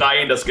 Der er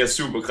en, der skal have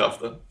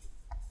superkræfter.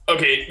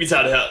 Okay, vi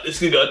tager det her. Det er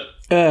skide godt.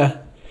 Ja.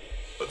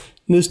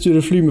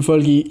 Nedstyrte fly med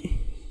folk i.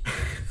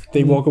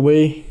 They walk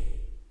away.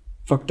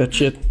 Fuck that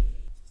shit.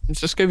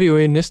 Så skal vi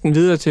jo næsten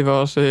videre til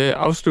vores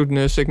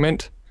afsluttende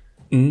segment.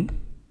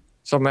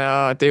 Som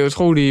er det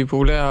utrolig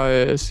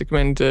populære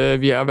segment,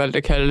 vi har valgt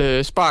at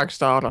kalde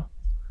Sparkstarter.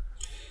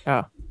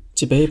 Ja.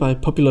 Tilbage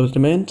by popular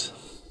demand.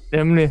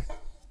 Nemlig.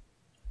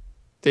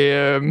 Det,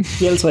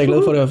 vi er alle tre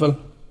glade for det i hvert fald.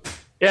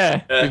 Ja,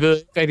 vi ved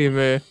ikke rigtigt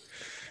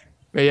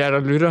med jer, der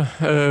lytter,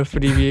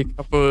 fordi vi ikke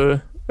har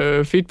fået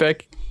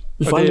feedback.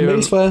 Vi får en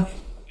mails fra jer.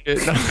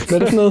 Hvad er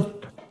det for noget?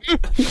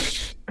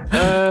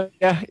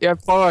 Ja, jeg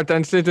prøver at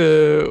danse lidt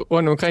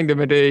rundt omkring det,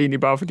 men det er egentlig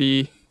bare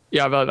fordi,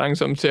 jeg har været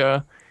langsom til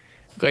at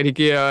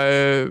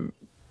redigere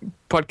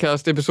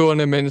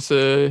podcast-episoderne,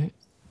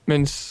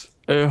 mens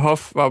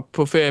Hoff var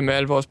på ferie med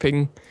alle vores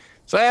penge.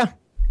 Så ja,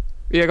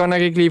 vi har godt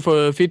nok ikke lige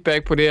fået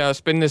feedback på det her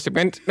spændende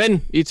segment,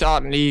 men vi tager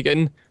den lige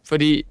igen,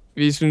 fordi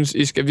vi synes,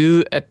 I skal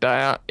vide, at der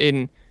er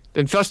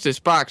den første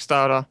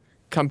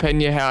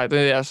Sparkstarter-kampagne her, den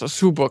er så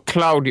super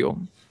Claudio.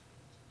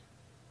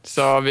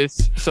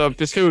 Så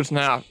beskrivelsen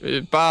her,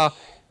 bare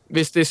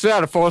hvis det er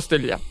svært at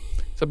forestille jer,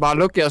 så bare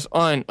luk jeres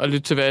øjne og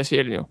lyt til, hvad jeg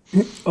siger lige nu.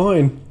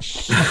 Øjne.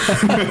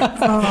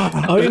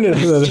 Øjne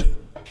hedder det.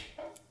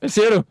 Hvad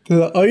siger du? Det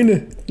hedder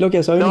øjne. Luk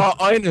jeres øjne. Nå,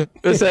 øjne.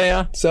 Hvad sagde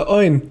jeg? Så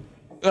øjne.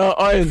 Nå,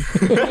 øjne.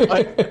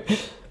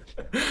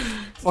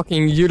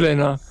 Fucking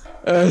jyllænder.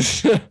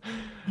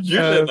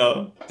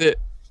 Jyllænder?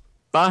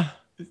 Hvad?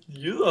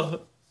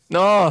 Jyder?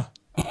 Nå,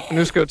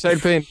 nu skal du tale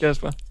pænt,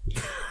 Kasper.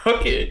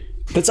 Okay.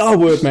 That's our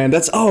word, man.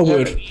 That's our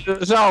word.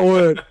 That's our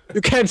word.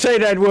 You can't say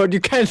that word.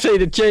 You can't say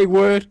the J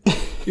word.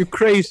 You're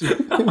crazy.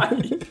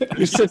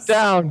 You sit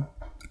down.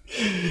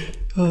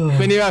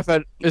 Men i hvert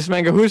fald, hvis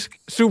man kan huske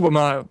Super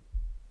Mario,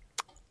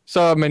 så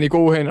er man i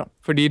gode hænder.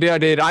 Fordi det er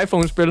et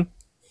iPhone-spil,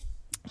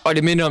 og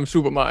det minder om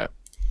Super Mario.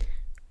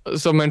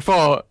 Så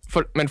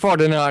man får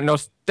den her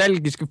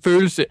nostalgiske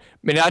følelse.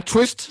 Men der er et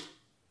twist.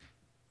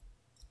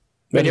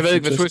 Men jeg ved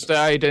ikke, hvad twist der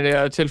er i den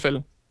her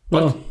tilfælde.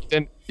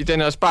 I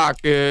den her Spark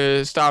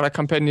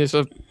starter-kampagne,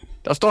 så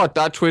der står, at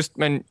der er twist,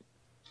 men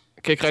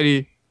kan ikke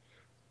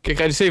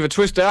rigtig se, hvad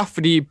twist er,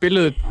 fordi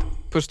billedet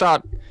på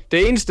start,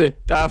 det eneste,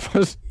 der er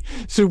på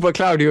Super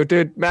Claudio, det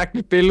er et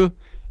mærkeligt billede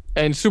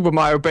af en Super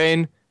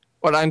Mario-bane,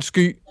 hvor der er en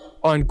sky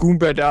og en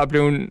Goomba, der er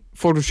blevet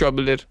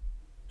photoshoppet lidt.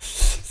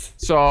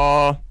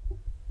 Så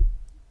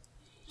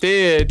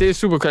det er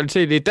super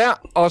kvalitet lige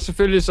der, og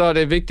selvfølgelig så er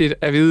det vigtigt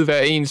at vide,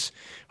 hvad ens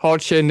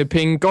hårdt tjente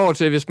penge går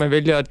til, hvis man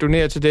vælger at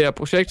donere til det her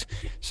projekt.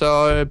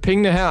 Så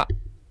pengene her,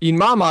 i en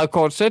meget, meget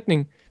kort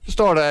sætning, så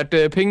står der,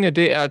 at pengene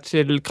det er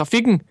til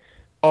grafikken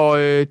og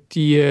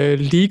de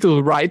legal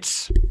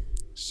rights,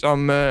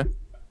 som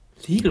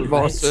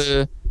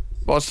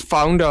vores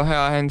founder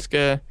her, han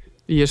skal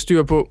lige have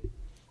styr på.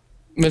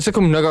 Men så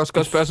kunne man nok også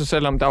godt spørge sig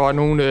selv, om der var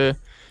nogle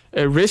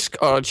risk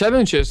og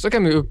challenges, så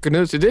kan man jo gå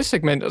ned til det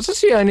segment, og så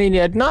siger han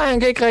egentlig, at nej, han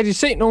kan ikke rigtig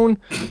se nogen.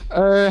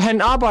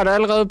 Han arbejder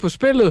allerede på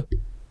spillet,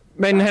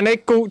 men han er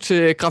ikke god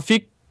til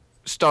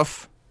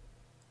grafikstof.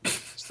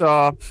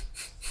 Så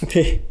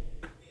okay.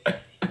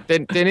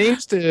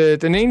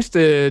 Den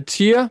eneste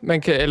tier,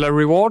 man kan, eller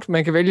reward,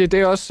 man kan vælge, det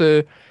er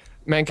også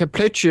Man kan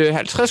pledge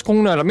 50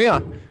 kroner eller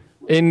mere.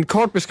 En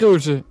kort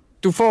beskrivelse.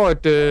 Du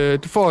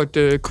får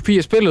et kopi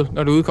af spillet,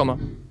 når det udkommer.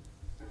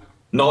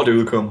 Når det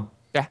udkommer?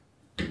 Ja.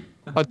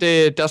 Og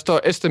der står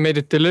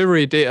estimated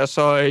delivery, det er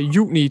så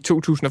juni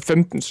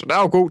 2015, så der er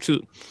jo god tid.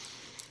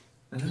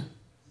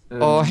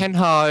 Og han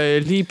har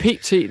lige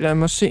pt, lad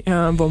mig se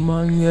her, hvor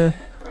mange...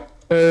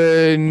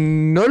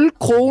 0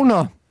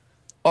 kroner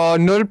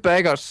og 0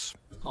 baggers.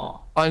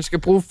 Og han skal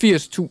bruge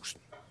 80.000.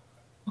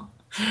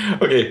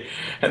 Okay,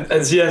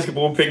 han siger, at han skal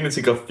bruge pengene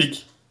til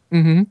grafik.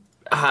 Mhm.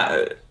 Har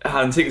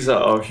han tænkt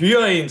sig at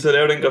hyre en til at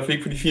lave den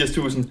grafik for de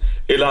 80.000?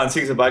 Eller har han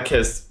tænkt sig bare at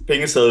kaste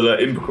pengesedler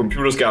ind på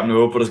computerskærmen og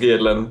håbe på, at der sker et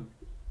eller andet?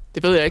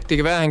 Det ved jeg ikke. Det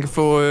kan være, at han kan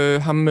få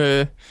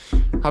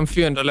ham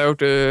fyren, der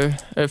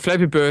lavede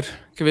Flappy Bird,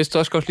 kan vist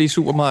også godt lide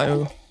Super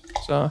Mario.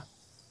 Så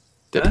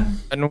det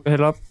er nogen, der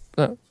hælder op.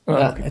 Ja,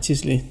 okay.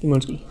 Tislig. Det må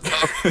undskylde.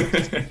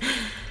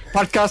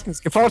 Podcasten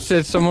skal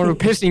fortsætte, så må du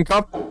pisse i en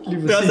kop.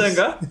 Det er også, han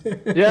gør.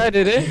 Ja,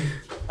 det er det.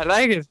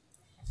 I like it.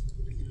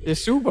 Det er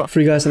super.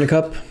 Free Guys in a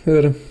Cup,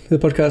 hedder det.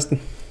 Hedder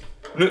podcasten.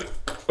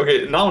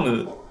 Okay,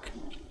 navnet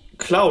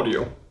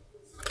Claudio.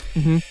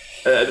 Mm-hmm.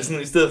 Er det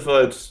sådan, i stedet for,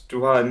 at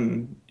du har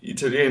en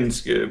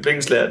italiensk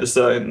pengeslager, det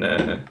så en...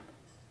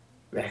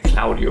 hvad er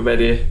Claudio? Hvad er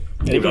det?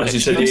 Det er vel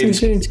også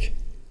italiensk.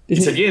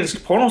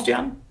 Italiensk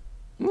pornostjerne?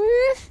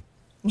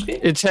 Måske?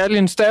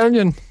 Italian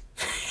Stallion.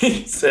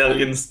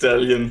 Italian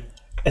Stallion.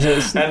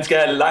 Altså, han skal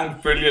have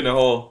langt bølgende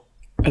hår.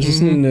 Altså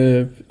sådan...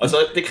 Og så,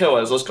 det kræver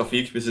altså også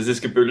grafik, hvis det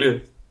skal bølge.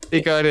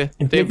 Det gør det.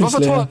 Hvorfor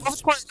tror jeg,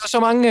 der er så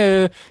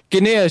mange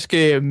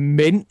generiske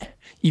mænd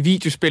i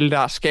videospil, der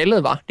er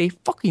skaldet, var? Det er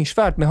fucking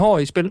svært med hår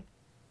i spil.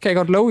 Kan jeg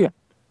godt love jer.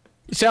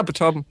 Især på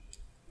toppen.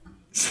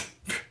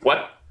 What?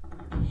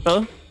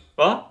 Hvad?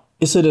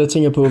 Jeg sidder der og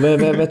tænker på,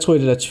 hvad tror I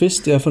det der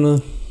twist det er for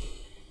noget?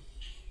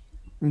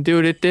 Det er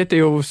jo det er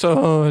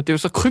jo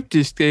så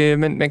kryptisk,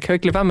 men man kan jo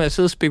ikke lade være med at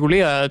sidde og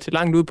spekulere til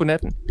langt ude på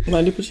natten.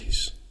 Nej, lige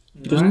præcis.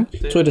 Det er sådan,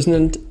 tror jeg, det er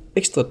sådan en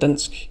ekstra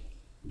dansk,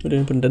 det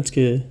er på den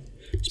danske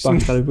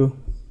sparkstrategi på.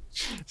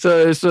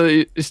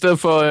 Så i stedet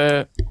for,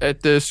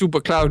 at Super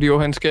Claudio,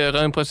 han skal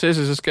redde en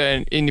prinsesse, så skal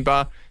han egentlig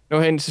bare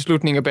nå hen til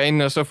slutningen af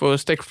banen, og så få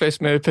stegt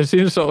flæsk med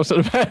persillesauce,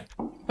 eller hvad?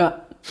 Ja.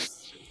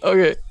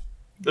 Okay.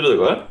 Det lyder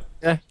godt.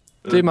 Ja,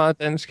 det er meget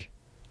dansk.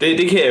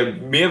 Det kan jeg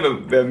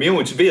være mere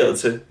motiveret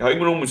til. Jeg har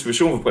ikke nogen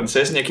motivation for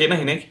prinsessen, jeg kender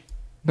hende ikke.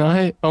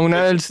 Nej, og hun er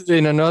altid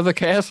in another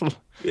castle.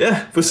 Ja,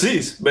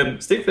 præcis. Men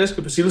stegt flæsk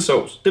og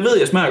persillesauce, det ved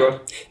jeg smager godt.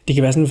 Det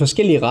kan være sådan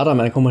forskellige retter,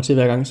 man kommer til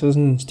hver gang. Så er det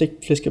sådan stegt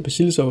flæsk og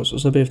persillesauce, og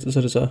så bagefter så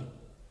er det så...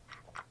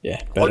 Ja,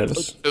 hvad er det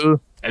ellers?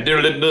 Ja, det er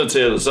jo lidt nødt til,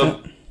 at så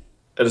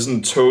er det sådan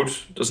en Toad,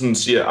 der sådan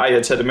siger, ej,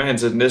 jeg tager det med hen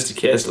til den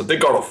næste castle.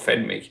 Det går du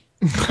fandme ikke.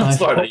 Nej,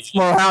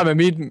 små her med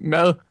mit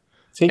mad.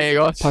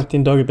 Ikke også? Pak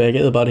din doggybag,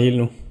 jeg æder bare det hele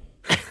nu.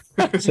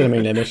 Selvom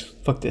jeg egentlig er med.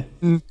 Fuck det.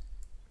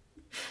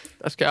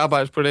 Der skal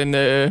arbejdes på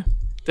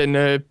den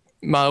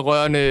meget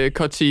rørende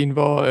cutscene,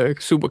 hvor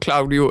Super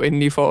Claudio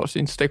endelig får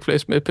sin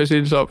stegflæsk med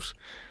persillesauce.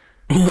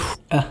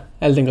 Ja,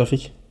 al den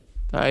grafik.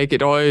 Der er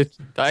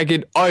ikke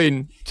et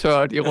øjen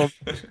tørt i rum.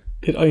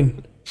 Et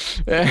øjen.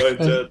 Ja.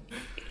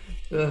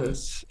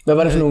 Hvad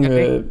var det for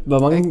nogle, hvor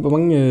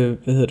mange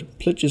hvad hedder det,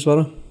 pledges var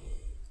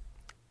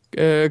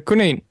der?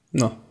 Kun én.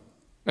 Nå.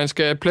 Man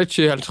skal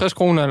pledge 50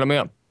 kroner eller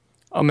mere,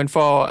 og man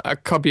får a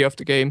copy of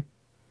the game.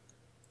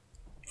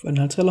 For en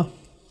 50'er?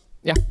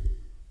 Ja.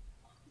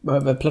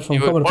 Hvad platform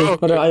kommer det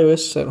på? Var det iOS,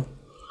 sagde du?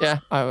 Ja,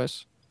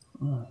 iOS.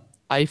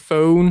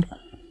 iPhone.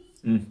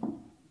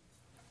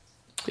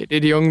 Det er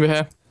det, de unge vil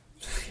have.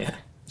 Ja.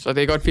 Så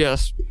det er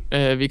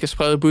godt, vi kan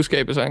sprede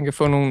budskabet, så han kan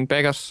få nogle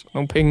baggers,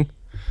 nogle penge.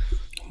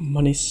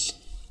 Monies.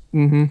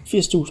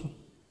 80.000.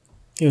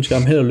 Jeg ønsker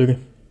ham held og lykke.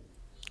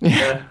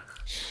 Ja.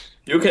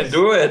 You can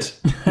do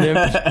it.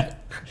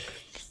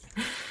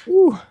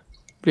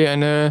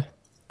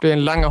 Bliver en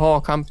lang og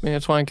hård kamp, men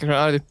jeg tror, han kan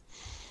klare det.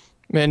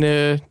 Men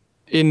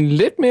en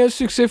lidt mere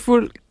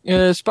succesfuld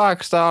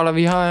sparkstarter,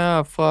 vi har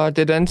her fra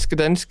det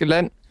danske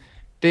land,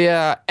 det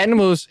er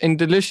Animals in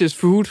Delicious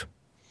Food.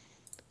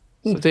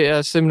 Så det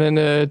er simpelthen,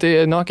 det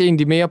er nok en af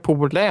de mere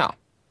populære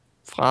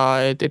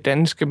fra det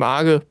danske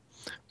marked.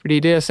 Fordi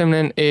det er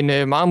simpelthen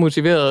en meget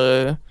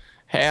motiveret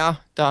herre,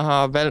 der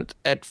har valgt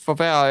at for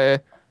hver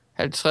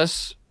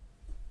 $50,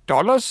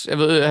 jeg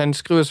ved, han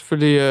skriver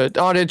selvfølgelig, det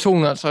er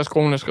 250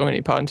 kroner, skriver han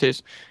i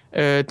parentes,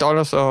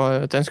 dollars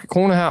og danske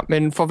kroner her,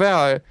 men for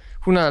hver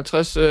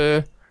 150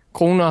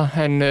 kroner,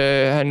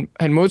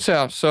 han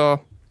modtager,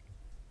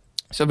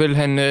 så vil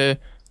han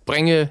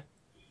bringe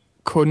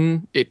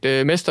kunden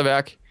et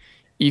mesterværk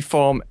i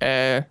form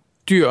af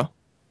dyr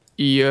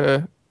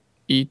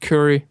i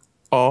curry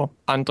og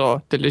andre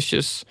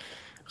delicious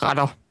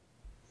retter.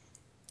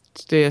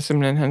 Det er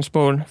simpelthen hans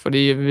mål,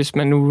 fordi hvis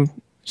man nu,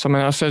 som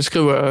man også selv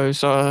skriver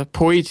så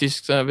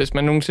poetisk, så hvis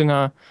man nogensinde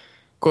har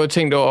gået og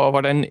tænkt over,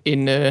 hvordan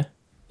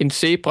en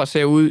zebra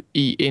ser ud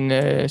i en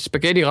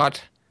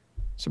spaghetti-ret,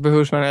 så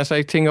behøver man altså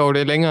ikke tænke over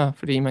det længere,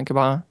 fordi man kan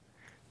bare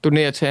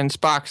donere til en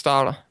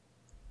sparkstarter.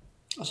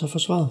 Og så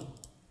forsvaret.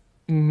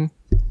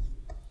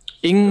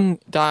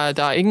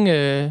 Der er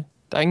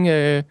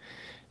ingen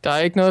Der er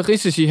ikke noget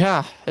risici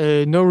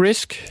her. No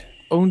risk.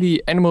 Only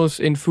animals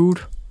in food.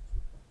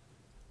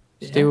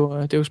 Ja.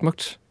 Det er jo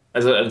smukt.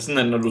 Altså er det sådan,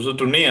 at når du så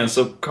donerer,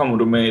 så kommer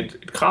du med et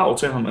krav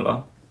til ham,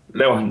 eller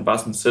laver han bare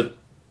sådan selv?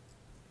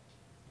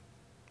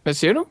 Hvad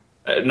siger du?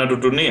 Når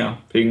du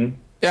donerer penge,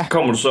 så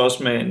kommer du så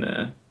også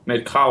med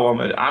et krav om,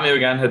 at jeg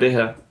vil gerne have det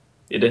her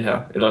i det her,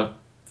 eller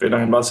finder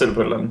han bare selv på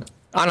et eller andet?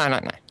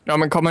 Nej. Når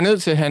man kommer ned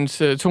til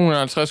hans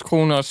 250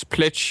 kroners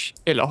pledge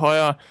eller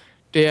højere,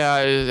 det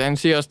er, han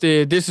siger også,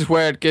 this is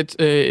where it gets...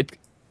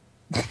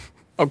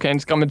 Okay,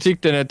 hans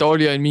grammatik, den er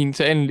dårligere end min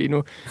talen lige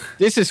nu.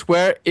 This is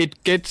where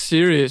it gets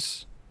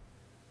serious.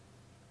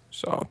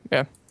 Så,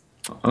 ja.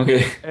 Okay.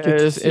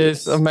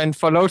 Så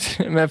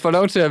man får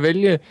lov til at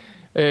vælge,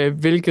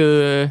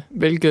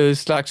 hvilket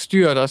slags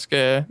dyr, der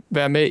skal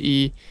være med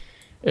i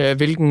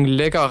hvilken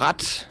lækker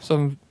ret,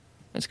 som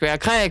man skal være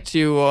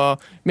kreativ,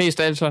 og mest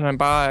af alt så han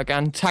bare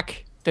gerne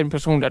takke den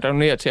person, der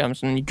donerer til ham,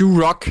 sådan,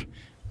 you rock,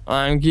 og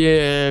han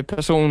giver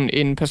personen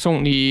en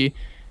personlig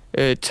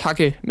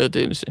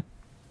takkemeddelelse.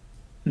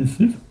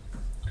 Mm-hmm.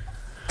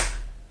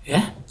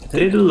 Ja,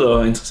 det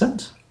lyder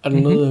interessant. Er der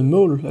noget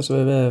mål?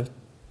 Altså, hvad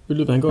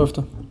beløbet han går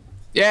efter?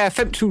 Ja,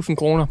 5.000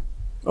 kroner.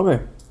 Okay.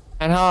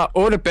 Han har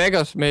 8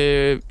 baggers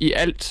med i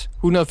alt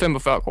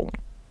 145 kroner.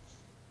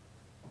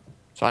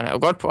 Så han er jo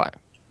godt på vej.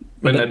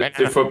 Men det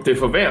er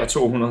for hver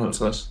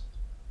 250?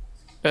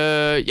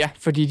 Ja,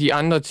 fordi de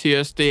andre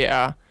tiers, det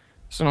er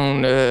sådan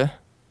nogle,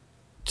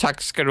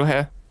 tak skal du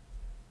have.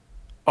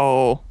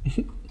 Og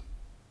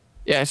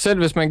ja, selv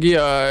hvis man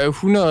giver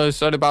 100,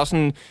 så er det bare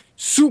sådan,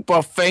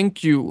 super thank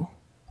you.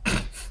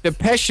 The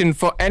passion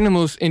for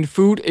animals in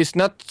food is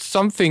not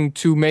something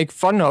to make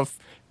fun of,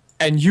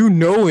 and you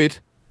know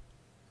it.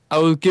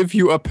 I will give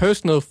you a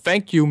personal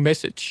thank you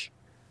message.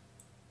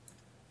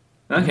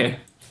 Okay.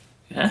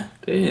 Ja,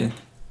 det...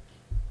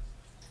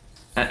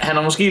 Han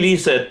har måske lige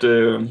sat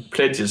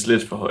pledges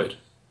lidt for højt.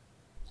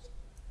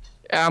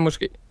 Ja,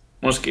 måske.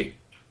 Måske.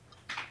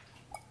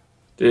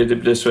 Det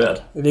bliver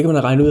svært. Jeg ved ikke, om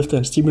man har regnet ud efter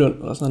en timeløn,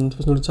 eller sådan,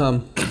 hvis nu det tager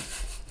ham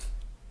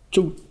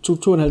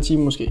 2,5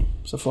 timer måske,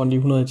 så får han lige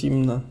 100 i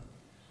timen der.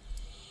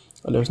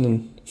 Og lave sådan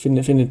en,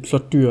 finde et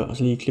flot dyr, og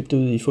så lige klippe det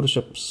ud i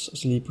Photoshop, og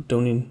så lige putte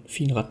det i en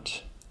fin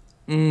ret.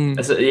 Mm.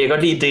 Altså, jeg kan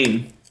godt lide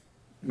ideen,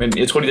 men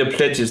jeg tror, de der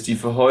pledges, de er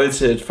for høje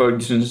til, at folk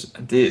de synes,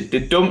 at det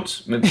er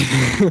dumt,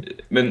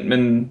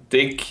 men det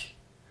er ikke,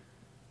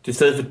 det er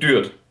stadig for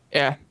dyrt.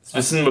 Ja. Så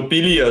hvis sådan var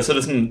billigere, så er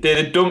det sådan, det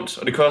er lidt dumt,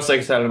 og det koster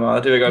ikke særlig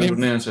meget, det vil jeg godt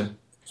donere til.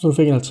 Så du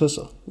fik en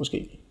 50'er,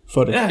 måske,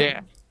 for det. Ja.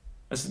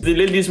 Altså, det er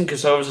lidt ligesom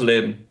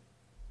kartoffelsalaten.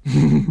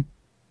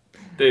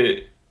 det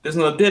er sådan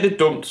noget, det er lidt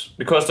dumt,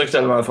 det koster ikke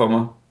særlig meget for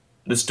mig.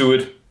 Let's do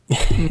it.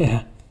 Ja.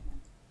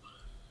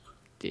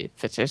 Det er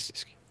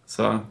fantastisk.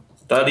 Så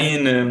der er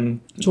lige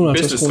en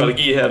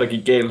business-strategi her, der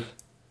gik galt.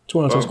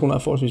 250 kroner er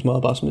forholdsvis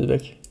meget bare smidt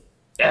væk.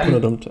 Ja. Det er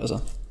dumt, altså.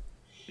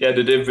 Ja, det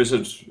er det, hvis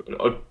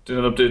og det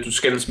er det, du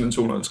skal smide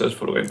 250,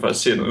 for du rent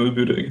faktisk ser noget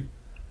udbytte, ikke?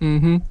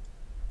 Mhm.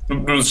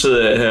 Nu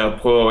sidder jeg her og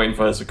prøver rent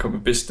faktisk at komme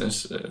med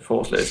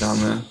business-forslag til ham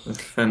her. Hvad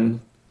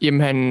fanden?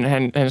 Jamen,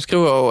 han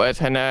skriver jo, at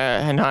han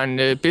har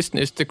en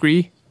business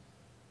degree.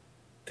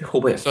 Det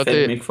håber jeg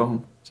fandme ikke for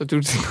ham. Så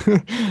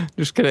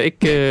du skal da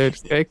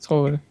ikke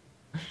tro det.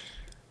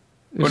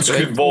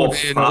 Undskyld,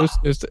 hvorfra?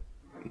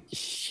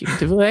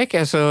 Det ved jeg ikke,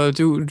 altså,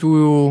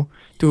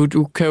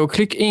 du kan jo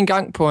klikke en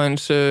gang på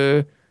hans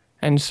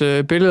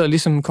billeder,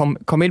 ligesom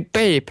komme ind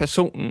bag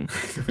personen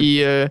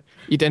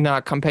i den her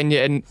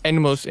kampagne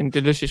Animals in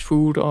Delicious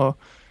Food, og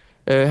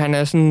han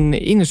er sådan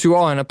 21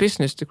 år, han har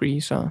business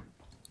degree, så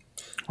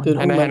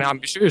han er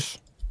ambitiøs.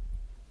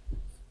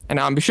 Han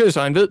er ambitiøs,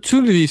 og han ved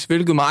tydeligvis,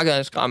 hvilket marked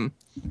han skal ramme.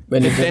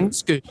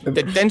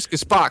 Den danske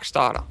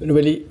sparkstarter.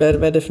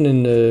 Hvad er det for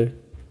en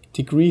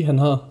degree, han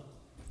har?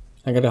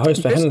 Han kan da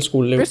højst være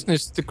handelsskoleelev.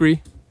 Business degree.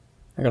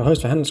 Han kan da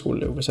højst være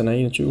handelsskoleelev, hvis han er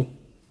 21.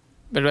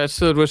 Men hvad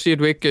sidder du og siger, at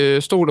du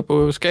ikke stoler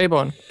på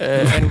skaberen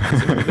af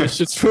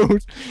Delicious Food?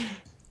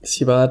 Jeg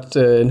siger bare,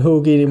 at en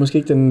HG det er måske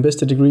ikke den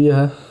bedste degree, jeg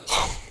har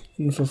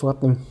inden for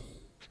forretning.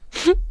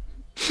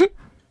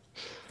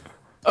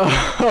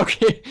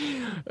 Okay.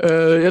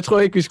 Jeg tror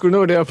ikke, vi skulle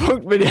nå det her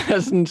punkt, men jeg er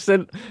sådan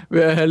selv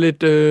ved at have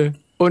lidt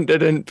ondt af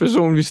den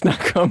person, vi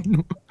snakker om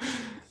nu.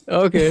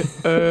 Okay.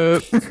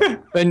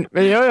 Men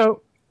jo.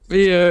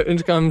 Vi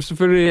ønsker ham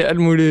selvfølgelig alt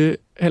muligt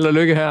held og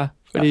lykke her.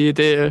 Fordi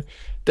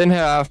den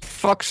her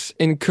Fox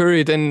in Curry,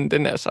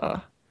 den er så...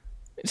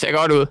 Den ser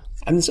godt ud.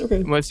 Jamen, det er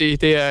okay. Må jeg sige.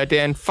 Det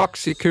er en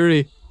Fox i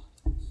Curry.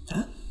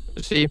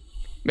 Ja.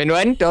 Men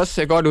noget andet, der også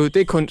ser godt ud, det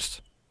er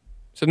kunst.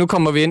 Så nu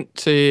kommer vi ind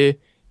til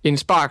en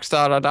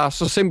sparkstarter, der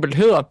så simpelt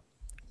hedder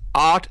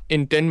Art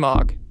in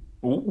Denmark.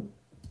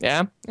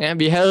 Ja,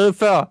 vi havde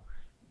før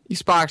i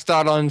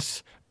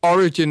sparkstarterens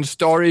origin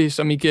story,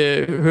 som I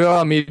kan høre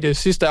om i det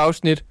sidste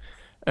afsnit.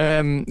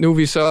 Nu er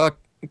vi så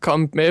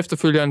kommet med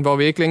efterfølgeren, hvor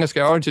vi ikke længere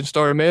skal origin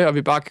story med, og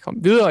vi bare kan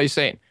komme videre i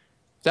sagen.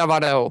 Der var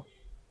der jo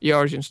i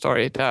origin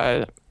story,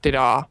 det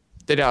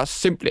der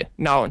simple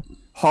navn,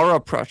 Horror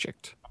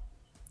Project.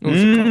 Nu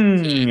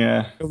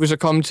er vi så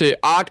kommet til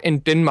Art in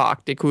Denmark.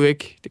 Det kunne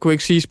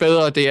ikke siges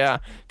bedre. Det er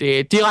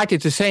direkte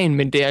til sagen,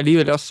 men det er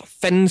alligevel også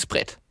fandens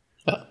bredt.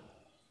 Ja.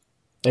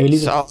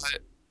 Så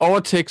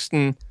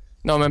overteksten,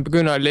 når man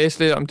begynder at læse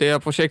lidt om det her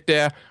projekt, det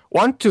er: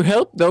 Want to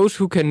help those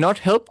who cannot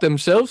help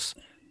themselves?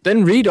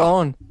 Then read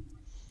on.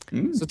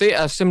 Så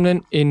det er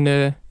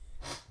simpelthen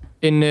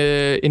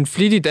en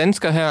flittig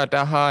dansker her,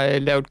 der har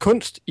lavet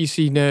kunst i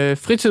sin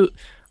fritid,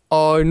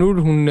 og nu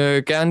vil hun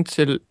gerne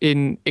til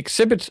en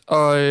exhibit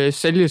og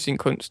sælge sin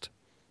kunst.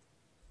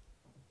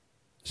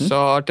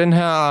 Så den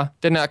her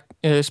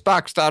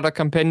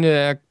Sparkstarter-kampagne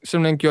er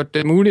simpelthen gjort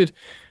det muligt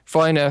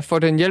for hende at få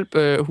den hjælp,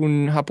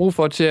 hun har brug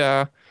for til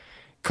at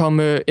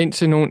komme ind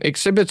til nogle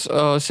exhibits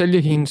og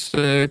sælge hendes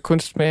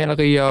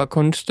kunstmalerier og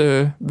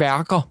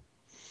kunstværker.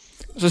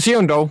 Så siger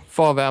hun dog,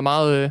 for at være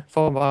meget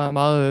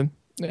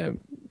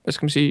hvad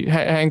skal man sige,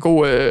 have en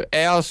god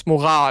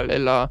æresmoral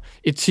eller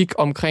etik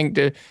omkring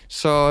det,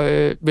 så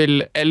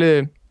vil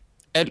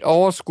alt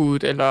overskud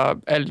eller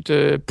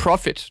alt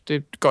profit,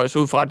 det går altså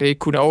ud fra, at det ikke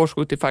kun er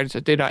overskud, det er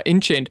faktisk det, der er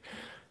indtjent,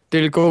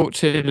 det vil gå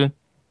til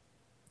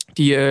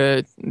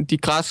de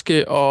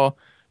græske og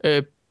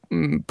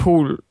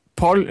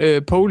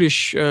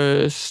Polish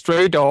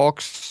stray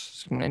dogs,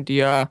 simpelthen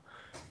de er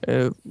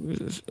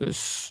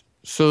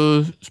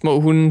søde små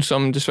hunde,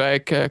 som desværre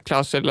ikke kan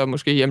klare sig selv, og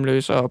måske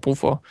hjemløse og brug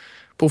for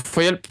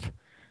hjælp.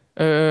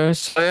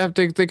 Så ja,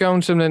 det gør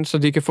hun simpelthen, så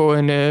de kan få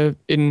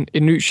en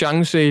ny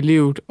chance i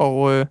livet,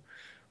 og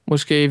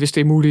måske, hvis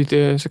det er muligt,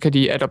 så kan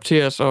de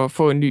adopteres og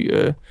få en ny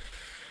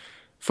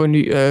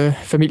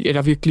familie,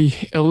 der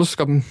virkelig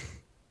elsker dem.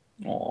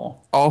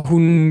 Og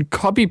hun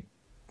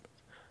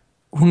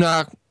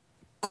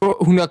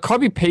har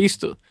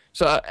copy-pastet,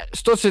 så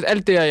stort set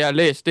alt det, jeg har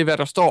læst, det er, hvad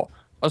der står.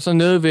 Og så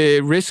nede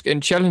ved Risk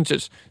and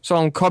Challenges, så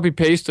har hun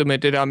copy-pastet med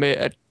det der med,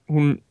 at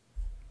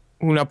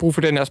hun har brug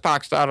for den her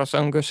Sparkstarter,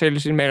 så hun kan sælge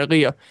sine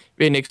malerier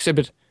ved en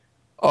exhibit.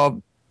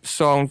 Og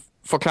så hun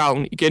forklarer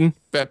hun igen,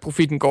 hvad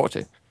profitten går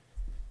til.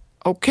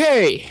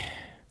 Okay.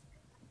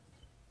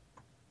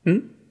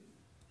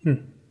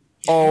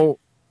 Og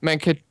man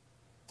kan...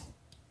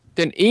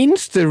 Den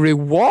eneste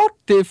reward,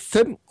 det er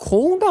 5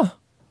 kroner.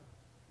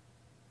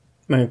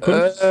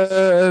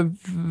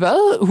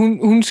 Hvad?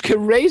 Hun skal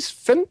raise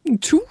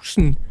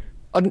 15.000,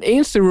 og den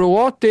eneste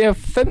reward, det er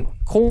 5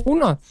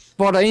 kroner,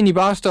 hvor der egentlig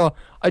bare står,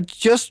 I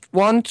just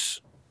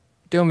want...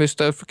 Det var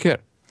vist forkert.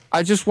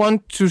 I just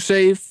want to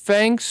say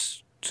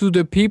thanks to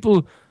the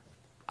people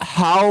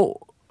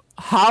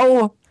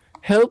how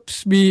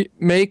helps me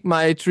make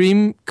my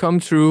dream come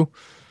true.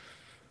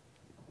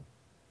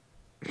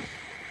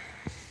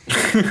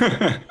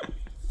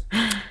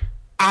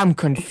 I'm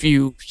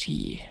confused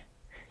here.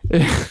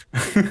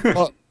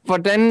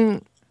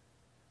 Hvordan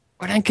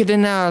kan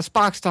den her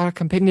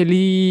Sparkstarter-kampagne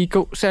lige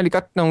gå særlig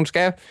godt, når hun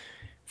skal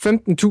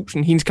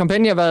 15.000? Hendes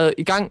kampagne har været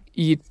i gang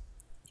i et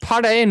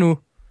par dage nu,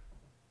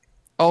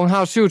 og hun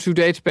har 27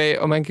 dage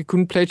tilbage, og man kan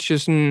kun pledge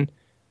sådan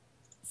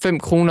 5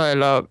 kroner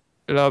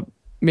eller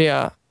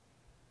mere.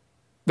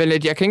 Vel,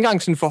 jeg kan ikke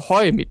engang sådan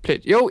forhøje mit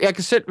pledge. Jo, jeg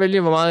kan selv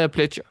vælge, hvor meget jeg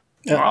pledger.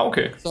 Ja,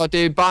 okay. Så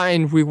det er bare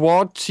en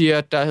reward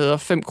tier, der hedder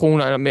 5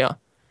 kroner eller mere.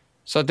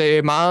 Så det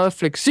er meget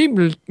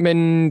fleksibelt,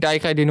 men der er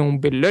ikke rigtig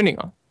nogen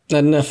belønninger.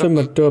 Nej, den er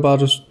 5, det var bare,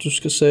 du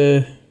skal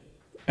sige,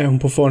 at hun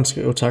på forhånd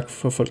skriver tak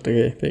for folk, der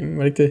gav penge.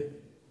 Var det ikke det?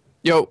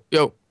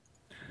 Jo.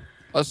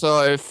 Og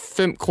så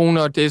 5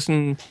 kroner, det er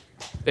sådan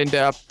den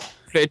der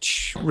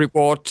pledge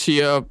reward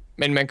tier,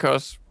 men man kan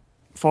også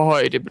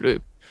forhøje det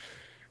beløb.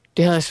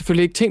 Det havde jeg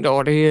selvfølgelig ikke tænkt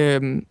over. Det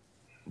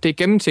er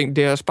gennemtænkt,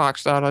 det her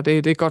Sparkstarter.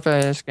 Det er godt,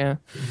 hvad jeg skal...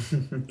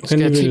 Kan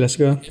det lade sig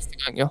gøre? Næste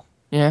gang, jo.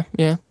 Ja.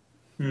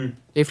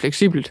 Det er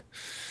fleksibelt.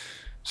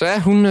 Så ja,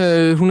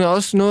 hun er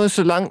også nået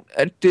så langt,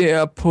 at det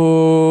er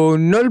på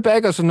 0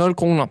 backers og 0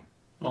 kroner.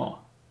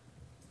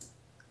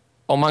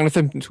 Og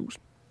mangler 15.000.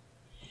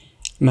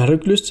 Men har du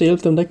ikke lyst til at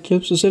hjælpe dem, der ikke kan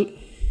hjælpe sig selv,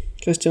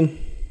 Christian?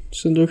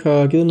 Siden du ikke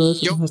har givet noget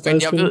til? Jo,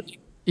 men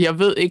jeg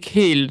ved ikke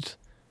helt,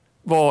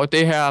 hvor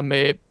det her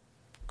med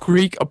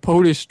Greek og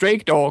Polish stray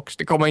dogs,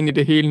 det kommer ind i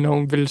det hele, når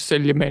hun vil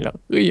sælge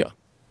malerier.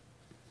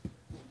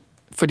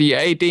 Fordi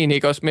er ideen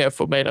ikke også med at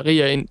få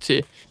malerier ind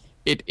til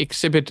et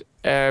exhibit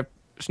af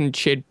sådan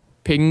tjent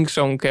penge,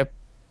 så hun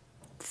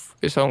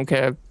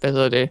kan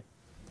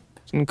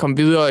sådan komme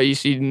videre i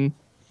sin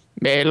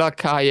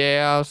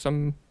malerkarriere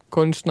som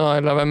kunstner,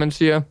 eller hvad man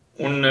siger.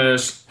 Hun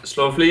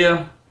slår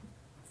flere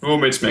fluer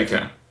med et smæk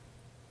her.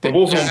 Hun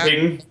bruger nogle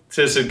penge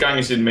til at sætte gang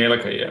i sin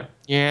malerkarriere.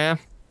 Ja.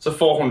 Så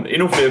får hun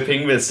endnu flere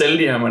penge ved at sælge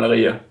de her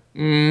malerier.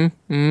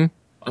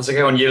 Og så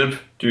kan hun hjælpe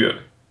dyr.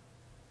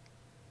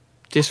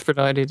 Det er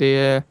selvfølgelig rigtigt. Det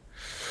er...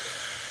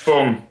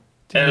 Bum.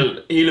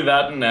 Hele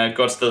verden er et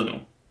godt sted nu.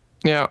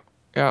 Ja.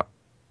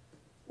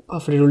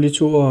 Bare fordi du lige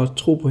tog og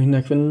tro på hende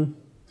der kvinden.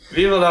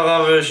 Viva la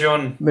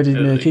revolution. Med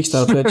din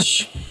Kickstarter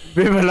pledge.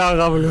 Viva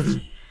la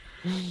revolution.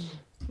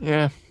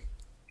 Ja.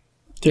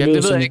 Det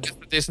ved jeg ikke.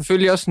 Det er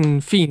selvfølgelig også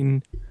en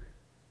fin...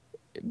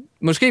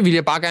 Måske ville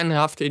jeg bare gerne have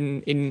haft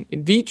en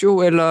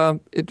video eller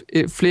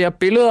flere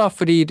billeder,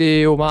 fordi det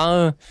er jo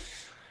meget...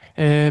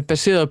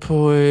 baseret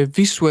på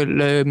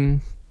visuel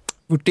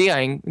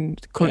vurdering.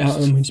 Kunst.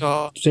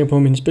 Ja, du tænker på,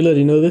 om hende spiller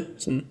de noget ved?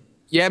 Sådan.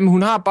 Ja, men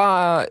hun har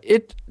bare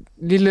et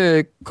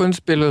lille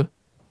kunstbillede,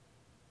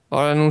 hvor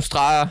der er nogle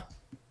streger.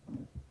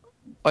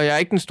 Og jeg er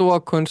ikke den store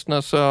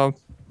kunstner, så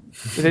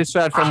det er lidt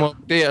svært for mig at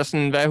vurdere,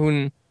 sådan, hvad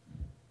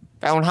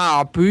hun har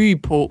at bygge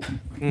på,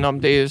 om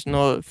det er sådan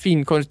noget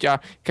fin kunst. Jeg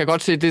kan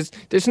godt se,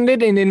 det er sådan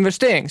lidt en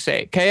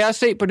investeringssag. Kan jeg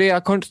se på det her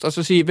kunst, og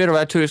så sige, ved du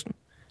hvad, tøsen?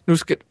 Nu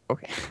skal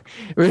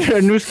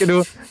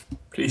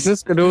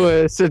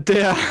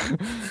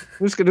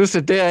du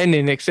sætte det her ind i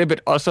en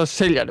exhibit, og så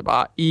sælger det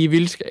bare i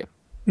vildskab.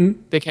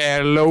 Det kan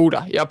jeg love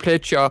dig. Jeg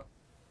pledger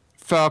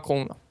 40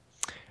 kroner.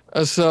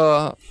 Og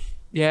så,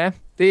 ja,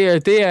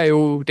 det er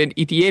jo den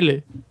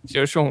ideelle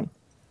situation.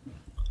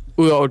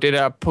 Udover det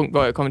der punkt,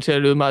 hvor jeg kommer til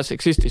at lyde meget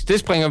sexistisk. Det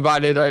springer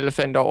bare lidt og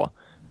elefant over.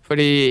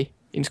 Fordi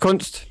ens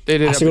kunst, det er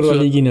det, der så kan du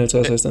lige give en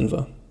 50 i stedet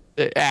for.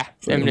 Ja,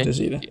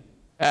 nemlig.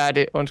 Ja,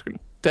 det, undskyld.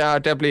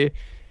 Der bliver...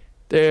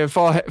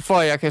 For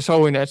at jeg kan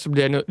sove i nat, så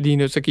bliver jeg lige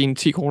nødt til at give en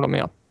 10 kroner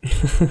mere.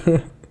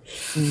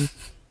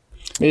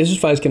 Men jeg synes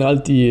faktisk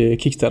generelt, de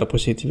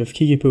Kickstarter-projekter, vi har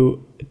kigget på,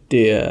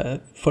 det er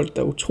folk,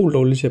 der er utroligt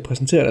dårlige til at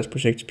præsentere deres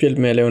projekt, specielt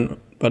med at lave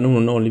bare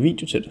nogen ordentlig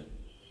video til det.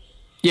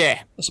 Ja. Yeah.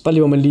 Og så bare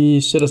lige, hvor man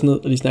lige sætter sig ned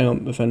og lige snakker om,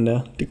 hvad fanden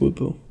det går ud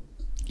på.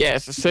 Ja,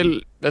 altså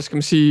selv, hvad skal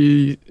man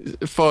sige,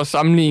 for at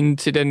sammenligne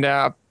til den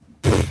der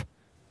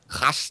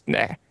resten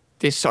af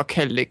det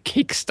såkaldte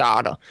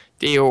Kickstarter,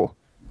 det er jo...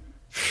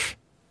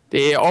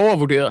 Det er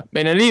overvurderet,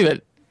 men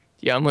alligevel,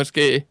 de har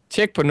måske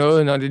tjekket på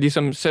noget, når de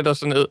ligesom sætter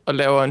sig ned og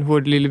laver en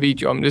hurtig lille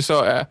video, om det så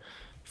er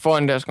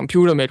foran deres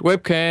computer med et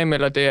webcam,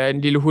 eller det er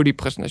en lille hurtig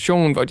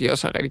præsentation, hvor de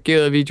også har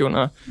redigeret videoen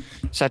og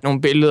sat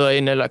nogle billeder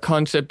ind, eller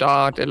concept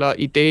art, eller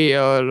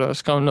idéer, eller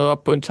skrevet noget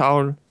op på en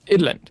tavle, et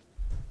eller andet.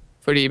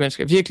 Fordi man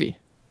skal virkelig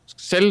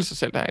sælge sig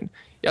selv derinde.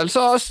 Jeg vil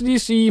så også lige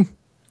sige,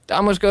 der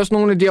er måske også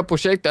nogle af de her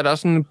projekter, der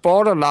sådan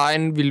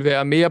borderline vil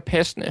være mere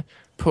passende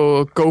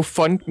på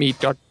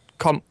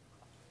gofundme.com.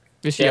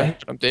 Hvis jeg hører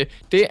om det.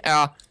 Det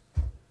er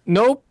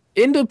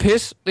intet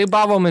pis. Det er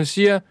bare, hvor man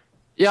siger,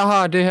 jeg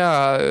har det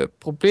her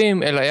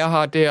problem, eller jeg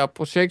har det her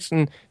projekt.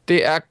 Sådan,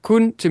 det er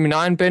kun til min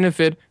egen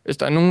benefit. Hvis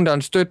der er nogen, der har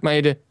støttet mig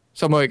i det,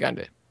 så må jeg gerne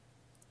det.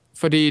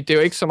 Fordi det er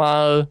jo ikke så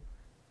meget...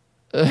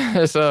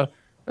 altså,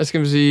 hvad skal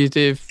man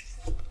sige?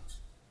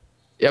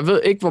 Jeg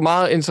ved ikke, hvor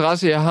meget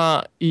interesse jeg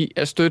har i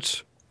at støtte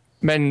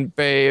manden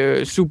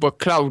bag Super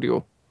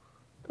Claudio.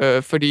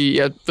 Fordi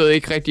jeg ved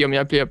ikke rigtigt, om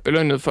jeg bliver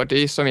belønnet for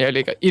det, som jeg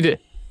lægger i det.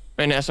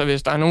 Men altså,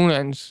 hvis der er nogen af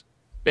hans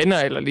venner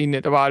eller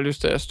lignende, der bare har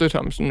lyst til at støtte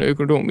ham sådan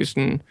økonomisk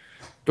sådan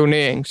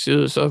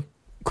doneringsside, så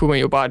kunne man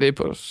jo bare det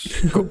på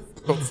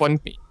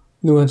GoFundMe.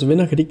 Nu er hans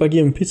venner, kan de ikke bare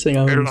give ham en pizza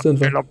engang i stedet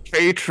for? Eller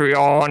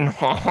Patreon.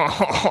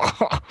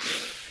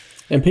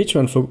 En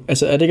Patreon,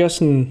 altså er det ikke også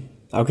sådan...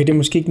 Okay, det er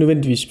måske ikke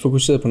nødvendigvis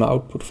fokuseret på noget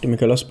output, fordi man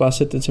kan også bare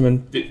sætte det til,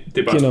 man... Det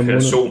er bare en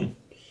kreation.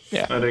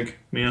 Ja. Er det ikke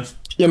mere?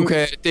 Jamen,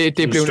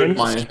 det bliver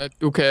nemt, at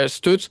du kan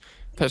støtte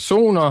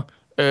personer,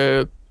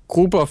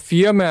 grupper,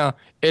 firmaer,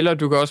 eller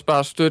du kan også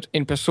bare støtte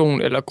en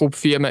person eller gruppe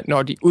firma,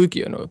 når de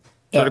udgiver noget.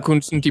 Så er det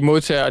kun sådan, de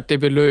modtager det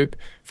beløb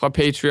fra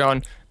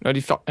Patreon, når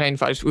de rent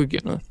faktisk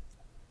udgiver noget.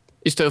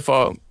 I stedet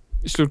for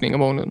i slutningen af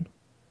måneden.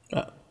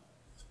 Ja.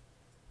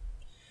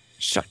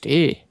 Så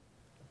det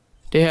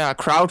her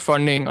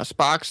crowdfunding og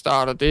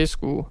Sparkstarter, det er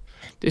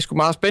sgu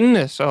meget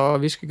spændende, så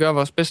vi skal gøre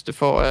vores bedste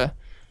for at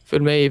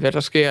følge med i, hvad der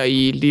sker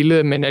i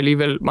lille, men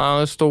alligevel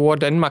meget store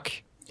Danmark.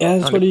 Ja,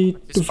 jeg tror lige,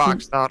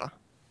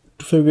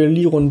 du fik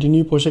lige rundt de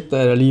nye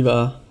projekter, der lige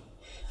var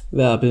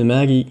værd at bede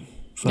mærke i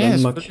fra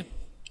Danmark.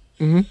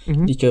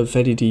 De kan have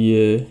fat i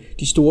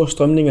de store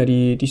strømninger,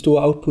 de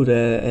store output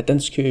af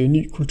dansk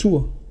ny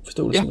kultur,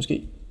 forståelse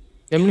måske.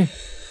 Nemlig.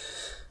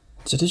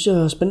 Så det synes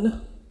jeg er spændende.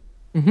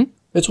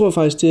 Jeg tror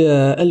faktisk, det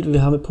er alt, hvad vi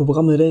har med på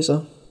programmet i dag, så.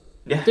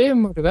 Ja, det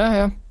må det være,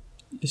 ja.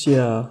 Jeg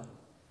siger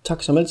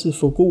tak som altid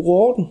for god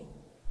ro og orden.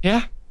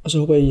 Ja. Og så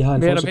håber I har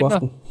en fortsat god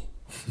aften.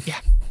 Ja.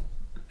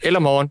 Eller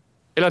morgen.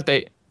 Eller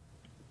dag.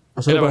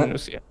 Og så håber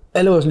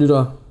alle vores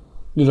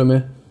lytter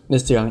med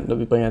næste gang, når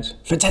vi bringer et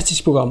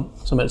fantastisk program,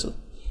 som altid.